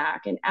Adamczak.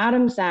 And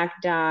Adamczak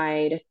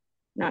died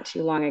not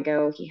too long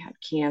ago. He had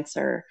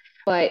cancer.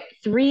 But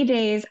 3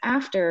 days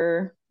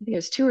after, I think it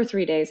was 2 or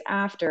 3 days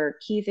after,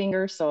 Keith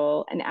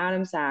Ingersoll and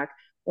Adamczak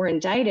were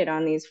indicted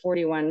on these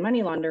 41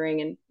 money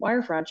laundering and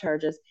wire fraud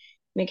charges,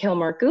 Mikhail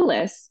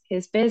Margulis,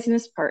 his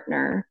business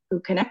partner who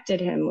connected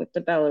him with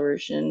the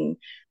Belarusian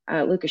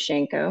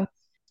Lukashenko,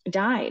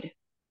 died.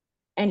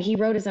 And he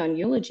wrote his own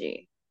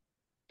eulogy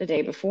the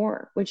day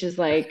before, which is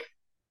like,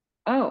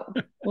 oh,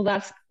 well,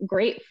 that's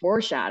great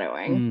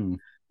foreshadowing.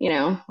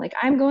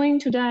 I'm going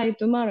to die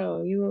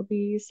tomorrow. You will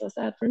be so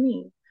sad for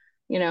me,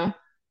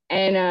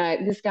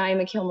 And this guy,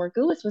 Mikhail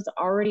Margulis, was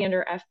already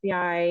under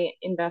FBI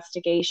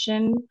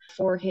investigation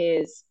for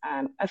his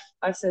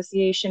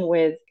association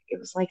with, it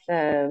was like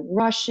the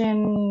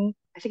Russian,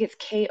 I think it's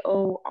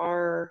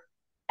KORS.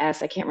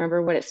 I can't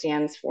remember what it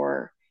stands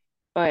for.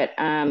 But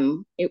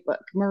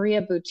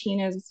Maria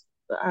Butina's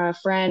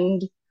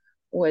friend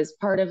was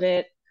part of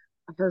it.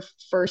 Her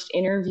first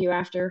interview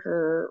after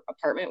her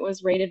apartment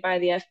was raided by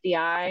the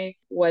FBI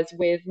was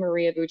with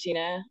Maria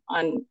Butina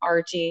on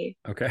RT.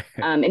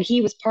 And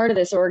he was part of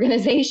this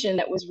organization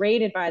that was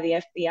raided by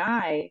the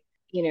FBI,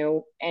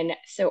 and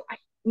so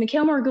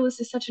Mikhail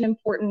Margulis is such an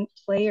important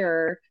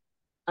player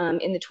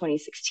in the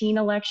 2016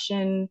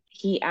 election.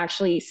 He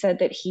actually said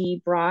that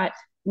he brought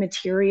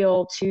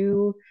material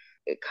to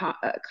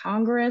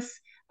Congress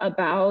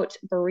about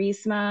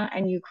Burisma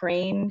and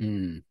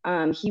Ukraine.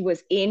 He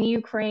was in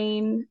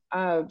Ukraine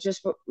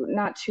just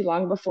not too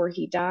long before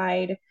he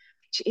died.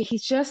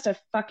 He's just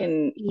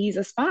he's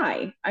a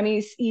spy. I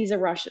mean, he's a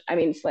Russian. I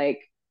mean, it's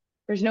like,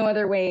 there's no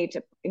other way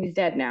he's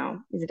dead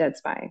now. He's a dead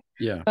spy.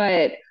 Yeah.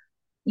 But,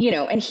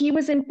 and he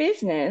was in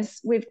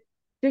business with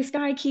this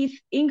guy, Keith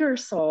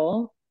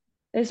Ingersoll,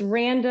 this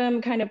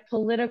random kind of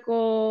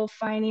political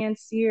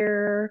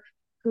financier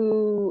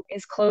who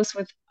is close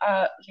with,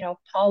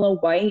 Paula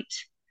White.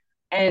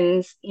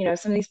 And,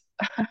 some of these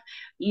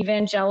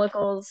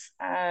evangelicals.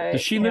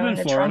 Does she live in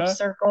Florida? Trump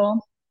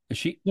circle. Is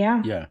she?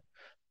 Yeah. Yeah.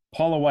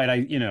 Paula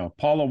White,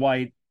 Paula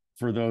White,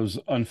 for those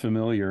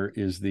unfamiliar,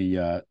 is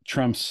the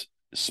Trump's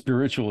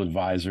spiritual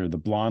advisor, the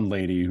blonde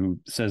lady who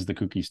says the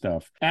kooky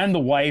stuff, and the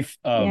wife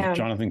of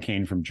Jonathan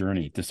Cain from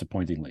Journey,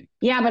 disappointingly.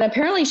 Yeah, but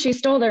apparently she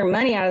stole their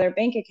money out of their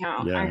bank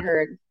account, I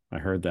heard. I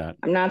heard that.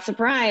 I'm not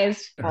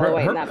surprised.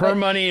 Her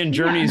money and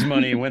Journey's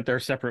money went their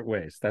separate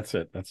ways. That's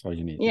it. That's all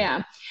you need.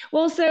 Yeah.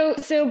 Well, so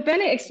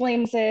Bennett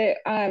explains it.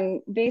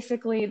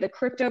 Basically, the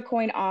crypto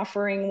coin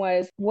offering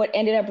was what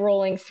ended up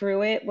rolling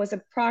through it was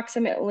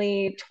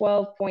approximately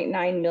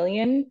 12.9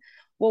 million.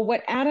 Well,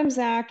 what Adam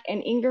Zak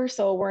and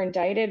Ingersoll were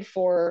indicted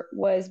for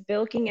was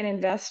bilking an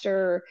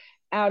investor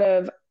out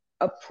of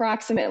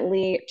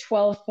approximately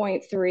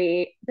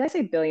 12.3. Did I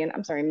say billion?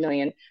 I'm sorry,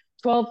 million.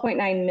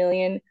 12.9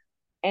 million.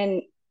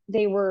 And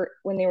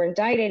when they were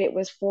indicted, it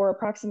was for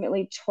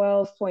approximately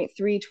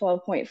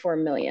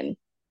 12.4 million.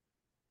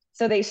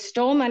 So they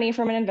stole money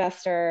from an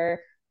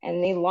investor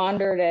and they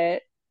laundered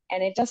it.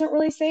 And it doesn't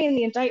really say in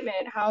the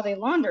indictment how they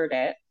laundered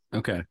it.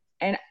 Okay.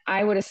 And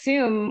I would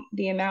assume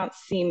the amounts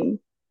seem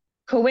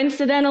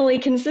coincidentally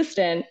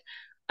consistent.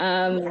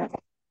 There's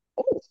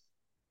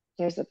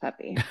a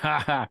puppy.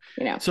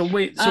 So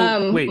wait.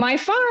 My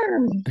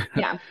farm.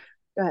 Yeah.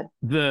 Go ahead.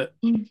 The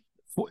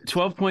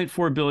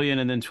 12.4 billion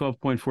and then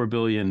 12.4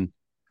 billion.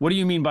 What do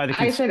you mean by the?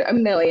 I said a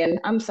million.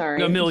 I'm sorry.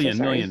 No, million.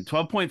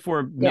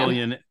 12.4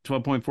 million.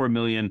 12.4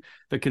 million.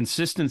 The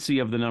consistency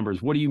of the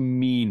numbers. What do you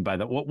mean by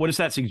that? What does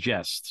that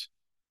suggest?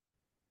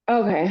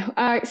 Okay.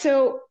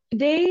 So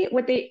they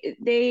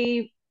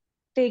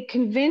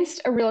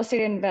convinced a real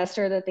estate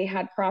investor that they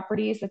had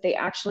properties that they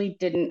actually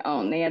didn't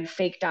own. They had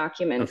fake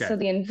documents. Okay. So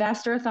the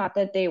investor thought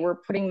that they were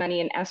putting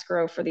money in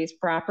escrow for these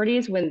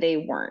properties when they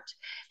weren't.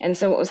 And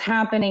so what was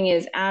happening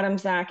is Adam,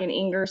 Zak, and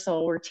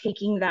Ingersoll were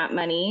taking that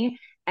money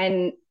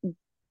and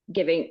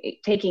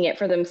taking it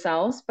for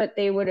themselves, but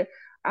they would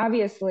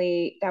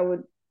obviously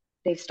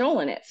they've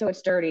stolen it. So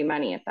it's dirty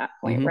money at that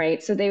point,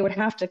 right? So they would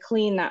have to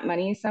clean that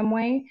money some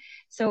way.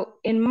 So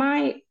in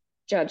my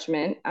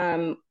judgment,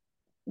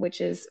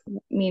 which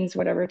means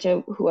whatever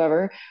to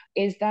whoever,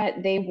 is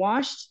that they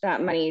washed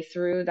that money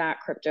through that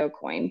crypto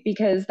coin,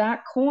 because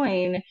that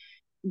coin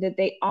that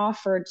they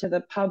offered to the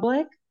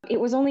public, it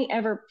was only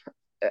ever,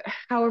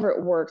 however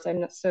it works.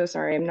 I'm so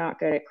sorry. I'm not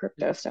good at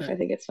crypto stuff. I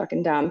think it's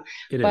fucking dumb.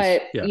 It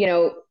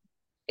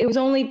was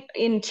only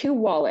in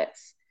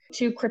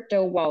two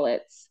crypto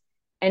wallets.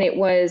 And it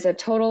was a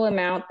total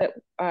amount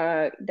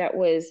that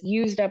was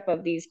used up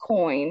of these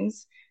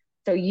coins.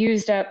 So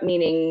used up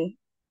meaning,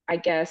 I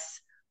guess,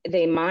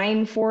 they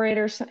mine for it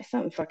or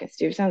something fucking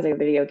stupid. Sounds like a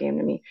video game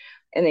to me.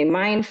 And they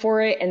mine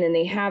for it, and then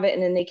they have it,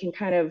 and then they can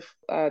kind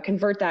of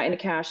convert that into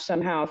cash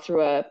somehow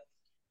through an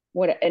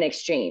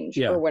exchange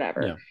or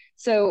whatever. Yeah.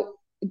 So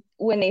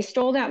when they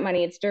stole that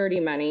money, it's dirty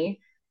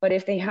money. But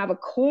if they have a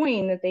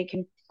coin that they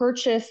can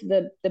purchase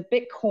the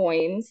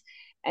Bitcoins,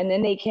 and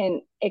then they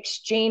can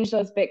exchange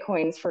those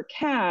Bitcoins for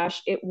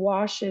cash, it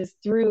washes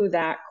through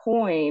that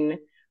coin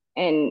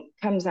and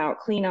comes out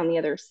clean on the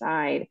other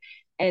side.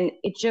 And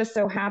it just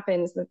so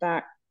happens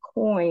that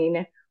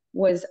coin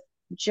was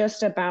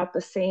just about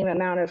the same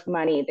amount of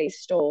money they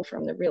stole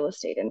from the real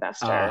estate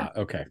investor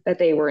that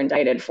they were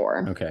indicted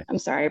for. Okay. I'm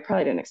sorry. I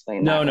probably didn't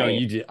explain that. No,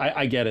 you did.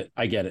 I get it.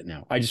 I get it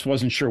now. I just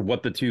wasn't sure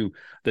what the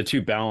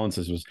two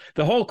balances was.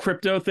 The whole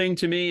crypto thing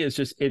to me is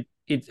just,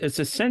 it's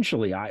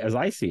essentially, as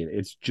I see it,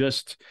 it's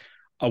just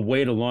a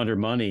way to launder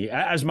money,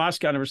 as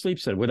Moscow Never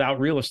Sleeps said, without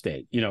real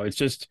estate.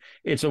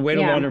 It's a way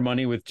to launder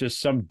money with just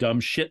some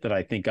dumb shit that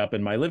I think up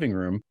in my living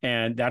room.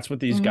 And that's what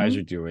these guys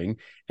are doing.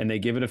 And they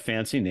give it a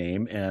fancy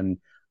name. And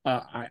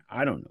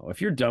I don't know,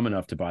 if you're dumb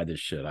enough to buy this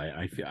shit,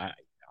 I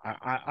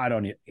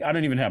don't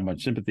even have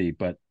much sympathy.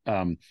 But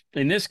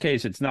in this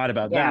case, it's not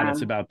about that.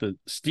 It's about the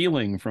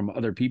stealing from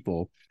other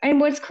people. And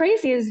what's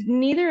crazy is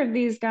neither of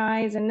these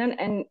guys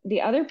and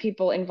the other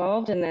people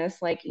involved in this,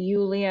 like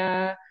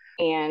Yulia,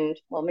 and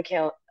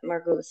Mikhail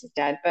Margulis is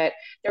dead, but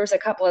there was a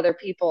couple other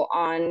people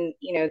on,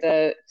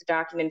 the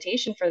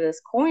documentation for this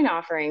coin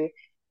offering.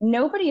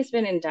 Nobody's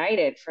been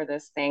indicted for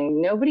this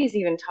thing. Nobody's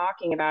even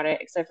talking about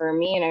it except for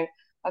me and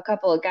a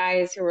couple of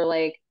guys who were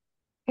like,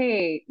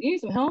 "Hey, you need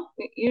some help?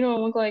 You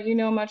don't look like you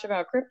know much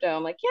about crypto."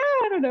 I'm like,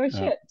 "Yeah, I don't know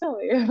shit.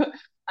 Tell you."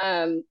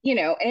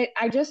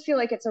 I just feel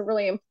like it's a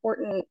really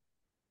important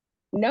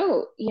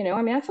note.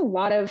 That's a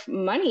lot of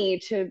money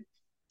to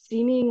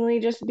seemingly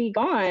just be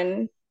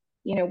gone.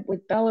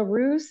 With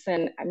Belarus,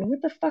 and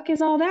what the fuck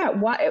is all that?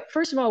 Why?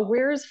 First of all,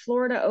 where's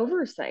Florida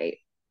oversight?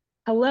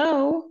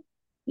 Hello,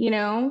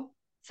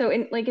 So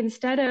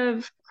instead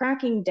of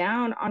cracking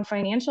down on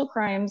financial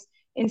crimes,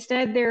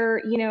 instead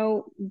they're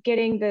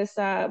getting this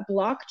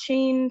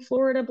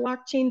Florida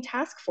blockchain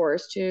task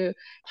force to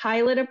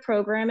pilot a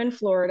program in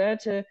Florida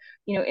to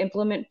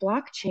implement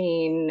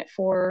blockchain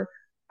for,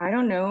 I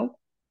don't know,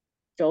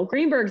 Joel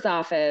Greenberg's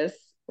office.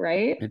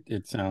 Right?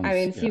 It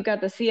sounds. So you've got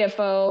the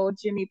CFO,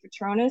 Jimmy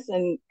Petronis,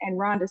 and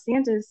Ron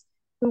DeSantis,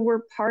 who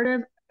were part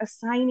of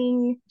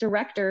assigning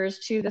directors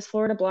to this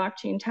Florida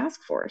blockchain task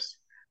force,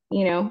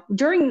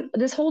 during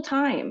this whole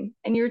time.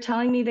 And you're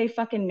telling me they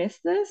fucking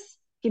missed this?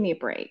 Give me a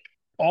break.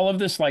 All of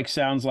this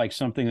sounds like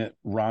something that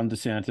Ron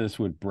DeSantis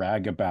would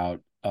brag about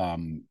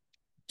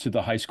to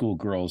the high school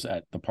girls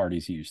at the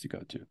parties he used to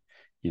go to,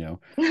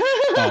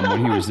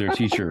 when he was their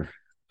teacher.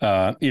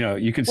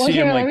 You can Well, see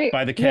him here, like let me,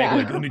 by the keg, yeah.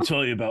 like, let me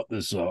tell you about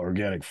this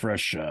organic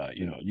fresh.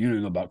 You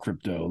know about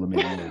crypto. Let me.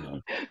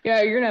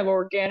 Yeah, you're gonna have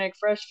organic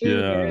fresh food and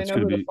you're Yeah,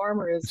 gonna know who the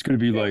farmer it's is. gonna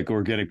be Yeah. like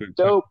organic. But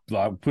Dope.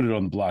 put it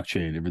on the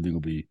blockchain. Everything will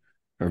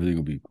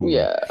be cool.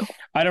 Yeah.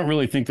 I don't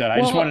really think that. I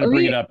just Well, wanted to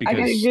bring it up I gotta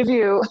because give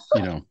you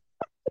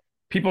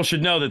people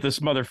should know that this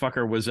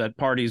motherfucker was at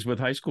parties with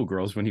high school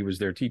girls when he was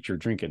their teacher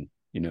drinking.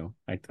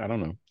 I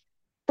don't know.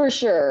 for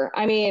sure.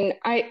 I mean,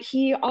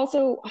 he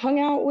also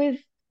hung out with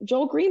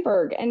Joel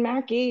Greenberg and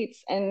Matt Gaetz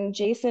and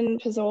Jason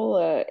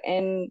Pizzola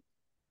and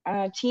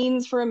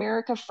Teens for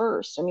America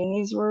First. I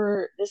mean,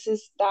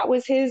 that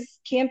was his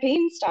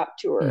campaign stop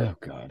tour. Oh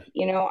God.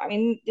 I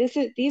mean,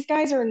 these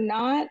guys are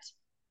not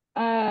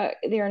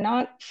they are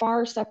not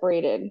far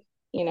separated,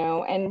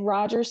 and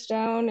Roger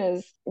Stone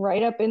is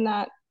right up in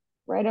that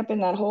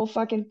whole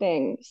fucking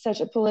thing. Such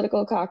a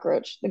political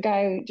cockroach. The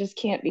guy just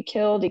can't be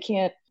killed. He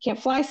can't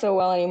fly so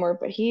well anymore,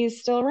 but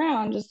he's still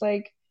around, just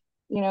like,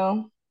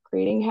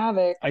 creating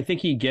havoc. I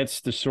think he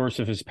gets the source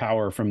of his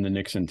power from the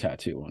Nixon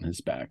tattoo on his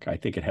back. I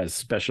think it has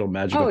special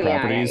magical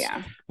properties.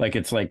 Yeah. Like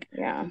it's like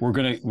we're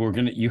gonna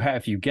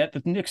if you get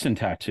the Nixon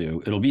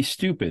tattoo, it'll be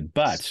stupid,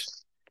 but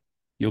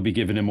you'll be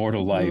given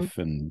immortal life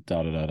and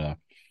da da da da.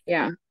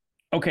 Yeah.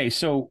 Okay,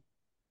 so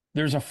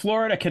there's a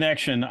Florida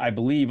connection, I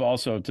believe,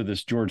 also to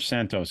this George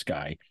Santos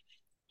guy.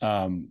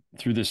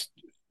 Through this,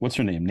 what's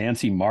her name,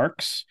 Nancy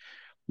Marks.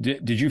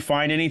 Did you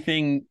find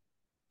anything?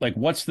 Like,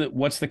 what's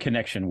the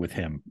connection with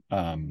him?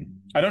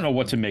 I don't know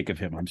what to make of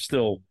him. I'm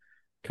still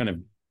kind of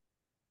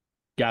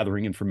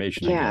gathering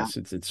information. I guess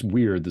it's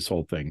weird, this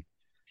whole thing.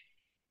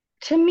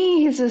 To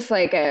me, he's just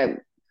like a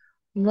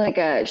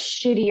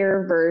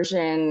shittier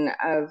version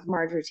of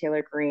Marjorie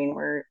Taylor Greene,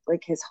 where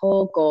like his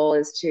whole goal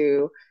is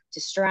to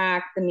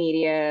distract the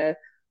media,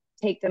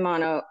 take them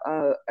on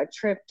a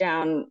trip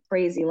down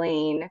crazy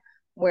lane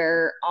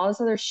where all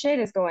this other shit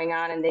is going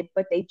on, and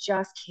they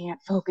just can't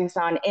focus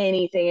on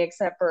anything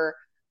except for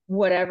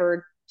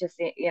whatever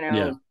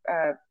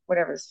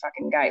whatever this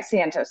fucking guy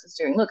Santos is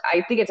doing. Look,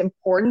 I think it's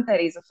important that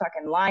he's a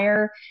fucking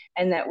liar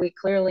and that we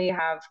clearly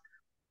have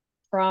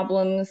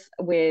problems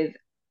with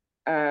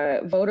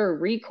voter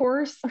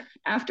recourse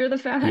after the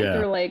fact.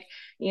 Or like,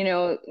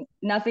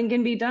 nothing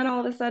can be done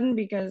all of a sudden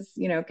because,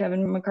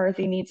 Kevin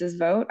McCarthy needs his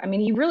vote. I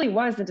mean, he really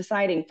was the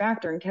deciding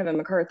factor in Kevin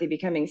McCarthy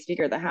becoming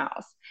Speaker of the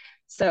House.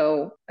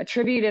 So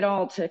attribute it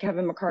all to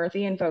Kevin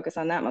McCarthy and focus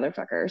on that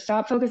motherfucker.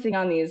 Stop focusing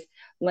on these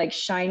like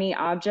shiny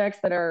objects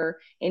that are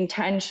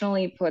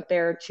intentionally put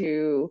there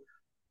to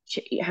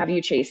have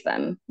you chase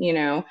them.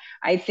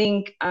 I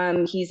think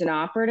he's an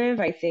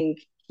operative. I think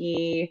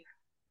he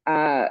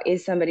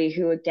is somebody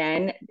who,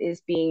 again,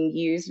 is being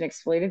used and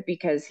exploited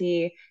because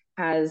he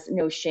has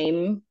no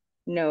shame,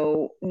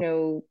 no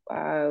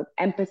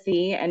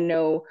empathy, and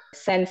no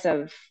sense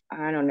of,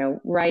 I don't know,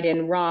 right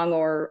and wrong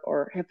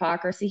or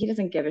hypocrisy. He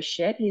doesn't give a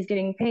shit. He's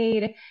getting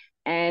paid,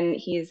 and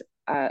he's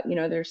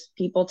there's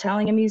people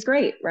telling him he's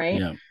great,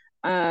 right?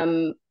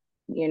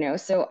 Yeah.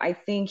 So I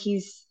think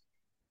he's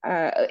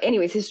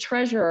anyways, his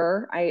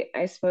treasurer,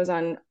 I suppose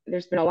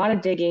there's been a lot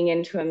of digging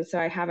into him, so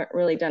I haven't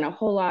really done a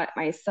whole lot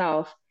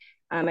myself.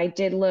 I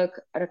did look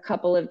at a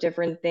couple of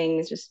different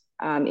things just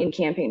in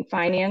campaign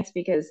finance,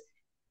 because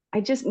I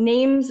just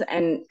names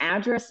and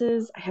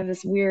addresses, I have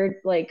this weird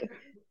like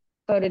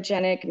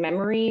photogenic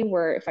memory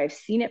where if I've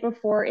seen it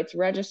before, it's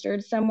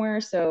registered somewhere.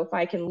 So if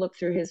I can look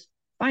through his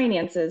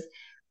finances,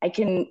 I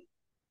can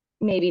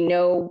maybe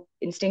know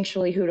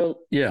instinctually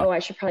I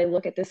should probably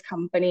look at this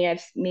company.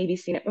 I've maybe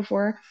seen it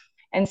before.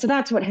 And so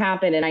that's what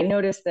happened. And I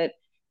noticed that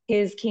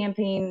his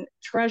campaign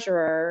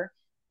treasurer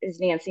is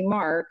Nancy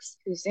Marks,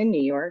 who's in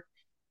New York,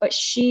 but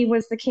she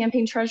was the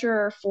campaign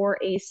treasurer for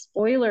a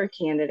spoiler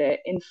candidate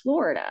in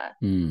Florida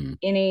in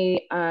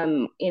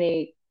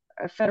a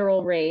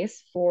federal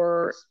race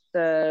for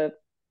the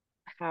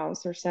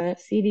House or Senate,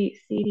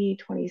 CD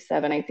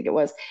 27, I think it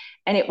was.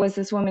 And it was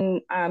this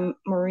woman,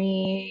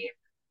 Marie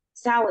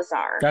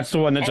Salazar. That's the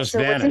one that just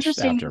vanished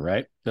after,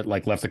 right? That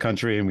like left the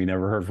country and we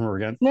never heard from her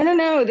again?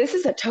 No. This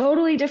is a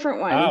totally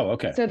different one. Oh,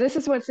 okay. So this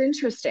is what's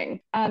interesting,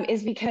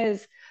 is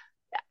because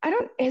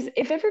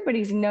if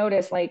everybody's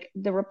noticed, like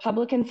the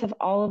Republicans have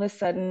all of a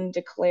sudden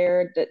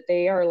declared that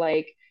they are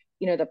like,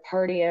 the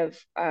party of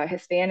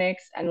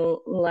Hispanics and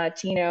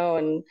Latino,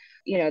 and,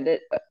 that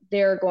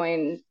they're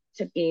going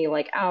to be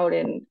like out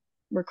and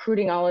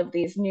recruiting all of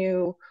these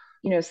new,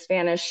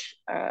 Spanish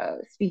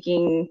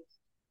speaking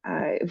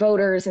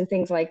voters and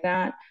things like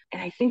that.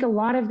 And I think a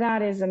lot of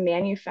that is a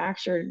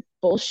manufactured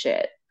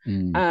bullshit.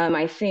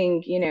 I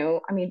think,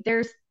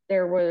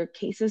 there were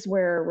cases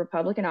where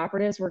Republican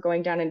operatives were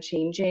going down and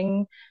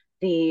changing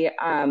the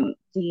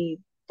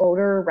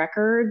voter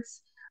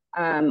records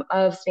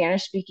of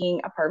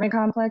Spanish-speaking apartment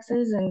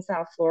complexes in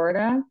South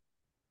Florida,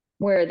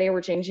 where they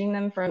were changing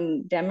them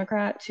from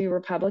Democrat to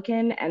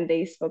Republican, and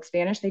they spoke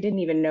Spanish. They didn't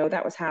even know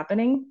that was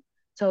happening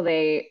till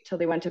they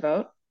went to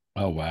vote.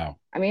 Oh, wow.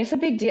 I mean, it's a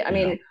big deal. I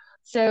mean,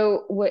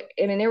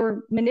 they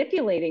were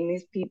manipulating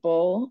these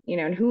people,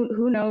 and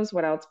who knows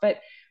what else,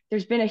 but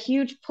there's been a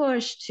huge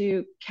push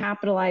to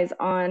capitalize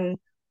on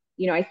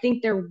I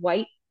think their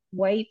white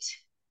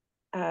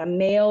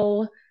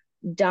male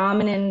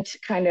dominant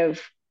kind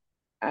of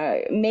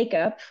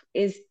makeup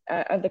is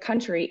of the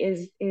country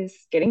is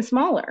getting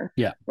smaller.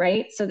 Yeah.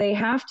 Right. So they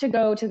have to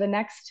go to the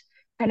next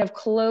kind of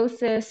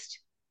closest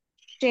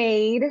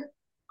shade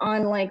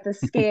on like the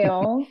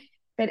scale.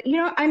 But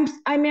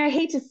I mean, I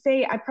hate to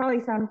say, I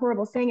probably sound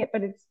horrible saying it,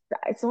 but it's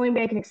the only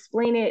way I can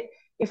explain it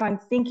if I'm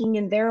thinking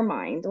in their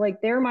mind.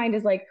 Like their mind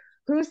is like,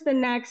 who's the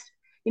next?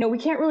 We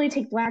can't really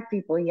take Black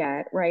people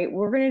yet, right?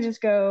 We're going to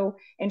just go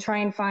and try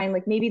and find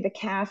like maybe the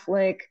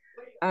Catholic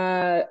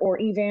or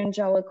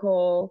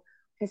evangelical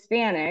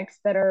Hispanics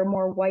that are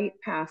more white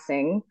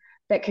passing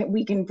that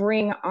we can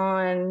bring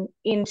on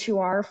into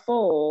our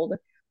fold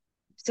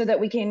so that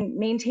we can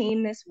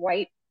maintain this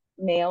white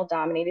male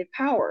dominated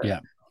power. Yeah.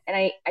 And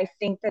I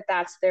think that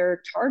that's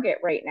their target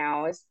right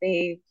now is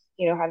they,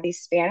 have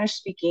these Spanish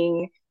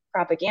speaking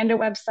propaganda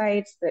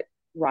websites that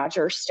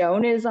Roger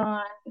Stone is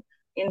on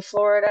in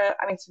Florida.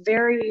 I mean, it's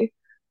very,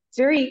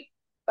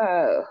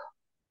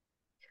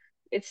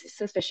 it's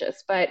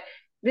suspicious, but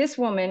this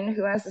woman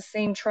who has the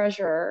same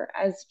treasurer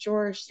as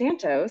George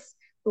Santos,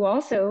 who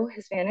also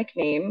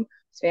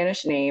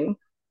Spanish name,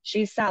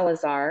 she's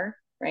Salazar,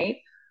 right?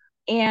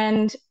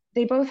 And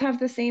they both have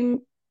the same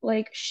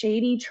like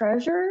shady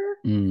treasurer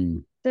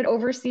that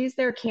oversees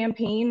their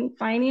campaign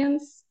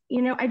finance.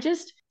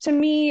 To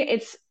me,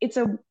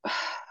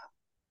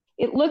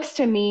 it looks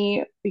to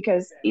me,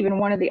 because even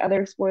one of the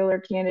other spoiler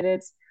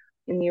candidates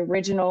in the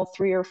original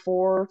 3 or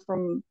 4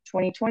 from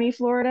 2020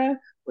 Florida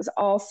was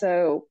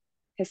also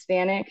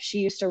Hispanic. She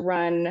used to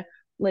run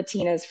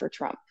Latinas for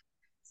Trump.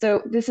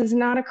 So this is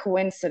not a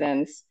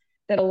coincidence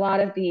that a lot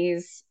of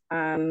these,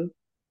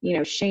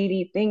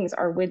 shady things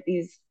are with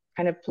these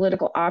kind of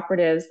political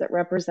operatives that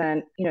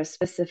represent,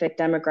 specific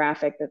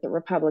demographic that the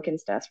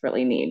Republicans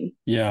desperately need.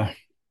 Yeah.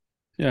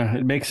 Yeah,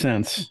 it makes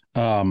sense.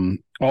 All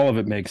of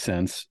it makes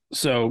sense.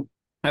 So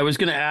I was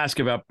going to ask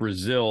about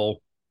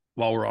Brazil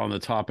while we're on the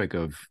topic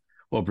of,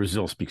 well,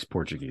 Brazil speaks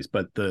Portuguese,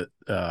 but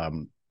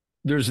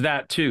there's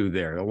that too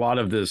there. A lot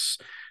of this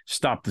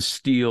stop the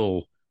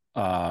steal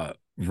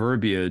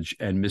verbiage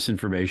and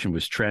misinformation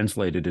was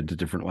translated into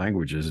different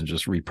languages and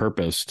just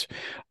repurposed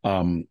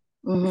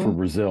for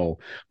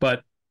Brazil.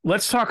 But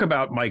let's talk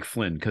about Mike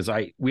Flynn, because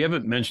we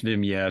haven't mentioned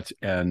him yet,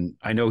 and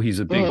I know he's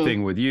a big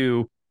thing with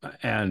you.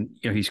 And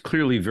he's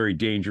clearly very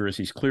dangerous.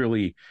 He's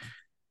clearly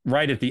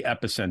right at the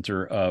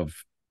epicenter of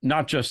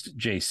not just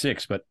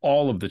J6, but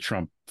all of the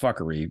Trump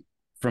fuckery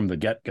from the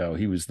get-go.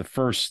 He was the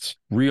first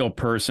real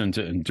person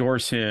to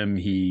endorse him.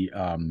 He,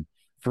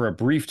 for a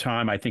brief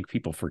time, I think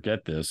people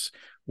forget this,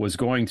 was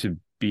going to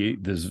be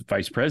this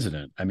vice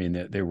president. I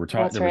mean, they were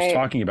was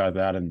talking about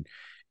that, and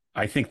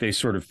I think they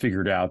sort of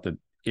figured out that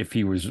if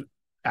he was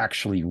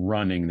actually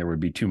running, there would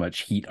be too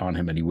much heat on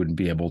him, and he wouldn't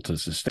be able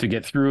to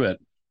get through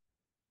it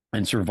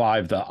and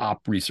survive the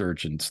op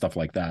research and stuff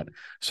like that.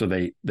 So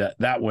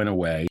that went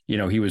away.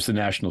 He was the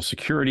national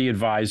security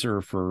advisor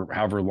for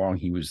however long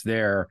he was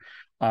there,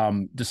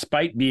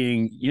 despite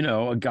being,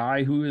 a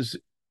guy who is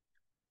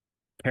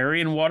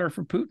carrying water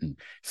for Putin,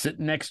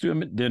 sitting next to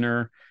him at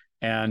dinner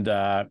and,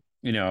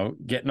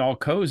 getting all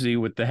cozy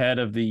with the head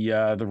of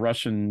the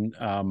Russian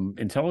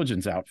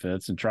intelligence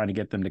outfits and trying to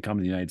get them to come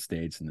to the United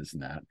States and this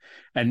and that.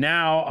 And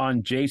now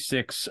on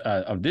J6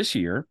 of this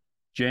year,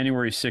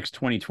 January 6,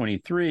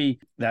 2023,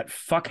 that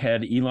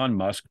fuckhead Elon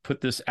Musk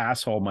put this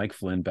asshole Mike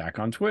Flynn back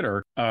on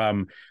Twitter,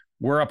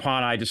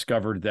 whereupon I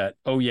discovered that,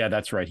 oh, yeah,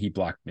 that's right, he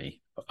blocked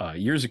me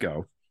years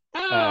ago.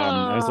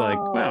 I was like,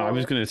 wow, I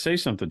was going to say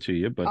something to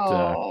you, but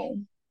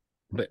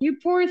you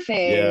poor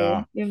thing.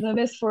 Yeah. You have the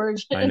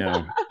misfortune. I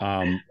know.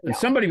 And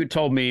somebody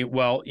told me,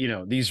 well,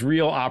 these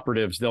real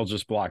operatives, they'll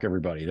just block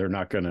everybody. They're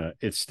not going to,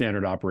 it's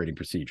standard operating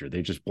procedure.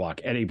 They just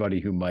block anybody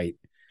who might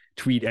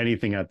tweet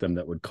anything at them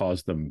that would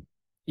cause them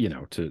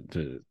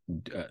to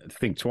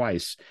think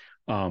twice,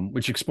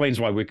 which explains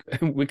why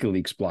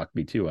WikiLeaks blocked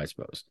me too, I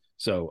suppose.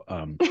 So,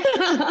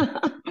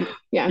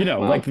 yeah,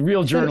 like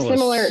real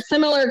journalists,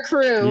 similar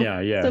crew. Yeah.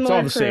 It's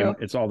all the same.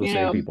 It's all the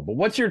same people. But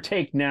what's your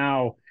take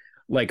now,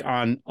 like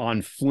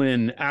on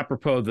Flynn,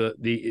 apropos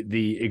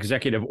the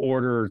executive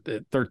order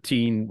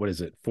 13? What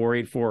is it?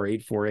 484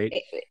 848?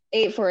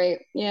 848.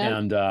 Yeah.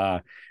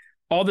 And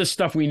all this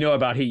stuff we know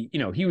about.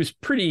 He was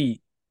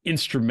pretty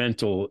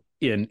instrumental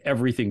in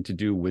everything to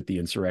do with the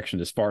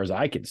insurrection, as far as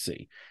I can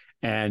see.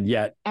 And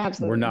yet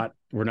Absolutely.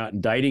 we're not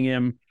indicting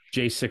him.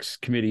 J6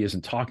 committee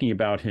isn't talking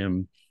about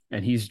him,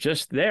 and he's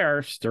just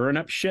there stirring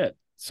up shit.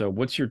 So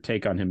what's your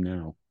take on him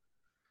now?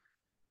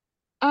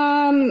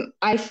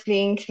 I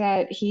think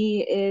that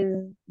he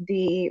is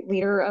the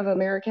leader of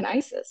American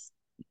ISIS.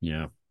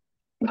 Yeah.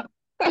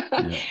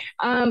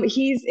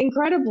 He's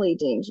incredibly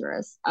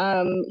dangerous.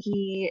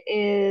 He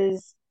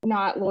is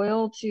not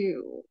loyal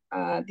to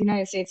the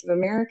United States of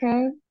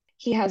America.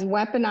 He has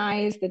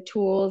weaponized the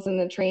tools and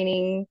the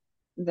training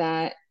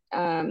that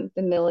the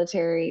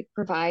military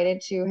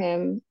provided to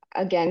him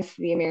against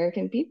the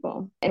American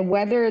people. And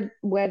whether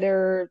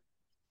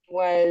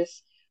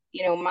was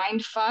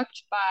mind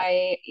fucked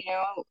by,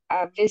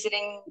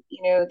 visiting,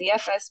 the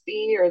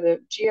FSB or the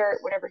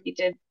GR, whatever he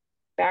did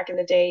back in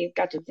the day. You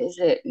got to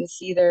visit and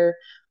see their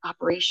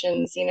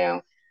operations,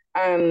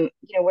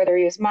 whether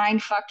he was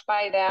mind fucked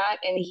by that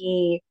and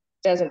he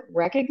doesn't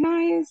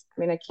recognize.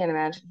 I mean, I can't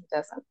imagine he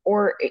doesn't.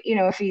 Or,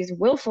 if he's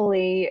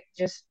willfully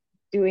just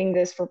doing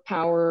this for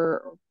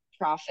power or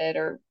profit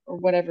or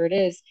whatever it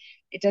is,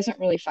 it doesn't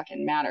really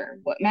fucking matter.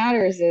 What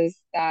matters is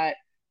that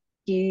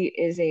he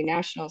is a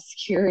national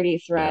security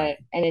threat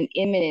and an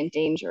imminent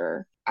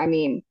danger. I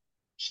mean,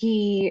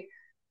 he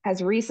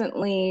has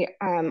recently,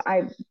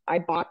 I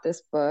bought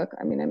this book.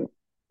 I mean, I'm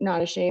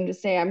not ashamed to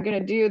say I'm going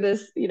to do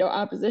this,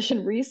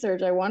 opposition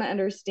research. I want to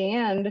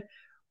understand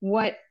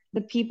what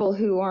the people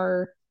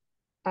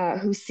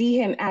who see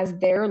him as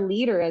their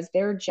leader, as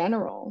their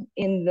general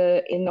in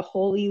the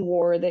holy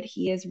war that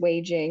he is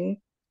waging,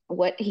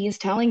 what he is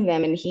telling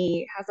them. And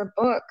he has a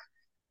book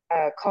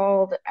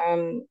called,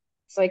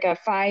 it's like a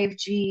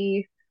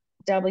 5GW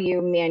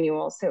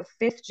manual. So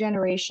 5th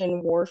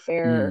generation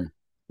warfare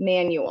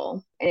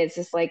manual. And it's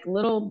this like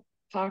little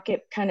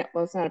pocket kind of,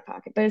 well, it's not a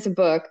pocket, but it's a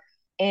book.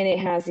 And it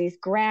has these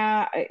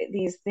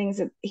things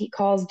that he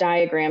calls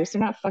diagrams.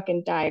 They're not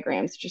fucking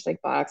diagrams, just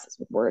like boxes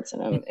with words in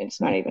them.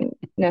 It's not even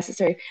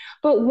necessary.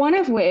 But one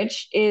of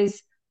which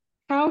is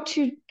how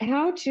to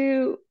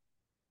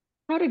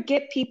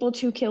get people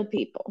to kill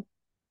people.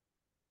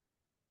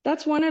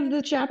 That's one of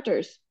the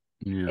chapters.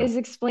 Is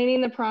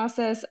explaining the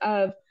process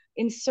of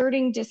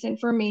inserting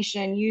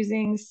disinformation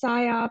using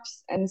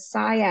psyops and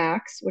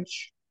psyacs,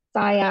 which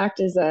psyact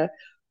is a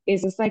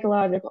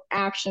psychological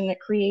action that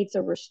creates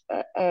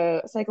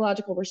a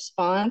psychological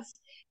response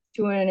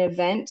to an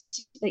event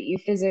that you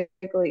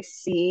physically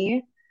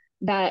see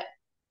that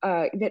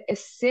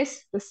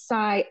assists the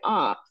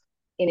psyop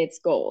in its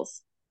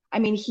goals. I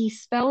mean, he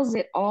spells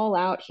it all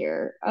out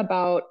here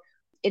about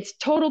it's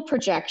total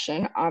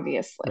projection,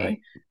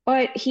 obviously,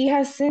 but he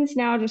has since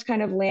now just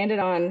kind of landed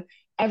on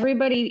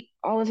everybody,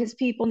 all of his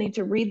people need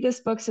to read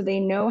this book so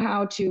they know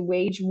how to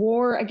wage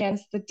war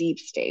against the deep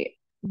state.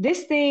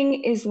 This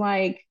thing is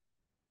like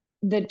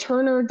the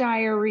Turner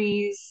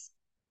Diaries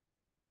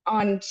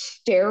on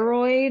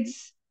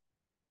steroids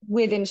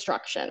with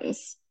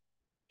instructions.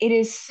 It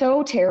is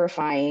so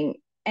terrifying,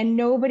 and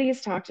nobody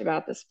has talked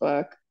about this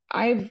book.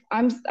 I've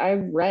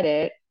read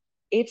it.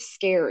 It's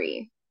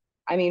scary.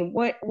 I mean,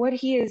 what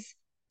he is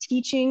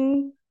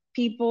teaching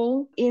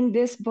people in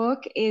this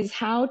book is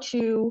how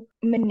to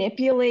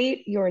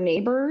manipulate your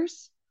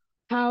neighbors,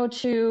 how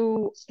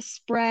to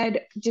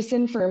spread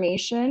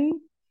disinformation,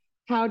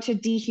 how to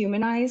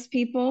dehumanize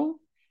people,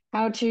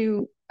 how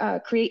to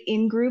create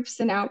in-groups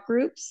and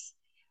out-groups,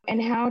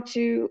 and how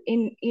to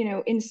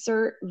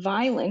insert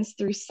violence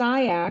through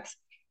psyacs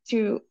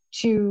to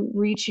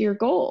reach your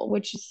goal,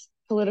 which is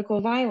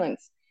political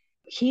violence.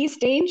 He's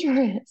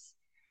dangerous.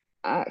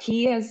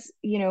 He has,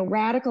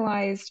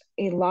 radicalized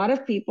a lot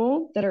of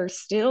people that are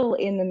still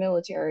in the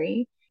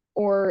military,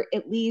 or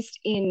at least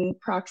in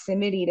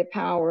proximity to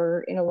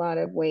power in a lot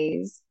of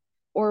ways,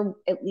 or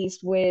at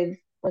least with,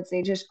 let's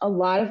say, just a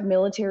lot of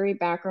military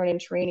background and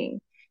training.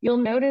 You'll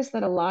notice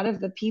that a lot of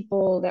the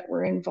people that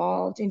were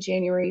involved in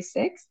January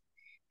 6th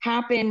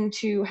happen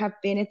to have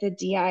been at the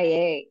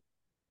DIA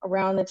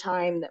around the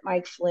time that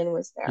Mike Flynn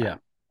was there.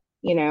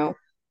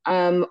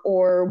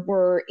 Or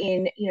were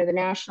in, the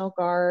National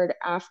Guard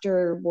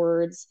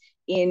afterwards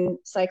in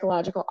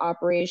psychological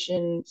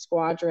operation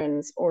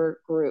squadrons or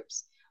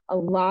groups. A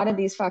lot of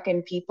these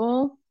fucking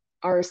people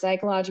are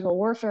psychological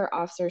warfare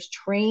officers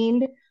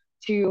trained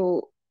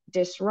to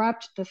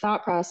disrupt the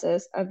thought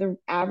process of the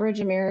average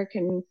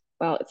American.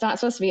 Well, it's not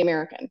supposed to be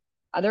American.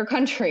 Other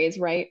countries,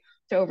 right,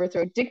 to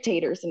overthrow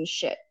dictators and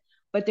shit.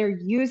 But they're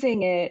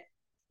using it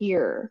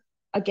here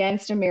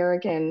against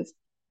Americans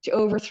to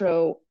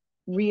overthrow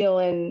real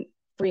and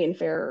free and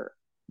fair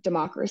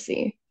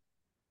democracy.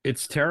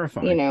 It's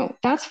terrifying.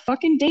 That's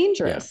fucking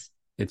dangerous.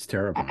 Yeah, it's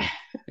terrifying.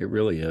 It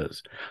really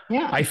is.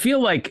 Yeah. I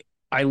feel like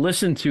I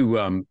listened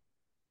to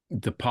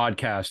the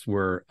podcast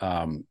where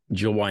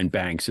Jill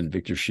Wine-Banks and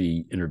Victor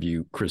Shi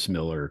interview Chris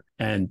Miller,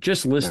 and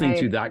just listening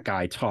to that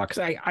guy talk.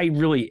 'Cause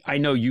I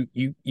know you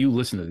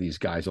listen to these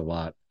guys a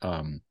lot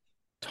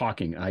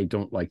talking. I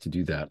don't like to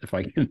do that if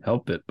I can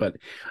help it, but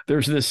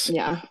there's this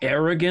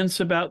arrogance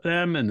about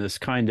them, and this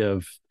kind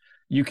of,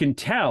 you can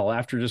tell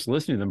after just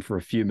listening to them for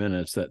a few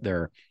minutes that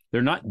they're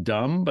not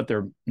dumb, but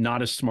they're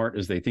not as smart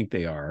as they think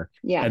they are.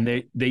 Yeah.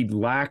 And they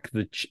lack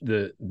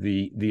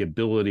the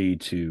ability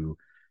to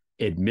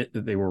admit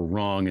that they were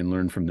wrong and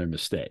learn from their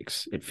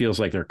mistakes. It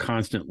feels like they're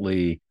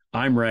constantly,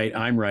 I'm right,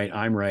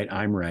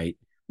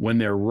 when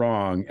they're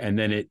wrong. And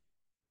then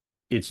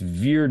it's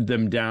veered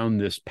them down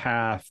this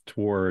path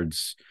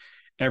towards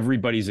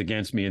everybody's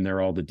against me and they're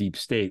all the deep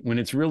state, when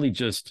it's really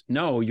just,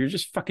 no, you're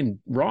just fucking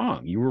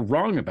wrong. You were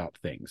wrong about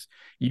things.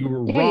 You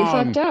were wrong. You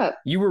fucked up.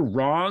 You were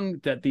wrong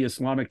that the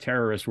Islamic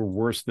terrorists were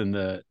worse than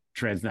the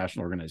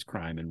transnational organized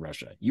crime in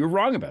Russia. You were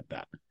wrong about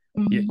that.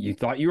 Mm-hmm. You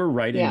thought you were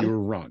right and you were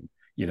wrong.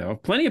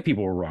 Plenty of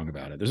people were wrong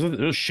about it.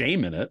 There's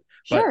shame in it,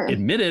 Sure. but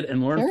admit it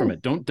and learn Sure. from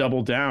it. Don't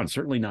double down.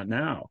 Certainly not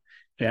now.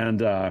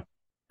 And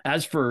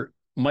as for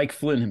Mike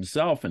Flynn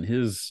himself and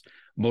his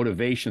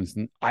motivations,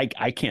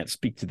 I can't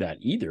speak to that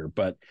either.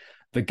 But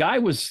the guy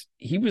was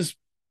in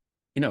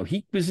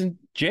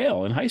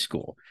jail in high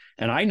school,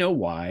 and I know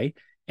why.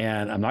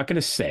 And I'm not going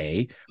to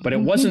say, but it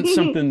wasn't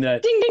something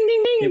that ding ding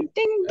ding ding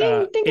ding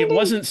ding ding. it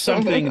wasn't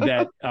something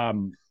that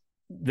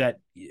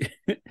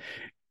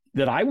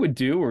that I would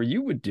do or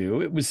you would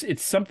do.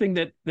 It's something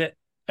that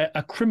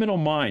a criminal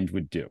mind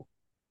would do,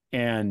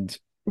 and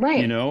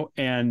right,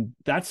 and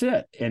that's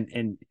it.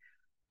 And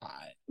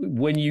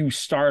when you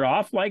start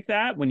off like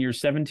that, when you're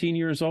 17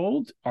 years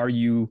old,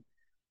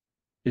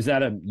 is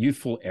that a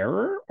youthful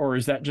error, or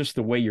is that just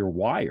the way you're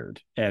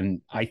wired?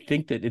 And I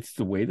think that it's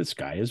the way this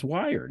guy is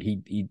wired.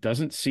 He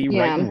doesn't see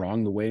right and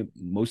wrong the way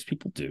most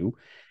people do.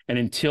 And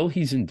until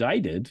he's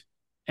indicted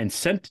and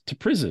sent to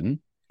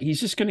prison, he's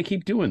just going to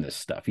keep doing this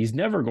stuff. He's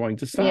never going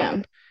to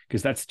stop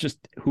because that's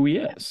just who he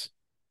is.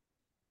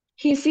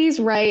 He sees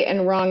right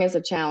and wrong as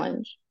a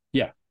challenge.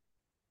 Yeah.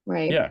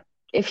 Right. Yeah.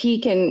 If he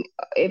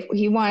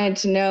wanted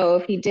to know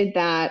if he did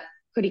that,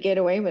 could he get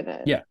away with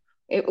it? Yeah.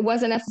 It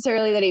wasn't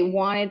necessarily that he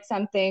wanted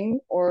something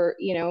or,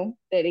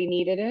 that he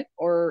needed it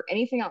or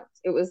anything else.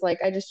 It was like,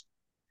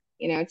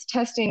 it's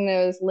testing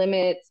those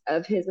limits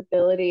of his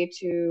ability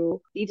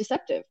to be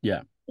deceptive.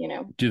 Yeah.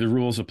 Do the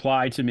rules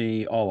apply to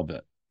me? All of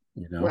it,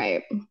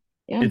 Right.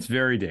 Yeah. It's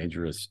very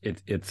dangerous.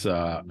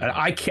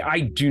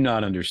 I do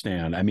not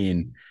understand. I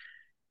mean,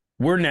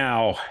 we're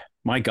now,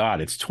 my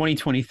God, it's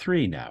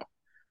 2023 now.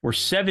 We're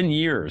 7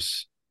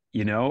 years,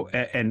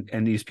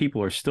 and these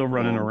people are still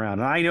running around.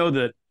 And I know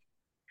that,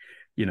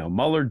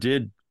 Mueller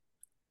did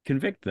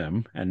convict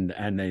them, and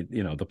they,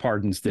 the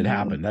pardons did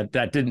happen.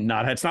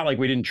 It's not like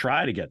we didn't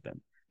try to get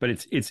them, but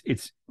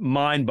it's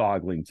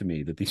mind-boggling to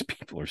me that these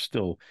people are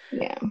still,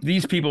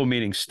 these people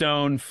meaning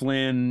Stone,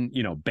 Flynn,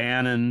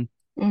 Bannon.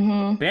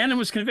 Mm-hmm. Bannon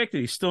was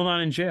convicted. He's still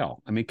not in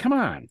jail. I mean, come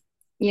on.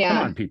 Yeah.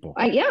 Come on, people.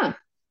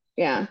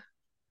 Yeah.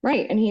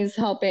 Right. And he's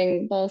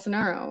helping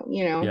Bolsonaro,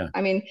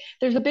 I mean,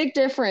 there's a big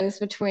difference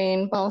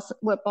between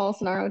what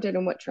Bolsonaro did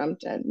and what Trump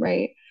did.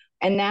 Right.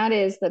 And that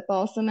is that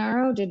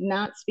Bolsonaro did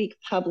not speak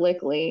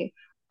publicly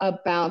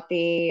about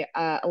the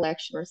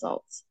election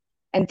results.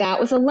 And that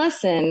was a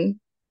lesson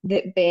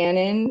that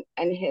Bannon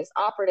and his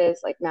operatives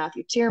like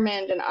Matthew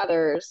Tierman and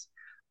others,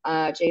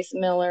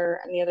 Jason Miller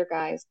and the other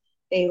guys,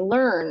 they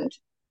learned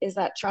is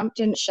that Trump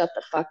didn't shut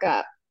the fuck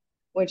up,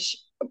 which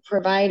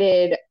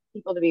provided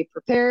people to be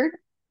prepared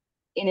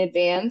in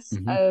advance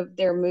of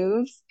their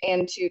moves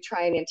and to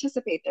try and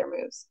anticipate their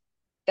moves.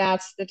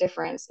 That's the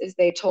difference, is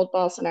they told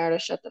Bolsonaro to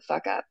shut the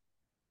fuck up.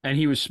 And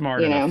he was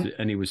smart enough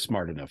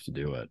to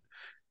do it.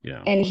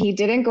 And he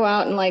didn't go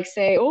out and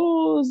say,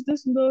 oh, is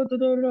this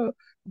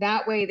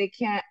that way they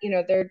can't,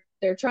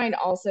 they're trying to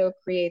also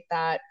create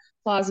that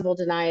plausible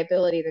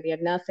deniability that he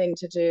had nothing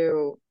to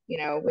do,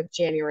 with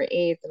January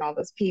 8th and all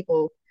those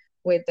people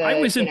with the, I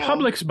was in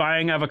Publix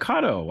buying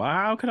avocado.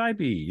 How could I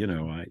be,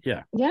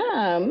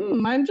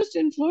 I'm just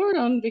in Florida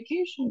on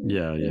vacation.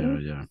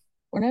 Yeah.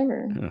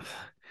 Whatever. Ugh.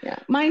 Yeah.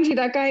 Mind you,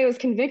 that guy was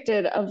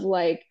convicted of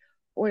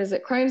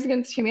crimes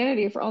against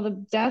humanity for all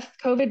the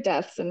COVID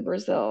deaths in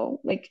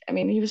Brazil.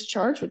 He was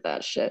charged with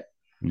that shit.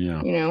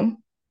 Yeah.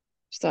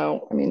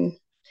 So,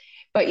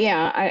 but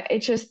yeah,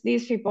 it's just,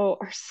 these people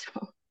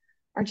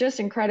are just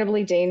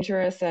incredibly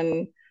dangerous,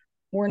 and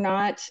we're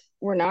not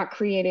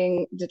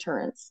creating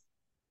deterrence.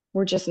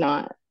 We're just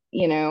not,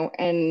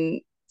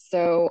 and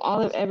so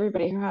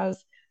everybody who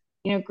has,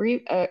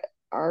 grief,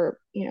 are,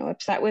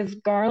 upset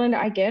with Garland.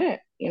 I get it.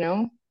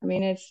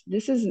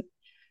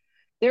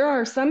 There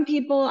are some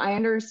people, I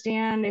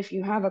understand if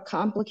you have a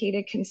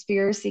complicated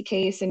conspiracy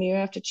case and you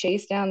have to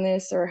chase down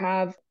this or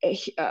have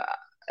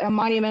a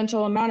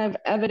monumental amount of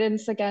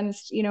evidence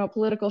against, a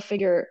political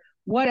figure,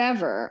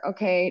 whatever.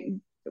 Okay.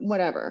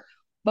 Whatever.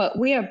 But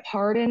we have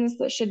pardons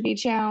that should be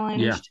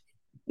challenged,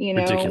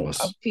 ridiculous.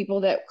 Of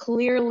people that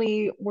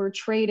clearly were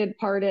traded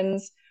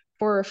pardons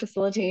for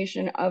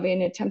facilitation of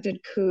an attempted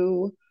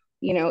coup.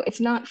 It's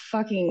not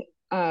fucking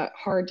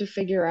hard to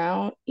figure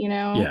out,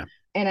 Yeah.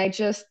 And I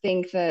just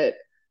think that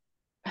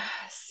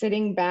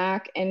sitting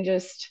back and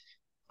just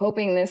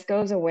hoping this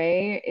goes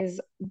away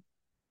is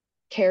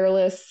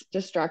careless,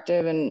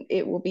 destructive, and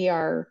it will be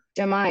our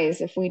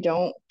demise if we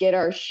don't get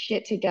our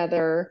shit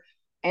together.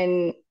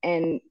 And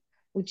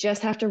we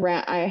just have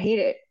to I hate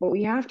it, but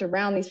we have to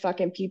round these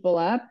fucking people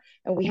up,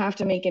 and we have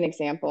to make an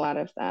example out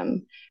of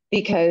them.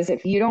 Because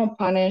if you don't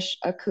punish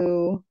a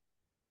coup,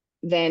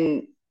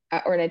 then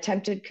or an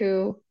attempted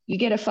coup, you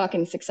get a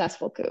fucking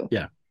successful coup.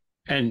 Yeah.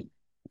 And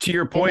to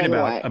your point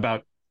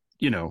about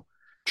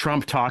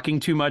Trump talking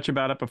too much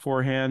about it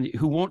beforehand,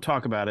 who won't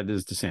talk about it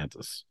is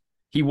DeSantis.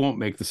 He won't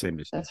make the same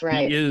mistake. That's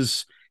right. He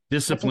is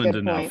disciplined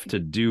enough to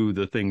do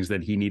the things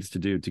that he needs to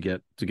do to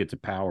get to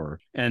power.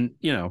 And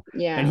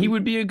and he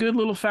would be a good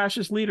little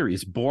fascist leader.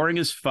 He's boring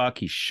as fuck.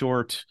 He's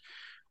short.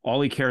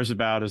 all he cares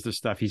about is the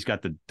stuff. He's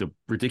got the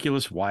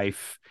ridiculous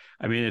wife.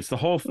 I mean, it's the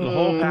whole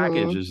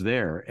package is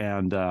there.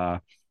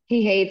 And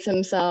he hates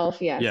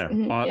himself. Yes. yeah,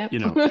 Yep. you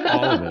know,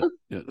 all of it.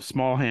 You know,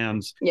 small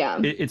hands. Yeah.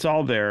 It's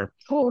all there.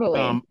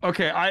 Totally.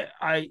 Okay.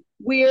 I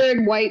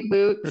weird white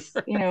boots,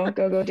 you know,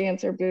 go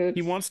dancer boots.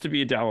 He wants to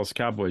be a Dallas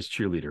Cowboys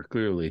cheerleader,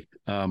 clearly.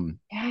 Yes.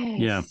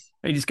 Yeah.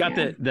 And he's got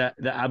the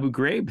Abu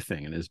Ghraib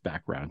thing in his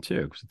background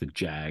too, the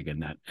Jag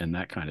and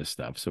that kind of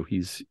stuff. So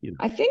he's, you know.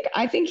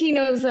 I think he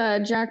knows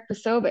Jack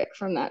Posobiec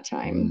from that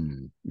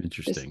time.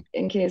 Interesting. Just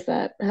in case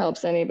that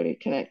helps anybody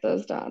connect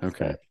those dots.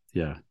 Okay. But,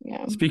 yeah.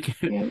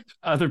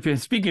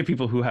 Speaking of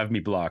people who have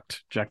me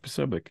blocked, Jack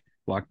Posobiec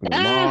blocked me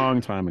a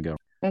long time ago.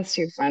 That's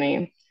too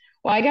funny.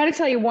 Well, I got to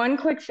tell you one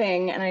quick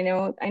thing, and I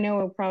know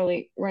we're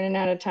probably running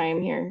out of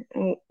time here,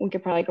 and we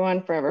could probably go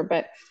on forever,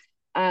 but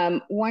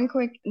one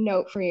quick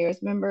note for you is,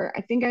 remember,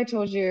 I think I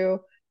told you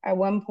at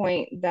one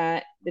point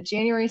that the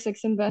January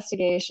 6th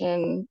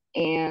investigation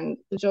and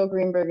the Joel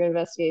Greenberg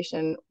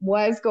investigation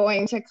was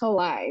going to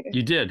collide.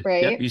 You did,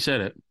 right? Yep, you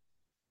said it.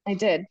 I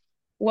did.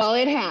 Well,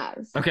 it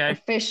has. Okay.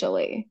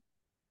 Officially,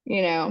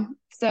 you know.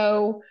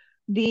 So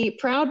the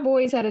Proud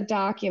Boys had a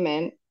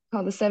document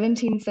called the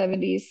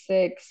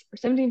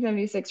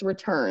 1776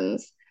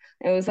 returns.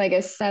 It was like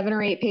a 7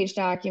 or 8 page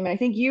document. I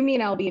think you, me,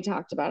 and LB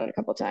talked about it a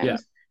couple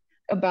times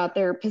about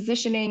their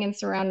positioning and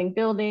surrounding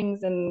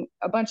buildings and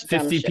a bunch of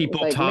 50 people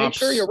like, tops. Make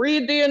sure you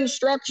read the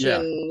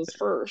instructions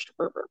first.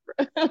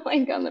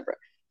 Like on the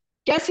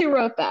guess who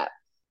wrote that?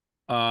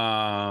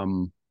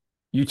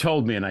 You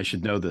told me, and I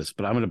should know this,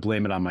 but I'm going to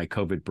blame it on my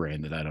COVID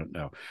brain that I don't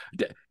know.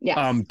 Yes.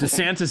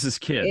 DeSantis's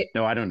kid.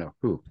 No, I don't know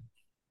who.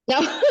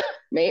 No.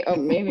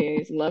 Maybe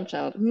he's a love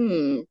child.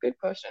 Good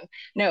question.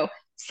 No,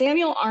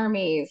 Samuel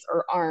Armes.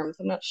 I'm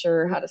not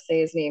sure how to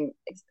say his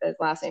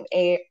last name,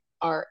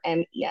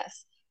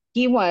 Armes.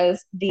 He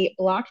was the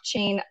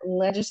blockchain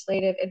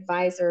legislative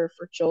advisor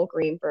for Joel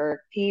Greenberg,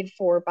 paid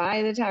for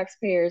by the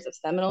taxpayers of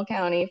Seminole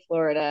County,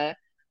 Florida,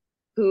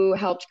 who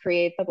helped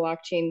create the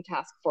blockchain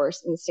task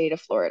force in the state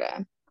of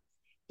Florida.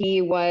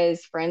 He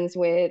was friends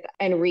with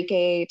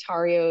Enrique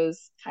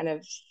Tarrio's kind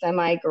of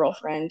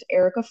semi-girlfriend,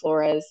 Erica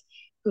Flores,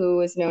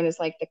 who is known as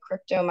like the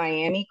crypto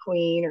Miami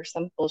queen or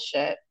some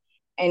bullshit.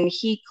 And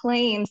he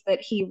claims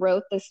that he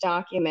wrote this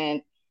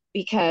document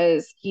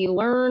because he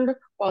learned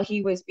while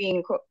he was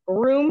being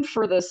groomed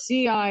for the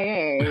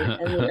CIA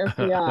and the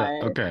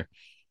FBI. Okay.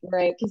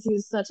 Right, because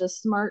he's such a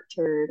smart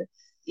turd.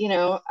 You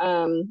know,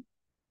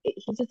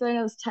 he's just one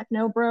of those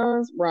techno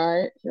bros,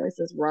 right? He always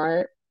says,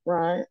 right.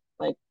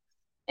 Like,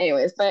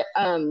 anyways, but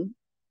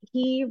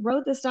he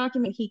wrote this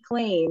document, he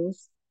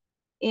claims,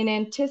 in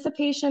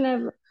anticipation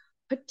of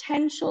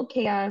potential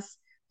chaos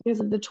because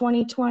of the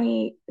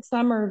 2020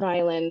 summer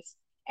violence,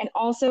 and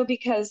also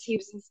because he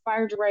was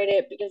inspired to write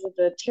it because of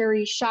the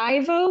Terry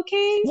Schiavo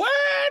case.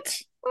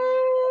 What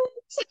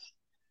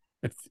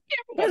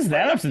does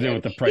that have to do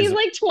with the president?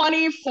 He's like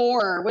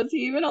 24. Was he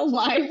even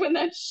alive when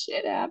that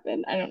shit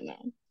happened? I don't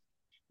know.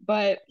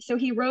 But so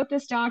he wrote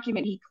this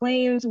document he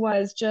claims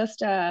was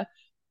just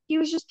he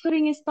was just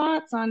putting his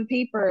thoughts on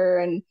paper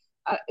and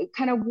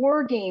kind of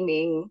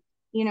wargaming,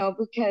 you know,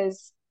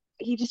 because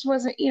he just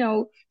wasn't, you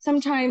know,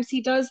 sometimes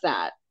he does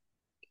that.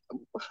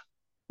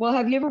 Well,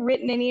 have you ever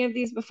written any of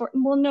these before?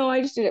 Well, no,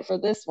 I just did it for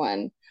this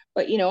one.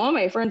 But, you know, all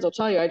my friends will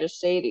tell you I just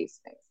say these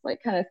things,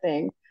 like kind of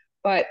thing.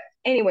 But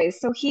anyways,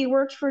 so he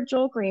worked for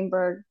Joel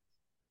Greenberg.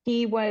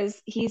 He's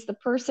the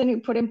person who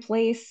put in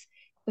place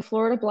the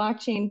Florida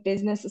Blockchain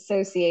Business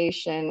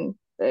Association,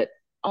 that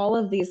all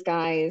of these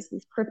guys,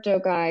 these crypto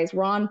guys,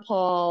 Ron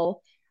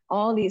Paul,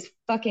 all these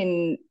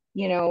fucking,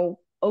 you know,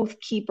 Oath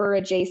Keeper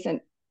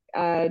adjacent,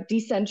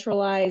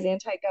 decentralized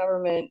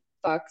anti-government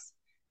fucks,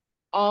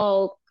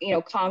 all, you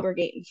know,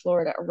 congregate in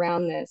Florida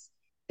around this.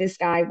 This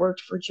guy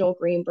worked for Joel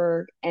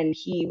Greenberg, and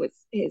he was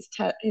his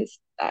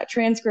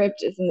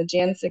transcript is in the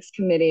Jan 6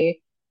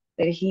 committee,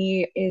 that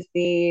he is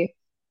the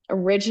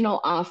original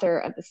author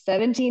of the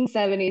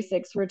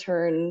 1776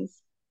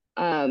 returns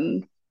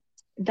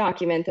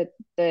document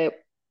that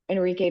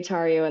Enrique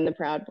Tarrio and the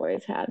Proud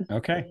Boys had.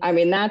 Okay. I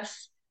mean,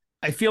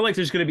 I feel like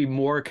there's going to be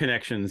more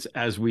connections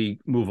as we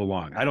move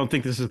along. I don't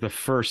think this is the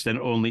first and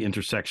only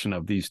intersection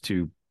of these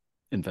two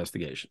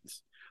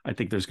investigations. I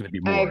think there's going to be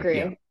more. I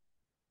agree.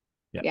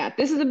 Yeah.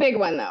 This is a big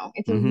one, though.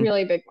 It's a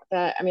really big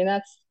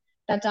one.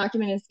 That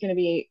document is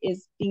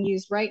being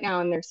used right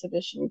now in their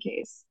sedition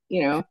case,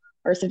 you know,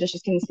 or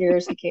seditious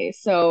conspiracy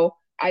case. So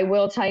I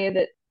will tell you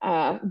that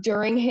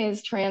during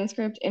his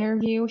transcript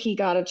interview, he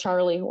got a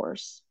Charley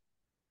horse.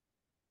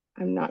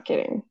 I'm not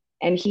kidding.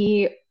 And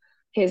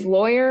his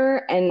lawyer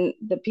and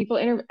the people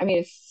I mean,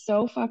 it's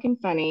so fucking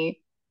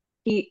funny.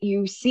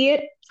 You see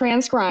it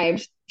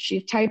transcribed.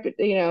 She's typing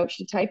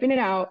it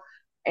out,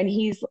 and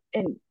his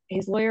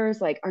lawyer is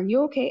like, "Are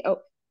you okay? Oh,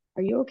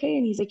 are you okay?"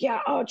 And he's like,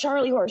 "Yeah, oh,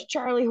 Charley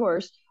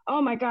horse.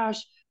 Oh my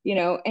gosh." You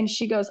know, and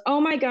she goes,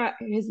 "Oh my God."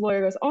 His lawyer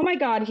goes, "Oh my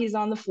God, he's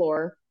on the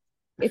floor."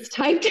 It's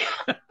typed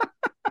out.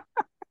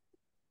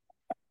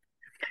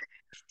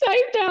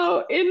 Typed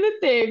out in the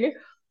thing.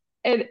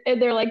 And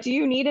they're like, do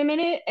you need a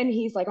minute? And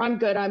he's like, I'm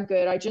good.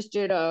 I just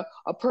did a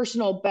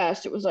personal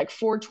best. It was like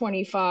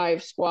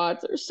 425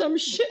 squats or some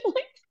shit.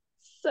 Like,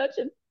 such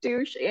a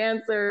douche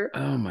answer.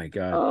 Oh my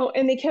God. Oh,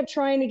 and they kept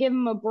trying to give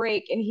him a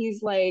break. And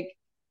he's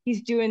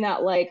doing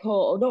that like,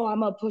 oh, no, I'm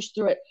going to push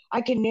through it.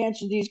 I can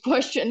answer these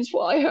questions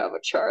while I have a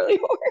Charley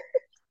horse.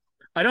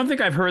 I don't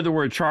think I've heard the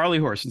word Charley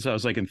horse since I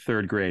was like in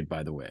third grade,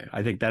 by the way.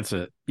 I think that's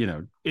is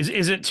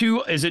it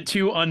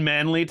too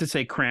unmanly to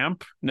say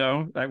cramp?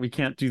 No, we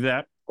can't do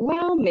that.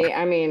 Well,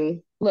 I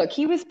mean, look,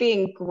 he was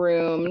being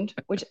groomed,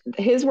 which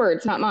his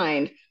words, not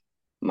mine,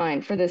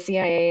 for the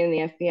CIA and the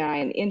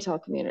FBI and the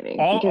intel community.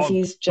 Because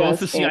he's just both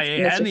the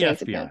CIA and the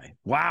FBI.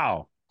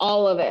 Wow.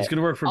 All of it. He's going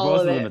to work for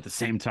both of them at the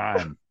same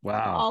time.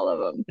 Wow. All of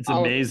them. It's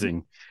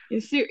amazing.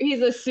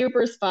 He's a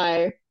super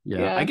spy.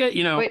 Yeah. I get,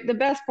 But the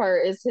best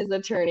part is his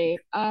attorney.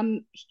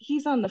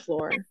 He's on the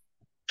floor.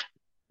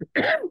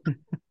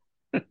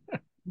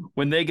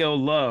 When they go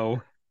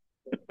low.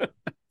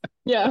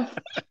 Yeah.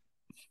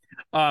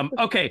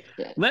 Okay.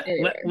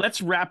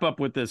 Let's wrap up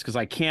with this because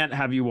I can't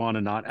have you on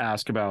and not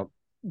ask about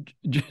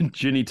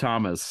Ginny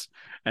Thomas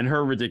and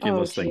her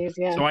ridiculous thing.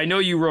 Yeah. So I know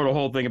you wrote a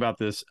whole thing about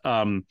this,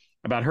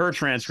 about her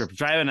transcript,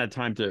 which I haven't had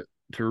time to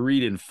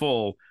read in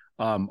full.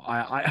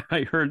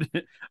 I heard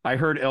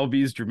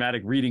LB's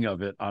dramatic reading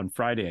of it on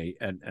Friday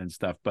and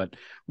stuff. But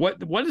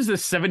what is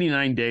this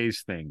 79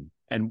 days thing?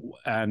 And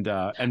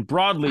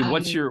broadly,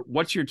 what's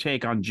your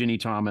take on Ginny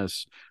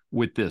Thomas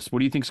with this? What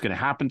do you think is going to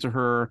happen to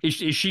her? Is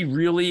she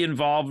really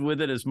involved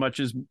with it as much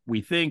as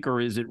we think,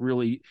 or is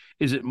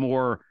it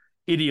more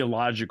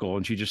ideological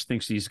and she just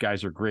thinks these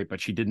guys are great,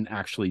 but she didn't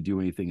actually do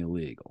anything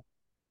illegal?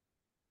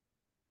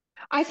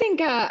 I think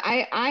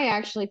I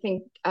actually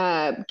think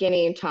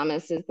Ginny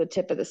Thomas is the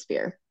tip of the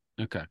spear.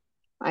 Okay.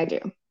 I do.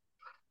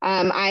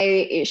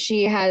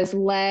 She has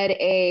led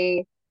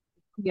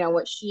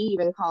what she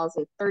even calls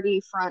a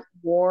 30-front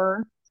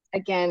war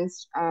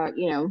against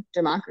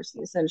democracy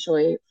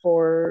essentially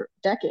for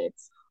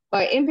decades.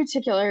 But in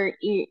particular,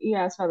 you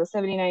asked about the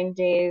 79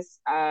 Days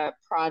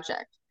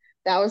project.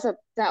 That was a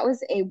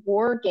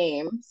war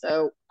game.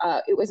 So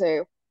it was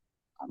a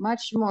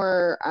much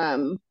more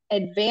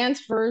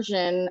advanced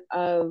version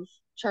of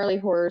Charley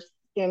Horse,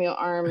 Samuel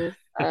Arms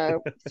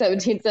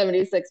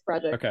 1776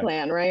 project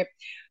plan, right?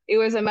 It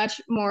was a much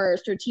more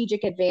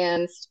strategic,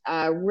 advanced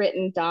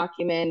written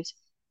document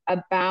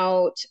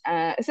about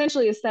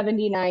essentially the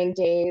 79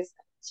 days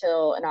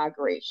till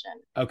inauguration.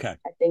 Okay.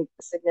 I think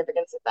the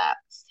significance of that.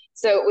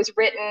 So it was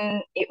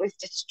written, it was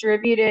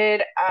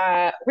distributed,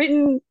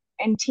 written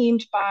and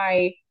teamed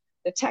by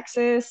the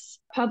Texas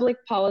Public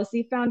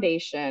Policy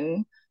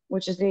Foundation,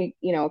 which is a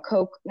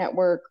Koch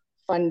network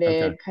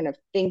funded kind of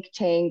think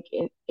tank,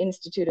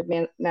 Institute of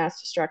Mass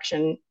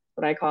Destruction,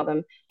 what I call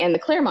them, and the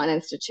Claremont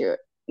Institute.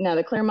 Now,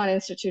 the Claremont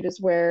Institute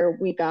is where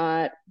we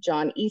got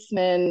John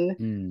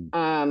Eastman.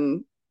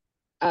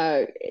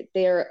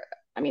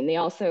 They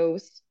also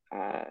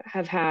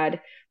have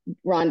had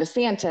Ron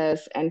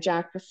DeSantis and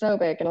Jack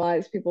Posobiec, and a lot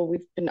of these people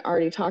we've been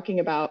already talking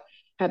about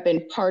have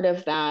been part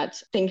of that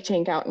think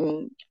tank out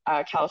in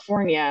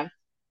California.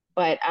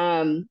 But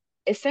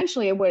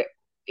essentially, what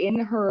in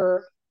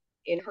her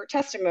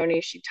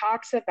testimony, she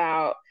talks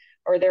about,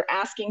 or they're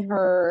asking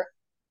her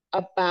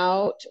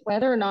about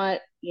whether or not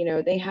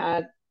they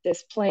had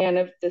this plan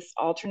of this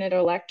alternate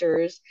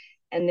electors,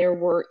 and there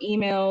were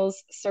emails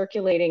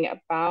circulating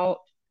about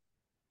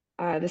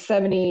the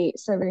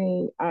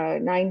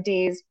 79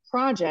 Days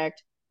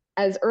project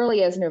as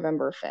early as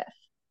November 5th.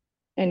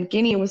 And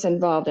Ginny was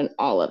involved in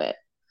all of it.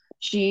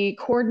 She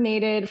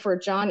coordinated for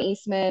John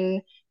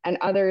Eastman and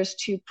others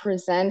to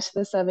present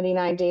the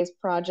 79 Days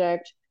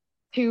project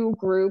to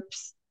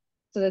groups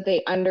so that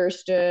they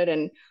understood.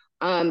 And,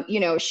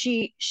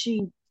 she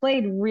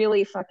played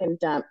really fucking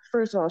dumb.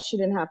 First of all, she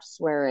didn't have to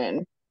swear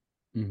in,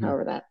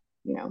 however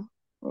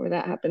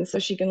that happened, so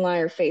she can lie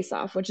her face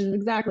off, which is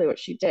exactly what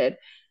she did.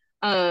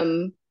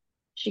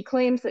 She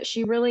claims that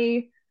she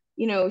really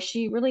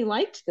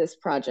liked this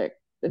project,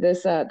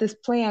 this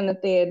plan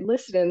that they had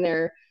listed in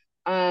there.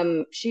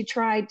 She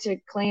tried to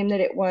claim that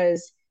it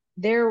was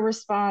their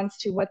response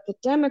to what the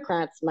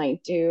Democrats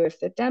might do if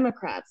the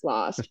Democrats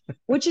lost,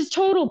 which is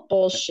total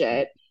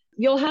bullshit.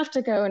 You'll have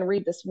to go and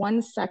read this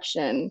one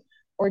section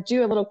or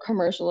do a little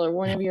commercial or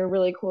one of your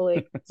really cool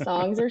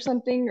songs or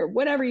something, or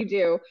whatever you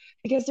do,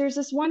 because there's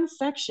this one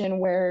section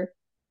where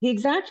the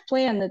exact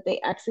plan that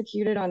they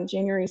executed on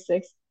January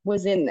 6th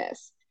was in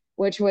this,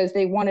 which was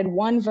they wanted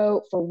one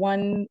vote for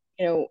one,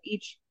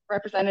 each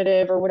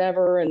representative or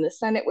whatever, and the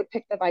Senate would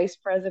pick the vice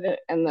president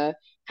and the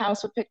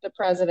House would pick the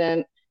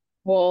president.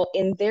 Well,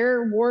 in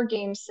their war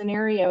game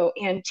scenario,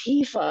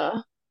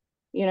 Antifa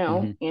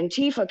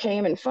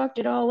came and fucked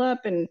it all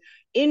up and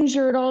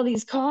injured all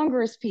these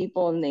Congress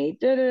people, and they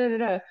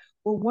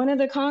Well, one of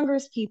the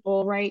Congress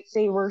people, right,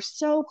 they were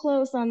so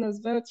close on those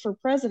votes for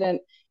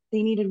president,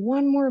 they needed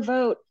one more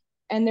vote.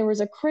 And there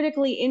was a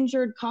critically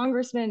injured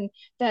congressman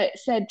that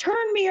said,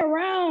 "Turn me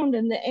around,"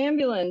 in the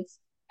ambulance.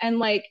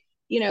 And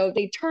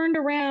they turned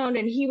around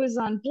and he was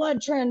on blood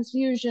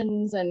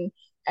transfusions and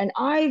and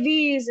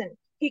IVs, and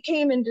he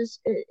came in this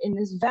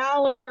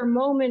valor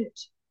moment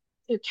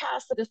to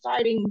cast the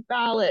deciding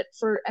ballot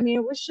for. I mean,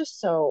 it was just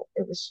so.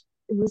 It was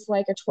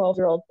like a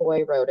 12-year-old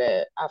boy wrote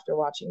it after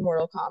watching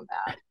Mortal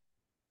Kombat.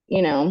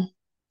 You know,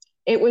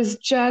 it was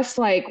just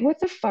like, what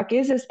the fuck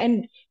is this?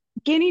 And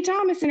Ginny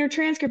Thomas in her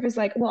transcript is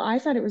like, well, I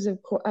thought it was a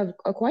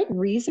quite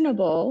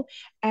reasonable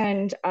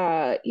and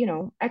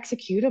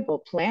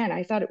executable plan.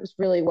 I thought it was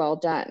really well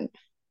done.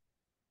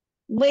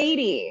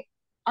 Lady,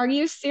 are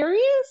you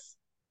serious?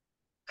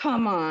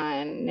 Come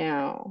on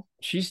now.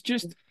 She's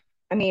just,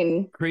 I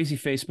mean, crazy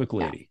Facebook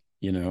lady,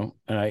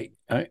 and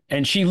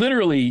and she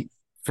literally,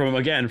 from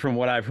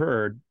what I've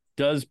heard,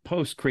 does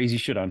post crazy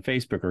shit on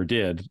Facebook, or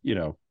did,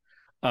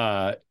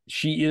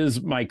 she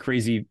is my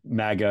crazy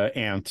MAGA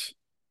aunt,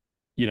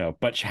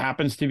 but she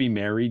happens to be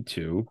married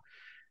to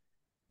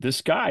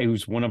this guy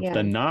who's one of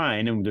the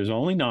 9, and there's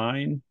only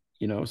 9,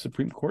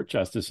 Supreme Court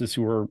justices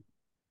who are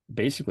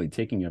basically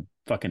taking a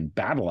fucking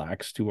battle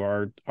axe to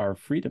our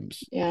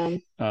freedoms. Yeah.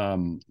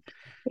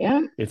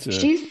 It's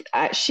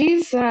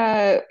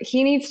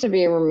he needs to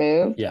be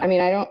removed. Yeah.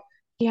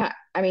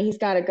 I mean, he's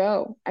got to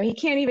go. I mean, he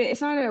can't even,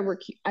 it's not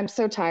I'm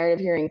so tired of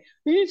hearing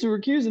he needs to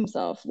recuse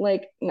himself.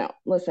 Like, no,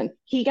 listen,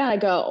 he got to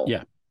go.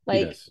 Yeah.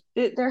 Like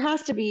there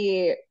has to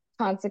be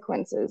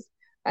consequences.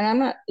 And I'm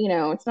not,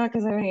 it's not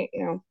because I have any,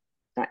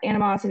 not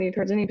animosity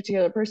towards any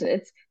particular person.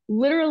 It's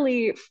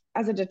literally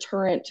as a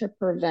deterrent to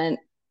prevent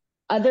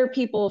other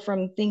people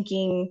from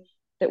thinking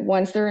that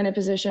once they're in a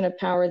position of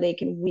power, they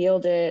can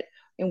wield it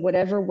in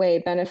whatever way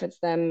benefits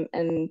them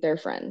and their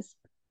friends.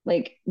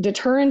 Like,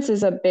 deterrence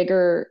is a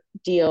bigger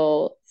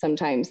deal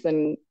sometimes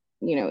than,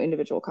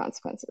 individual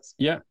consequences.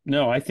 Yeah,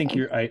 no, I think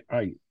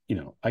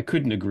I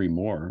couldn't agree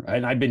more.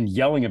 And I've been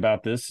yelling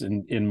about this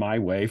in my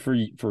way for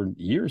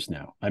years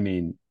now. I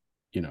mean,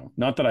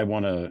 not that I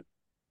want to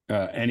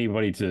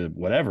anybody to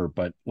whatever,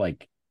 but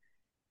like,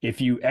 if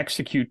you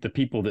execute the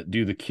people that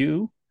do the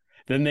coup,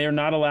 then they're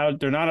not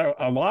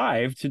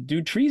alive to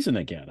do treason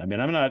again. I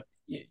mean, I'm not,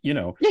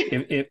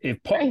 if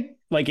right.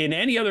 Like in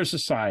any other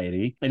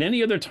society, in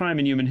any other time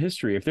in human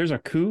history, if there's a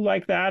coup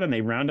like that and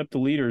they round up the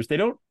leaders, they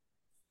don't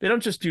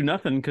just do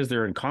nothing because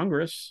they're in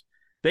Congress.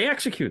 They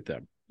execute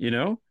them,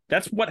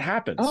 That's what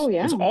happens. Oh,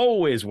 yeah. It's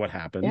always what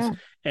happens. Yeah.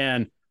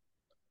 And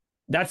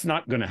that's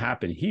not going to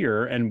happen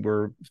here. And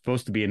we're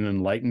supposed to be an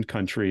enlightened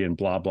country and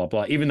blah, blah,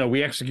 blah, even though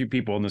we execute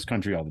people in this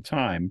country all the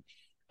time.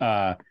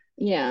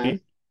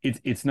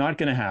 It's not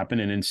going to happen.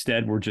 And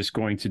instead, we're just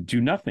going to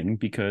do nothing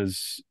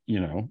because,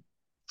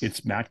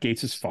 it's Matt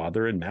Gaetz's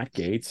father and Matt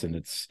Gaetz, and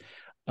it's,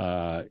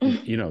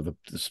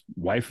 the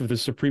wife of the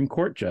Supreme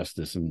Court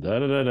justice and da,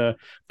 da, da, da.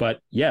 But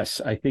yes,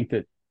 I think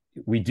that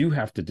we do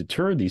have to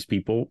deter these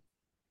people.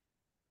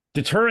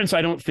 Deterrence,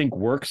 I don't think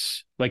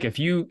works. Like if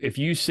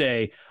you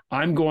say,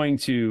 I'm going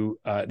to,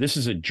 this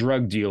is a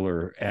drug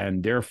dealer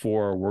and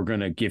therefore we're going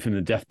to give him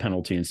the death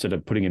penalty instead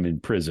of putting him in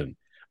prison.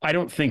 I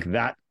don't think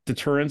that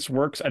deterrence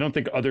works. I don't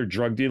think other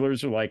drug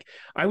dealers are like,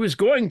 I was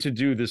going to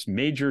do this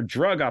major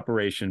drug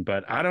operation,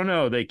 but I don't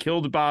know, they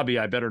killed Bobby,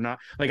 I better not.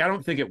 Like, I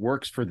don't think it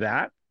works for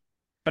that,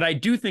 but I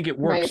do think it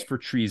works for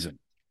treason.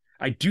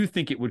 I do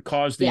think it would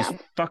cause these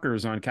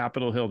fuckers on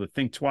Capitol Hill to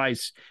think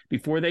twice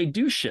before they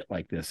do shit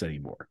like this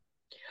anymore.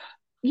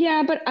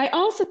 Yeah, but I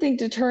also think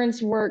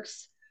deterrence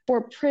works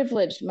for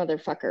privileged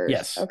motherfuckers.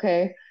 Yes.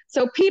 Okay.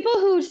 So people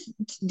who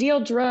deal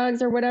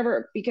drugs or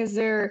whatever because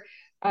they're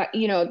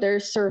they're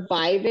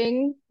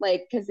surviving,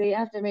 like, because they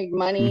have to make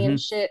money and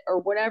shit or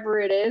whatever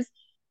it is.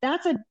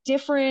 That's a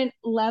different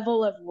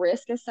level of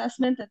risk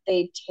assessment that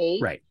they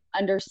take,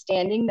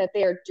 understanding that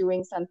they are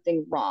doing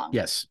something wrong.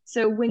 Yes.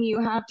 So when you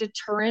have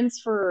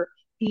deterrence for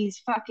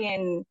these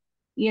fucking,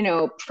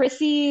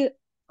 pussy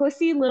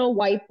little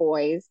white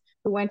boys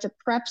who went to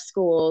prep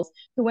schools,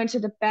 who went to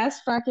the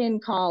best fucking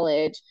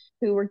college,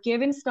 who were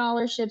given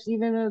scholarships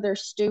even though they're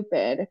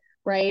stupid,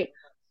 right?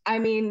 I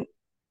mean,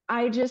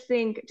 I just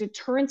think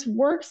deterrence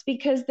works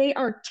because they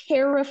are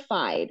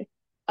terrified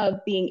of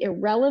being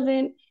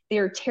irrelevant. They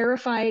are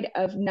terrified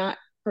of not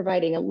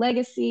providing a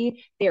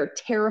legacy. They are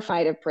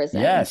terrified of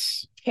prison.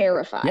 Yes.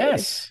 Terrified.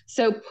 Yes.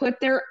 So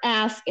put their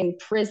ass in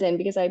prison,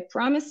 because I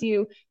promise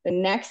you, the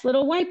next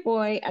little white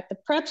boy at the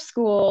prep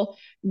school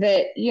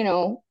that,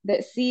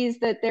 that sees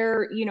that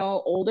their,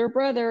 older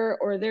brother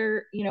or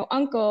their,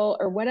 uncle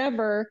or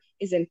whatever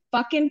is in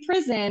fucking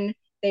prison,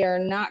 they are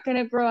not going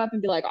to grow up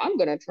and be like, I'm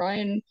going to try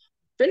and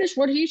finish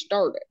what he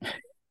started.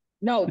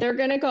 No, they're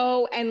going to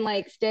go and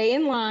like stay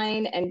in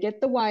line and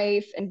get the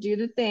wife and do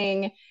the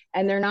thing.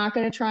 And they're not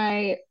going to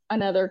try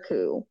another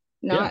coup.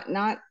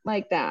 Not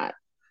like that.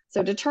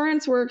 So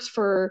deterrence works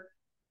for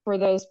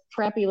those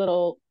preppy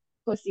little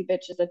pussy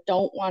bitches that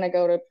don't want to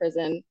go to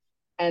prison,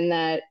 and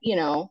that,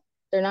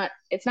 they're not,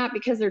 it's not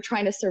because they're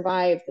trying to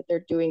survive that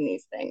they're doing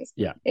these things.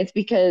 Yeah. It's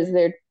because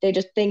they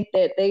just think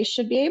that they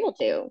should be able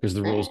to. Because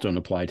the rules don't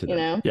apply to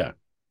them.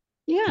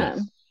 Yeah.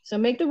 So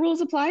make the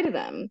rules apply to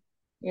them,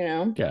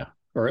 Yeah.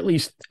 or at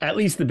least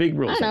the big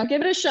rules. I don't know.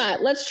 Give it a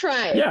shot. Let's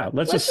try. Yeah,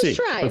 let's just see.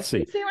 Try. Let's see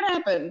what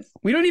happens.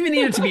 We don't even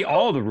need it to be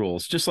all the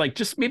rules. Just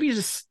maybe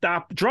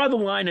stop, draw the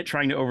line at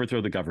trying to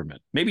overthrow the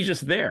government. Maybe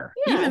just there,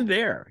 even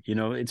there.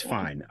 It's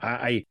fine.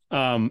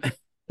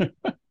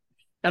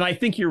 And I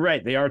think you're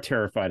right. They are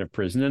terrified of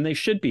prison, and they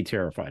should be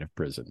terrified of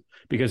prison,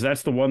 because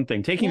that's the one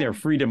thing. Taking their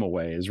freedom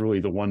away is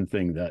really the one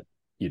thing that,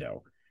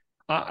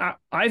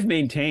 I've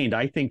maintained.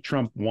 I think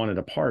Trump wanted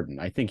a pardon.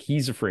 I think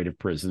he's afraid of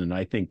prison. And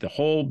I think the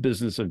whole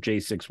business of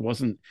J6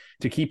 wasn't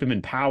to keep him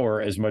in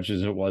power as much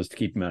as it was to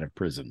keep him out of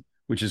prison,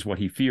 which is what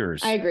he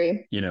fears. I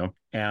agree.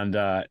 And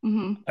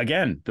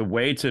again, the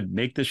way to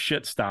make this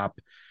shit stop: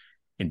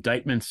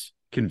 indictments,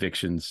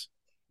 convictions,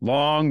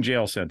 long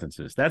jail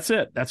sentences. That's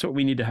it. That's what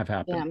we need to have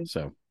happen.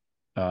 So,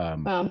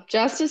 well,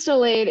 justice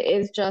delayed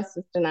is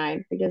justice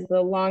denied, because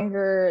the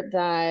longer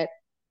that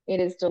it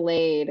is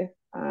delayed,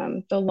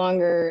 the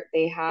longer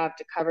they have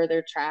to cover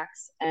their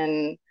tracks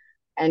and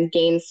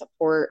gain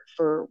support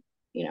for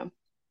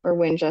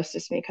when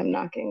justice may come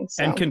knocking.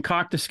 So. And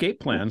concoct escape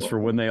plans for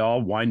when they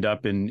all wind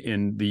up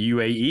in the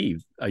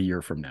UAE a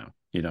year from now.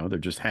 They're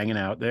just hanging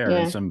out there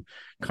in some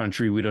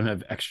country we don't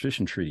have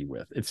extradition treaty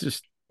with. It's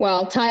just,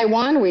 well,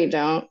 Taiwan, we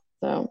don't.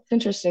 So it's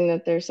interesting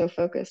that they're so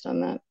focused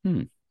on that.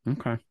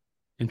 Okay.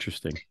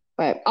 Interesting.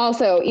 But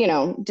also,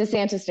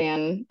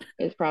 DeSantistan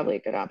is probably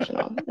a good option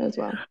as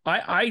well.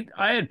 I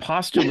had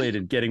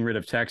postulated getting rid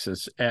of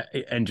Texas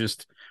and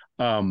just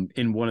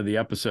in one of the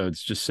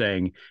episodes just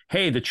saying,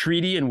 hey, the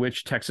treaty in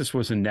which Texas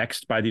was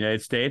annexed by the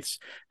United States,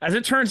 as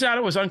it turns out,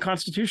 it was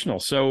unconstitutional.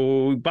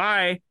 So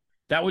bye.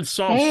 That would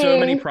solve so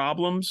many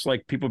problems.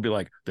 Like, people would be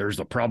like, there's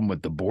a problem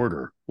with the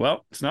border.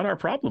 Well, it's not our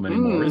problem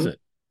anymore, is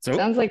it? So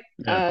sounds like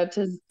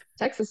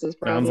Texas's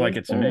problem. Sounds like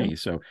it to me.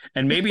 So,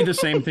 and maybe the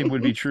same thing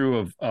would be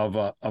true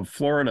of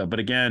Florida. But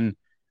again,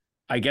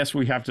 I guess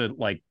we have to,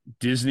 like,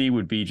 Disney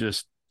would be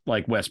just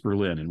like West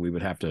Berlin, and we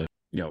would have to,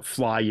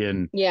 fly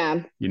in.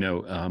 Yeah. I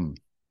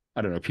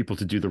don't know, people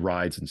to do the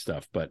rides and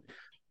stuff. But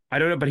I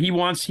don't know. But he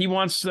wants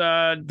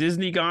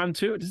Disney gone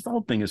too. This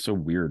whole thing is so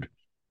weird.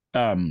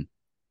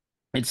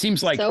 It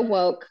seems like so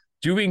woke.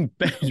 Doing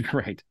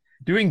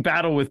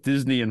battle with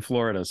Disney in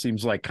Florida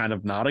seems like kind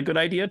of not a good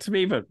idea to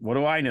me, but what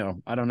do I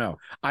know? I don't know.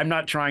 I'm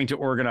not trying to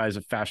organize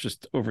a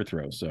fascist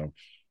overthrow. So,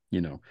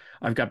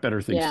 I've got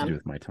better things to do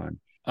with my time.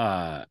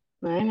 I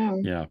know.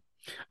 Yeah.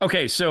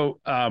 Okay. So,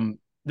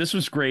 this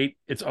was great.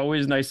 It's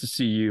always nice to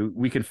see you.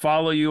 We can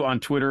follow you on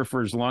Twitter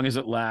for as long as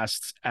it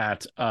lasts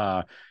at,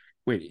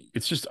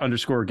 it's just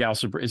 _Gal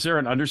Suburban. Is there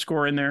an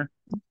underscore in there?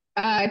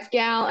 It's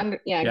Gal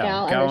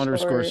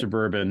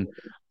 _Suburban.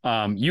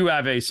 You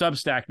have a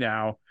Substack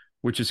now,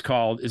 which is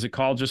called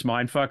just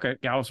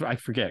Mindfuck Gal? I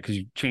forget, because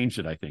you changed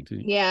it, I think.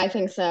 Didn't you? Yeah, I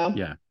think so.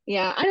 Yeah.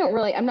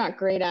 I'm not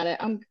great at it.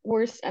 I'm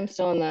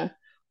still in the,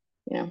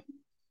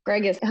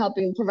 Greg is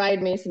helping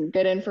provide me some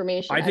good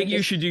information. I think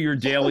you should do your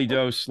daily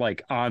dose,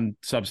 like, on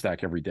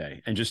Substack every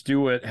day, and just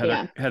do what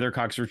Heather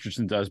Cox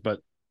Richardson does, but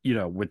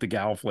with the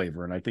Gal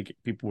flavor. And I think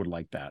people would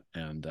like that,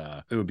 and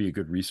it would be a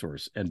good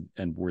resource and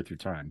worth your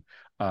time.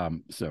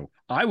 So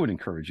I would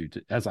encourage you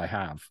to, as I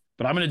have,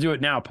 but I'm going to do it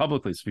now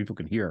publicly so people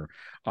can hear.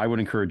 I would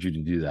encourage you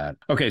to do that.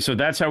 Okay. So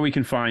that's how we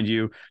can find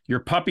you.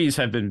 Your puppies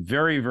have been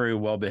very, very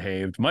well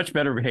behaved, much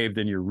better behaved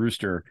than your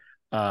rooster.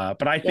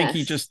 But I think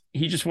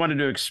he just wanted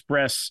to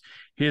express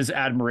his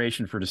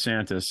admiration for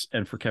DeSantis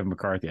and for Kevin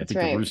McCarthy. I think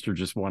the rooster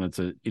just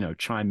wanted to,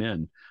 chime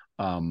in.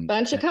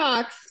 Bunch of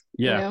cocks.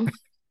 Yeah.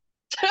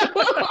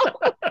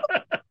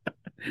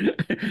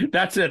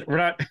 That's it.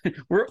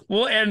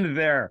 We'll end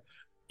there.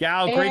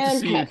 Gal, great to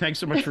see you. Thanks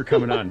so much for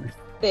coming on.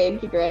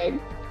 Thank you, Greg.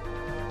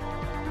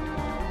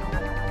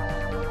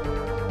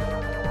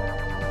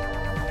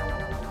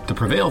 The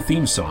Prevail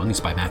theme song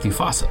is by Matthew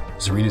Fossa.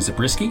 Zarina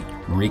Zabriskie,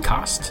 Marie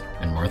Kost,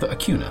 and Martha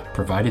Acuna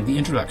provided the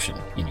introduction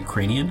in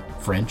Ukrainian,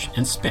 French,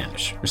 and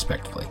Spanish,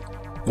 respectively.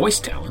 Voice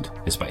talent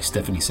is by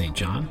Stephanie St.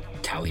 John,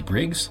 Tally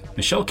Briggs,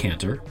 Michelle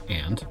Cantor,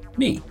 and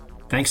me.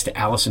 Thanks to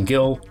Allison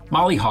Gill,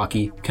 Molly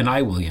Hockey,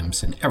 Kenai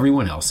Williams, and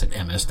everyone else at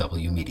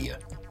MSW Media.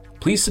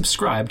 Please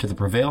subscribe to the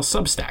Prevail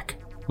Substack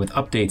with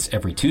updates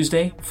every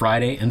Tuesday,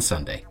 Friday, and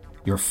Sunday.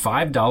 Your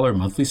 $5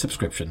 monthly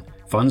subscription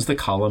funds the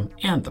column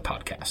and the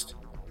podcast.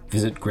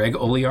 Visit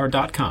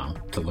gregoliar.com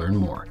to learn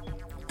more.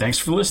 Thanks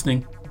for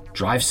listening.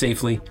 Drive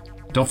safely.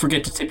 Don't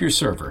forget to tip your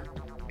server.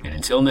 And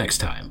until next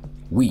time,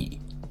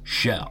 we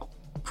shall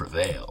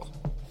prevail.